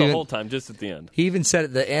said not you the even, whole time, just at the end. He even said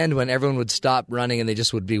at the end when everyone would stop running and they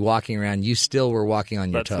just would be walking around, you still were walking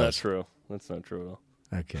on your toes. That's not true. That's not true at all.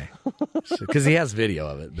 Okay, because he has video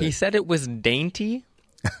of it. But. He said it was dainty.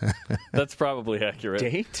 That's probably accurate.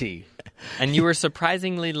 Dainty. And you were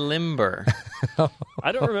surprisingly limber.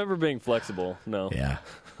 I don't remember being flexible. No. Yeah.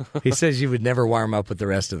 He says you would never warm up with the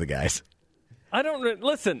rest of the guys. I don't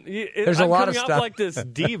listen. There's I'm a lot coming of off stuff like this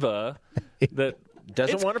diva that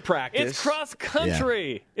doesn't want to practice. It's cross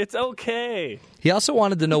country. Yeah. It's okay. He also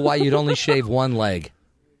wanted to know why you'd only shave one leg.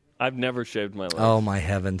 I've never shaved my legs. Oh my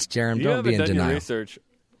heavens, Jerem, you don't be in done denial. Your research.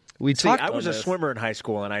 I was a swimmer in high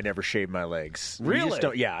school, and I never shaved my legs. Really?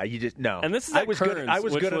 You just no. And this is I was Kearns, good. I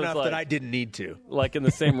was good enough like, that I didn't need to. Like in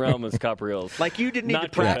the same realm as Copperhills. Like you didn't need to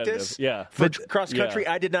practice. Yeah. For cross country,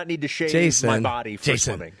 I did not need to shave my body for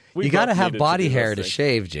swimming. You got to have body hair to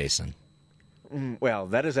shave, Jason. Well,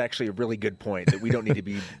 that is actually a really good point that we don't need to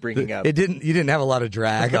be bringing up. You didn't have a lot of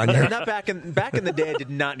drag on your. Not back in the day. I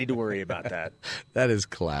did not need to worry about that. That is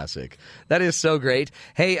classic. That is so great.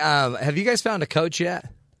 Hey, have you guys found a coach yet?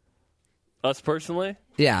 Us personally?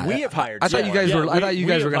 Yeah, we have hired. I thought you guys were. I thought you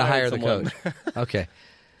guys were going to hire someone. the coach. Okay,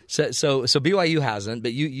 so BYU hasn't,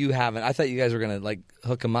 but you haven't. I thought you guys were going to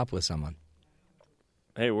hook him up with someone.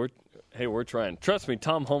 Hey, we're trying. Trust me,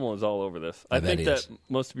 Tom Hommel is all over this. I think that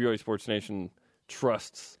most of BYU Sports Nation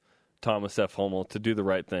trusts Thomas F. Hommel to do the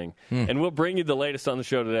right thing, and we'll bring you the latest on the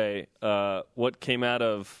show today. What came out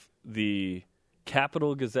of the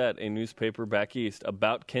Capital Gazette, a newspaper back east,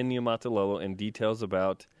 about Ken Niumatalolo and details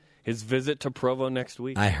about his visit to Provo next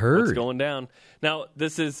week. I heard. What's going down. Now,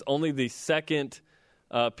 this is only the second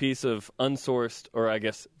piece of unsourced, or I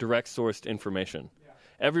guess direct-sourced information. Yeah.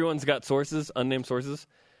 Everyone's got sources, unnamed sources.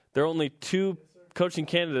 There are only 2 coaching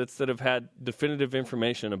candidates that have had definitive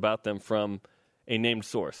information about them from a named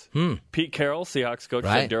source. Pete Carroll, Seahawks coach,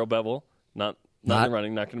 said Darryl Bevell, not in the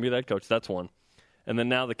running, not going to be that coach. That's one. And then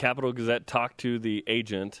now the Capital Gazette talked to the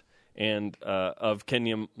agent and of Ken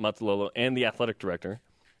Niumatalolo and the athletic director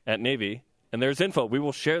at Navy, and there's info. We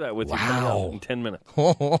will share that with you coming out in 10 minutes.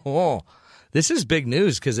 This is big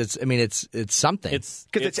news because it's something.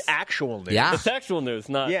 It's actual news. Yeah. It's actual news,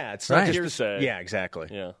 not it's not just hearsay. Yeah, exactly.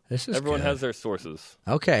 Yeah. This is Everyone good. has their sources.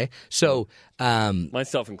 Okay. So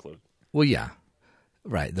myself included. Well, yeah.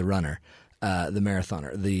 Right, the runner, the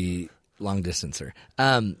marathoner, the long distancer.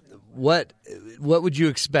 What would you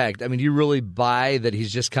expect? I mean, do you really buy that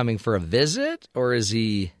he's just coming for a visit, or is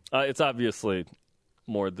he? It's obviously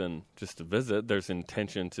more than just a visit. There's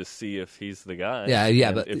intention to see if he's the guy.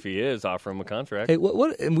 Yeah. But if he is, offer him a contract. Hey,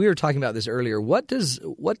 what? And we were talking about this earlier. What does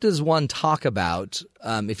one talk about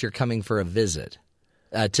if you're coming for a visit?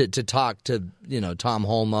 To talk to Tom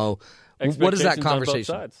Holmoe. What is that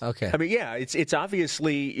conversation? On both sides. Okay. I mean, it's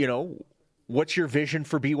obviously what's your vision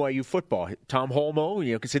for BYU football? Tom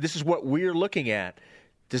Holmoe, can say this is what we're looking at.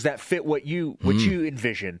 Does that fit what you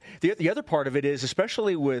envision? The other part of it is,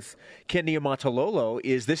 especially with Ken Niumatalolo,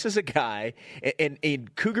 is this is a guy,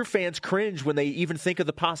 and Cougar fans cringe when they even think of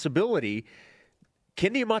the possibility.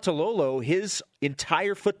 Ken Niumatalolo, his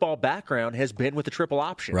entire football background has been with the triple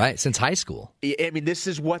option. Right, since high school. I mean, this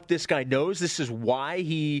is what this guy knows. This is why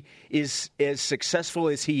he is as successful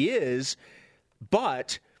as he is,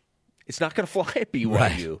 but it's not going to fly at BYU.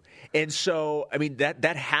 Right. And so, I mean,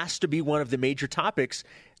 that has to be one of the major topics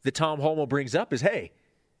that Tom Holmoe brings up is, hey,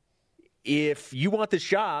 if you want this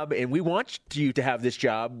job and we want you to have this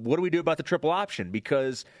job, what do we do about the triple option?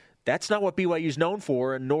 Because that's not what BYU is known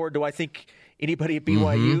for, and nor do I think anybody at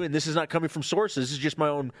BYU, and this is not coming from sources, this is just my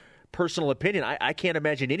own personal opinion. I can't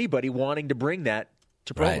imagine anybody wanting to bring that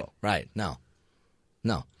to Provo. Right. No.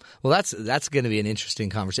 Well, that's going to be an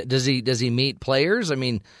interesting conversation. Does he meet players? I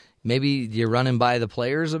mean, maybe you're running by the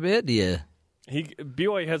players a bit?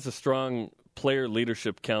 BYU has a strong player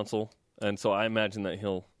leadership council, and so I imagine that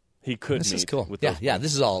he'll he could This meet. is cool. With Yeah, those yeah.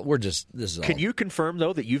 This is all. This is all. Can you confirm,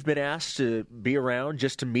 though, that you've been asked to be around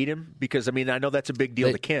just to meet him? Because, I mean, I know that's a big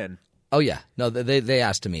deal to Ken. Oh, yeah. No, they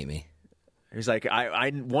asked to meet me. He's like,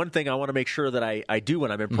 one thing I want to make sure that I do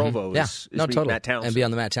when I'm in Provo is meet totally. Matt Townsend. And be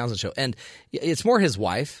on the Matt Townsend show. And it's more his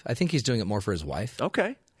wife. I think he's doing it more for his wife.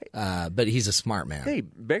 Okay. But he's a smart man. Hey,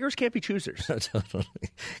 beggars can't be choosers. Totally.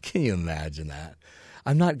 Can you imagine that?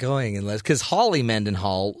 I'm not going unless – because Holly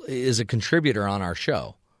Mendenhall is a contributor on our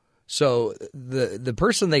show. So the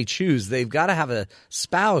person they choose, they've got to have a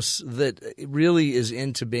spouse that really is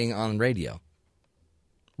into being on radio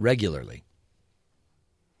regularly.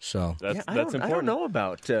 So That's important. I don't know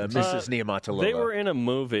about Mrs. Niamatalova. They were in a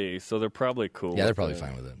movie, so they're probably cool. Yeah, they're probably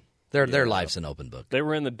fine with it. Their life's an open book. They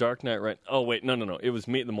were in The Dark Knight, right? Oh, wait, no. It was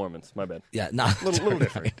Meet the Mormons. My bad. Yeah, not little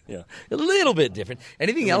different. Yeah, a little bit different.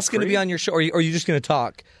 Anything else going to be on your show, or are you just going to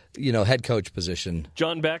talk, head coach position?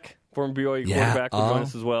 John Beck, former BYU quarterback, will join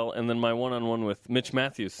us as well. And then my one-on-one with Mitch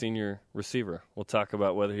Matthews, senior receiver. We'll talk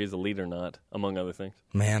about whether he's a lead or not, among other things.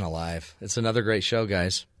 Man alive. It's another great show,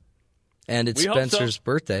 guys. And it's We hope Spencer's so.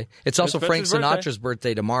 birthday. It's also Frank Spencer's Sinatra's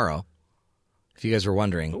birthday tomorrow, if you guys were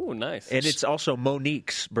wondering. Oh, nice. And it's also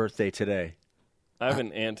Monique's birthday today. I have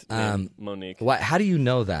an aunt named Monique. How do you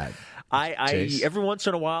know that? I every once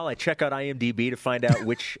in a while I check out IMDb to find out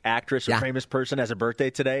which actress or famous person has a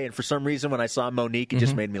birthday today, and for some reason when I saw Monique, it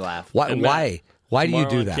just made me laugh. Why do you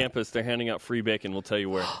do on that? Campus, they're handing out free bacon. We'll tell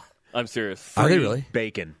you where. I'm serious. Are they really?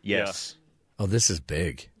 Bacon, yes. Yeah. Oh, this is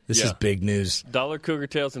big. This is big news. Dollar Cougar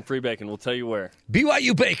Tails and free bacon. We'll tell you where.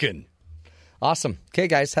 BYU bacon. Awesome. Okay,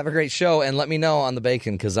 guys, have a great show, and let me know on the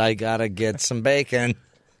bacon because I got to get some bacon.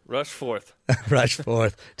 Rush forth. Rush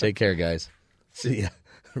forth. Take care, guys. See ya.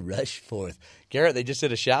 Rush forth. Garrett, they just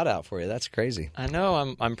did a shout-out for you. That's crazy. I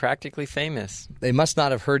know. I'm practically famous. They must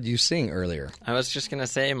not have heard you sing earlier. I was just going to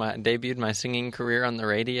say I debuted my singing career on the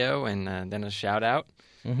radio and then a shout-out.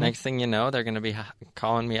 Mm-hmm. Next thing you know, they're going to be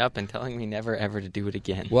calling me up and telling me never, ever to do it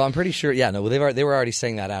again. Well, I'm pretty sure, they were already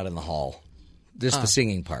saying that out in the hall. Just the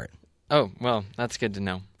singing part. Oh, well, that's good to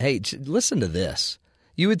know. Hey, listen to this.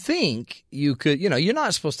 You would think you could, you're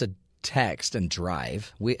not supposed to text and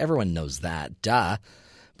drive. Everyone knows that, duh.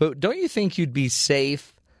 But don't you think you'd be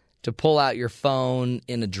safe to pull out your phone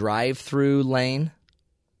in a drive-through lane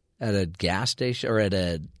at a gas station or at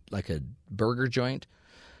a burger joint?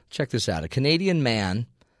 Check this out. A Canadian man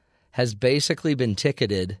has basically been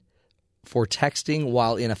ticketed for texting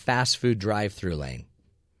while in a fast food drive-through lane.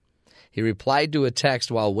 He replied to a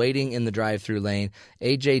text while waiting in the drive-through lane.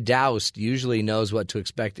 AJ Doust usually knows what to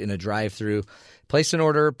expect in a drive-through. Place an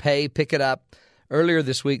order, pay, pick it up. Earlier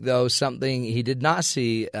this week, though, something he did not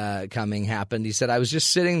see coming happened. He said, I was just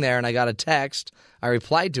sitting there and I got a text. I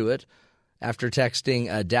replied to it. After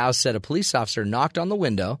texting, Doust said a police officer knocked on the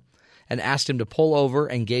window and asked him to pull over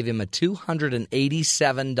and gave him a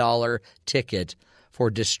 $287 ticket for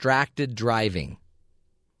distracted driving.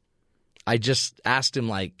 I just asked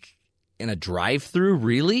him, in a drive-through,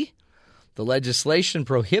 really? The legislation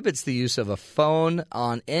prohibits the use of a phone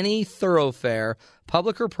on any thoroughfare,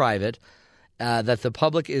 public or private, that the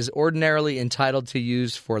public is ordinarily entitled to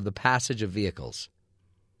use for the passage of vehicles.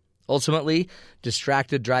 Ultimately,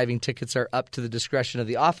 distracted driving tickets are up to the discretion of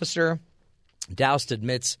the officer. Doust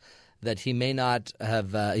admits that he may not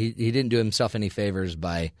have he didn't do himself any favors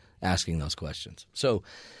by asking those questions. So,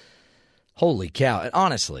 holy cow. And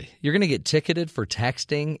honestly, you're going to get ticketed for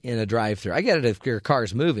texting in a drive-thru. I get it if your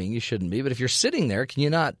car's moving, you shouldn't be. But if you're sitting there, can you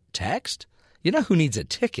not text? You know who needs a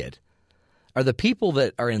ticket? Are the people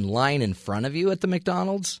that are in line in front of you at the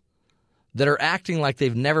McDonald's that are acting like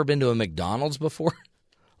they've never been to a McDonald's before?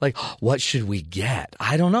 What should we get?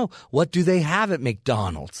 I don't know. What do they have at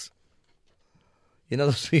McDonald's? You know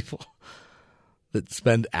those people that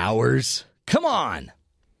spend hours? Come on.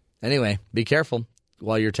 Anyway, be careful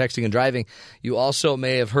while you're texting and driving. You also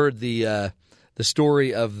may have heard the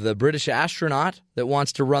story of the British astronaut that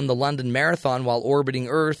wants to run the London Marathon while orbiting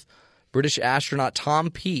Earth. British astronaut Tom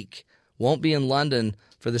Peake won't be in London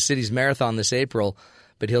for the city's marathon this April,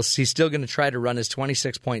 but he's still going to try to run his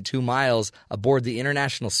 26.2 miles aboard the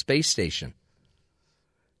International Space Station.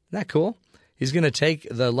 Isn't that cool? He's going to take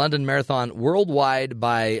the London Marathon worldwide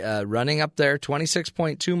by running up there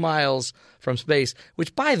 26.2 miles from space,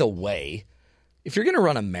 which, by the way, if you're going to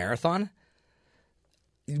run a marathon,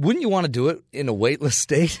 wouldn't you want to do it in a weightless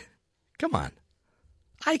state? Come on.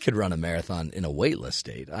 I could run a marathon in a weightless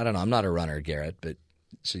state. I don't know. I'm not a runner, Garrett, but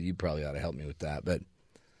so you probably ought to help me with that. But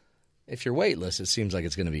if you're weightless, it seems like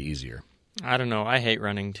it's going to be easier. I don't know. I hate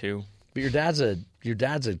running too. But your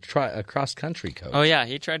dad's a cross country coach. Oh yeah,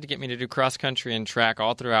 he tried to get me to do cross country and track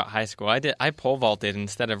all throughout high school. I pole vaulted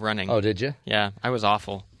instead of running. Oh, did you? Yeah, I was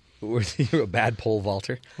awful. Were you a bad pole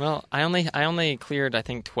vaulter? Well, I only cleared, I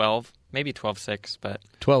think, 12, maybe 12.6, but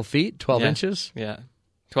 12 feet, 12 inches. Yeah,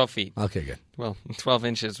 12 feet. Okay, good. Well, 12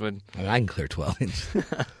 inches would. I mean, I can clear 12 inches.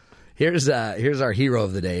 Here's our hero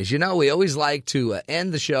of the day. As you know, we always like to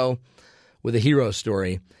end the show with a hero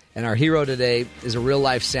story, and our hero today is a real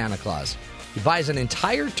life Santa Claus. He buys an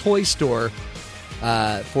entire toy store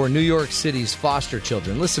for New York City's foster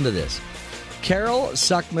children. Listen to this. Carol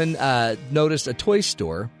Suckman noticed a toy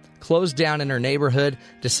store closed down in her neighborhood,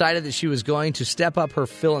 decided that she was going to step up her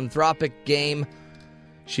philanthropic game.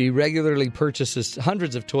 She regularly purchases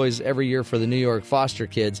hundreds of toys every year for the New York foster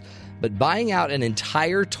kids, but buying out an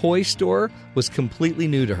entire toy store was completely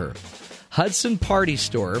new to her. Hudson Party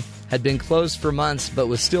Store had been closed for months but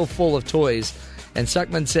was still full of toys, and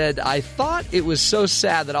Suckman said, "I thought it was so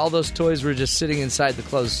sad that all those toys were just sitting inside the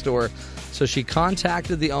closed store." So she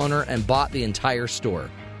contacted the owner and bought the entire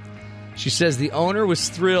store. She says the owner was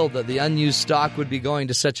thrilled that the unused stock would be going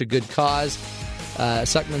to such a good cause.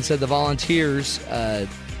 Suckman said the volunteers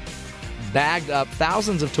bagged up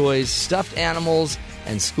thousands of toys, stuffed animals,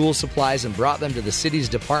 and school supplies and brought them to the city's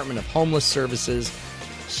Department of Homeless Services.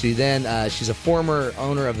 She's a former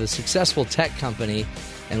owner of a successful tech company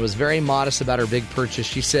and was very modest about her big purchase.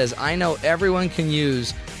 She says, "I know everyone can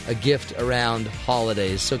use a gift around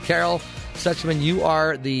holidays." So, Carol Suchman, you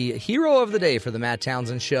are the hero of the day for the Matt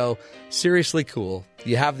Townsend Show. Seriously cool.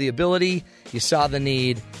 You have the ability, you saw the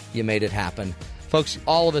need, you made it happen. Folks,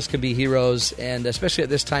 all of us can be heroes, and especially at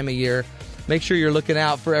this time of year, make sure you're looking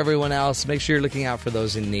out for everyone else. Make sure you're looking out for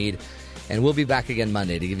those in need. And we'll be back again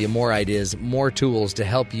Monday to give you more ideas, more tools to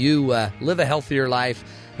help you live a healthier life.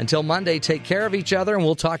 Until Monday, take care of each other, and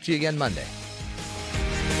we'll talk to you again Monday.